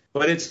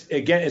 But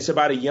it's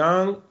about a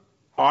young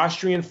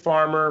Austrian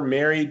farmer,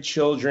 married,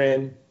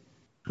 children,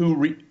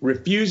 who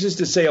refuses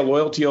to say a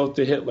loyalty oath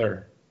to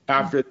Hitler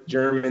after the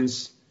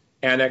Germans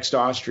annexed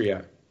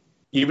Austria.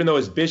 Even though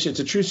his bishop, it's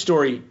a true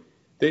story.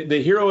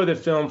 The hero of the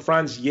film,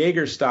 Franz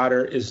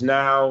Jägerstätter, is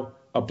now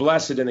a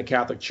blessed in the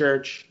Catholic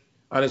Church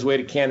on his way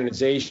to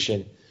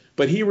canonization.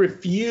 But he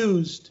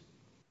refused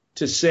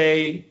to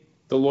say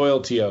the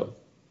loyalty oath.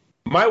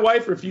 My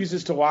wife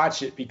refuses to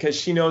watch it because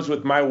she knows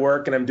with my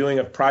work, and I'm doing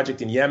a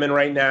project in Yemen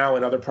right now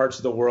and other parts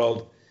of the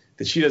world,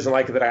 that she doesn't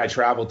like it that I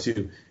travel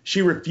to.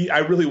 I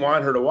really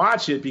want her to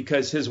watch it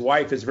because his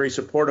wife is very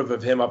supportive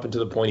of him up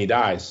until the point he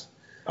dies.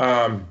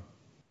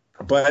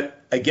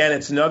 But again,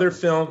 it's another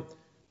film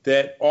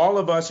that all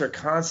of us are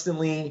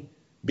constantly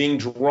being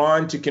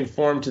drawn to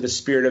conform to the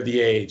spirit of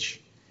the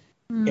age.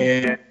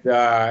 And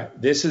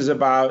this is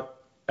about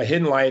A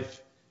Hidden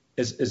Life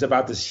is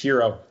about this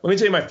hero. Let me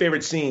tell you my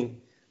favorite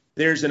scene.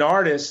 There's an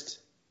artist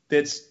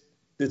that's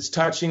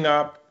touching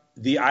up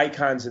the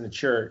icons in the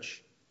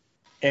church.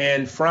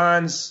 And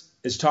Franz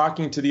is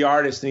talking to the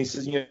artist, and he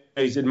says,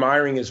 he's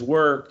admiring his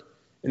work.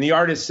 And the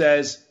artist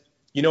says,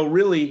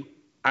 really,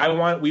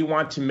 we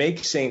want to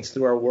make saints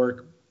through our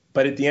work,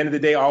 but at the end of the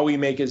day, all we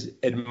make is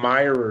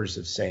admirers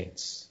of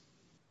saints.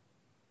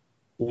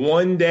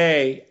 One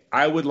day,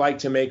 I would like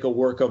to make a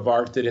work of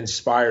art that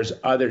inspires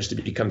others to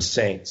become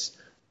saints.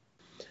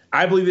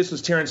 I believe this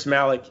was Terrence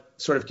Malick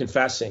sort of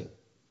confessing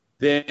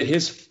that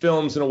his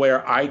films, in a way,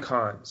 are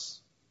icons,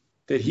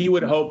 that he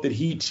would hope that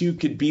he too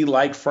could be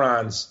like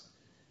Franz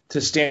to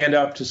stand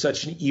up to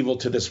such an evil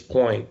to this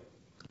point.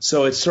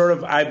 So it's sort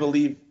of, I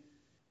believe,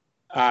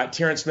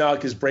 Terrence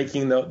Malick is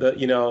breaking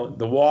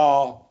the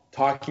wall,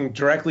 talking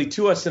directly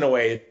to us in a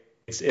way.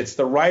 It's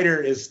the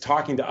writer is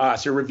talking to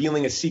us or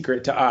revealing a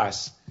secret to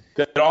us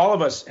that all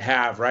of us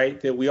have, right?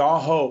 That we all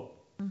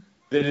hope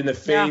that in the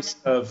face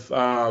of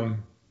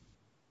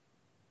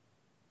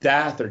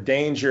death or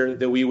danger,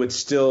 that we would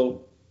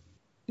still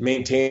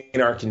maintain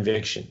our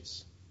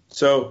convictions.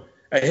 So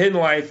A Hidden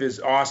Life is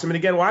awesome. And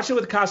again, watch it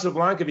with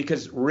Casablanca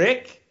because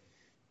Rick,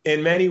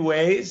 in many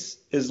ways,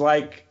 is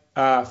like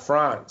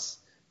Franz.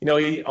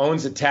 He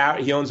owns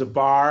he owns a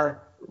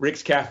bar,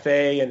 Rick's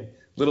Cafe, and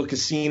little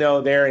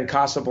casino there in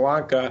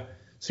Casablanca.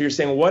 So you're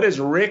saying, what does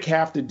Rick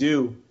have to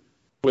do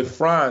with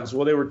Franz?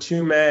 Well, there were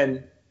two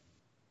men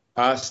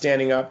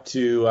standing up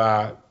to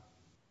a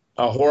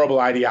horrible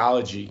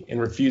ideology and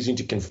refusing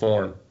to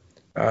conform.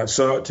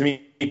 So to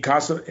me,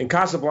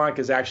 Casablanca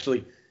is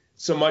actually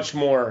so much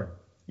more,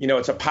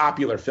 it's a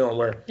popular film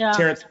where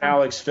Terrence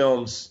Malick's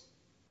films,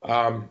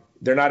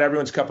 they're not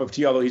everyone's cup of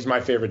tea, although he's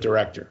my favorite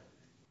director.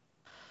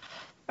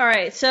 All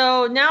right,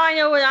 so now I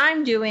know what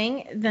I'm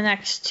doing the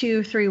next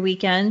 2-3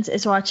 weekends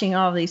is watching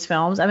all of these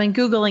films. I've been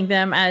Googling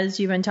them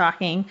as you've been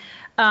talking.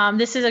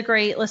 This is a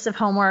great list of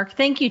homework.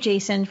 Thank you,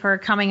 Jason, for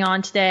coming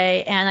on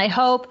today. And I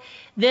hope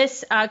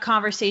this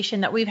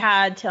conversation that we've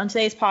had on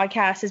today's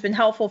podcast has been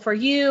helpful for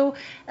you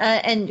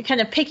and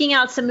kind of picking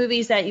out some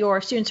movies that your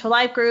Students for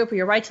Life group or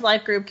your Right to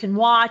Life group can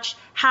watch,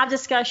 have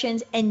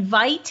discussions,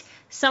 invite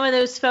some of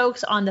those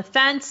folks on the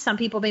fence, some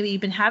people maybe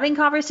you've been having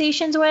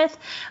conversations with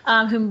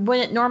who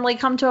wouldn't normally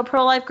come to a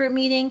pro-life group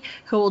meeting,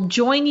 who will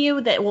join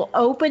you, that will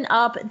open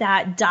up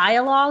that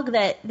dialogue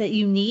that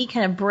you need,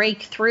 kind of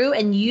break through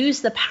and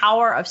use the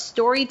power of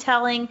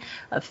storytelling,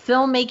 of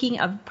filmmaking,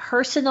 of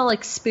personal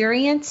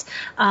experience,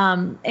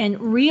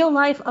 and real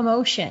life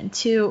emotion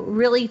to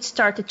really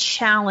start to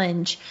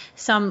challenge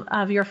some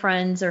of your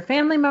friends or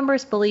family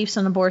members' beliefs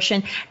on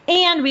abortion.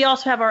 And we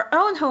also have our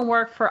own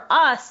homework for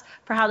us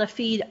for how to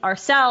feed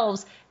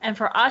ourselves and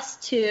for us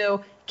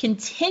to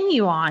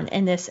continue on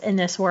in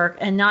this work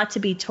and not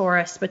to be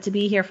tourists, but to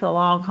be here for the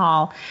long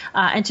haul,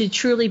 and to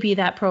truly be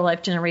that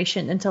pro-life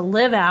generation and to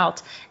live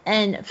out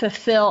and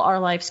fulfill our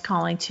life's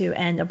calling to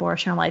end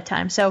abortion in a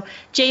lifetime. So,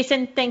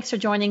 Jason, thanks for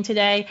joining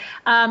today.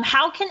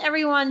 How can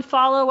everyone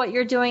follow what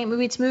you're doing at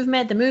Movie to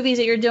Movement, the movies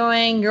that you're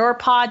doing, your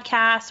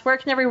podcast? Where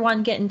can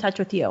everyone get in touch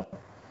with you?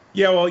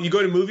 Yeah, well, you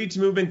go to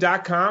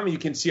movietomovement.com. You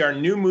can see our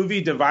new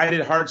movie,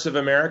 Divided Hearts of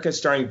America,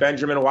 starring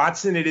Benjamin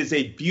Watson. It is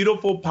a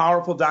beautiful,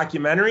 powerful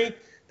documentary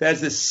that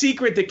has the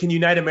secret that can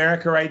unite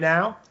America right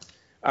now.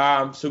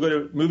 So go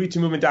to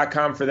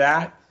movietomovement.com for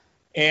that.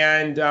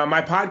 And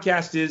my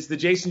podcast is The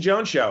Jason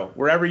Jones Show,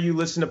 wherever you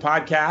listen to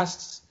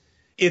podcasts.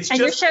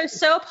 Your show's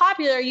so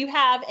popular, you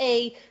have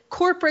a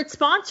corporate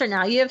sponsor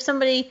now. You have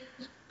somebody.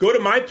 Go to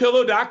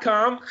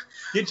mypillow.com,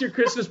 get your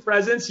Christmas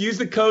presents, use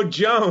the code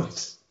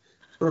Jones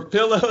for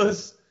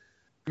pillows,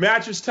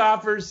 mattress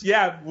toppers.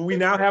 Yeah, we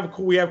have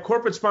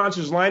corporate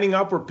sponsors lining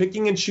up. We're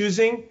picking and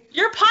choosing.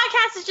 Your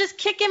podcast is just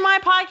kicking my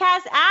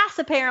podcast ass,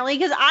 apparently,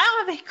 because I don't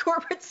have any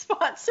corporate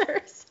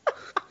sponsors.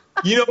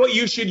 You know what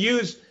you should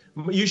use?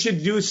 You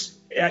should do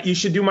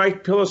My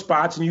Pillow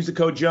spots and use the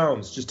code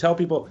Jones. Just tell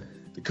people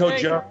the code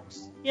Jones.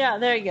 Go. Yeah,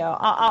 there you go.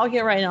 I'll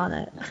get right on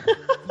it.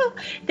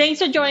 Thanks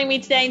for joining me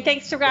today, and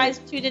thanks for guys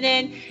tuning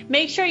in.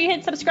 Make sure you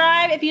hit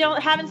subscribe if you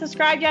haven't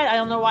subscribed yet. I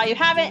don't know why you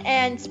haven't,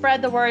 and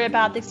spread the word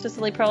about the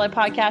Explicitly Pro-Life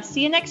podcast.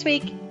 See you next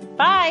week.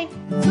 Bye.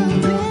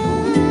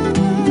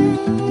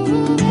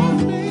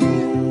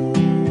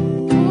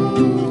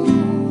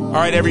 All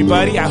right,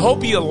 everybody. I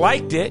hope you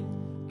liked it.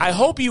 I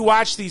hope you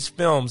watch these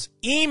films.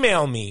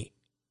 Email me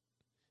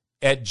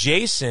at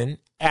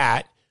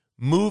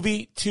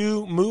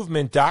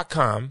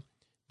jason@movie2movement.com.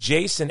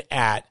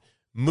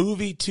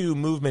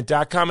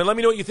 jason@movie2movement.com, and let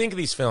me know what you think of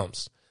these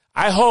films.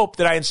 I hope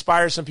that I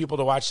inspire some people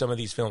to watch some of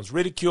these films.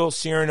 Ridicule,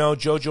 Cyrano,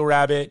 Jojo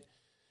Rabbit,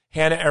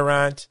 Hannah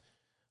Arendt.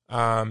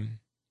 Tell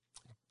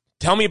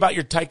me about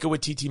your Taika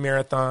Waititi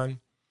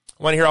marathon.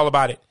 I want to hear all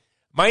about it.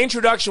 My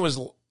introduction was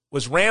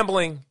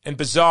rambling and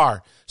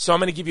bizarre, so I'm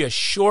going to give you a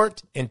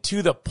short and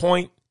to the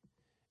point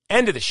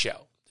end of the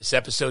show. This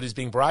episode is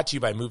being brought to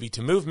you by Movie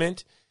to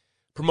Movement,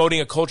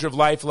 promoting a culture of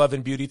life, love,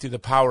 and beauty through the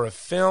power of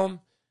film,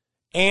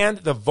 and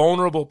the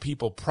Vulnerable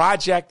People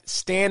Project,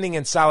 standing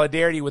in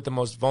solidarity with the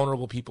most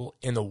vulnerable people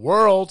in the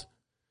world.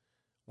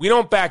 We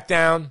don't back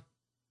down.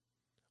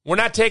 We're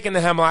not taking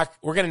the hemlock.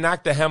 We're going to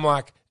knock the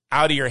hemlock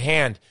out of your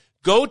hand.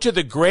 Go to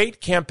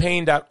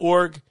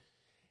thegreatcampaign.org.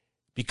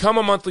 Become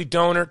a monthly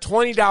donor.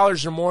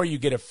 $20 or more, you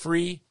get a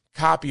free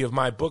copy of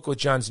my book with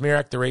John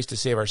Zmirak, The Race to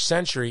Save Our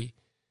Century.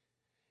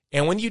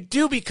 And when you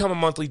do become a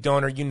monthly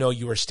donor, you know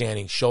you are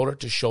standing shoulder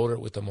to shoulder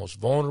with the most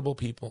vulnerable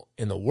people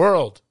in the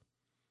world.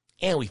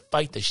 And we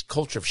fight the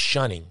culture of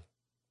shunning.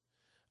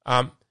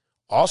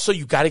 Also,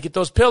 you got to get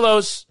those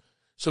pillows.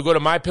 So go to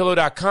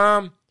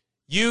mypillow.com,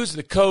 use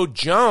the code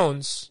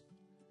Jones,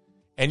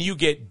 and you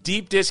get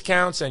deep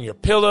discounts on your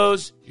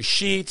pillows, your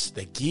sheets,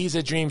 the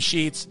Giza Dream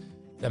sheets,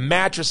 the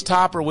mattress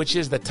topper, which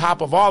is the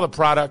top of all the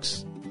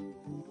products.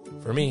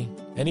 For me,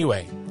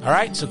 anyway. All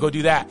right, so go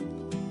do that.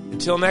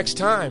 Until next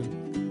time,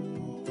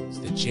 it's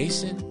the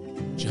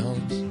Jason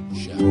Jones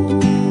Show.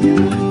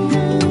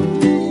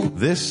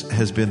 This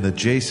has been the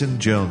Jason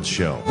Jones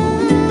Show,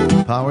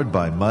 powered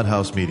by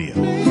Mudhouse Media.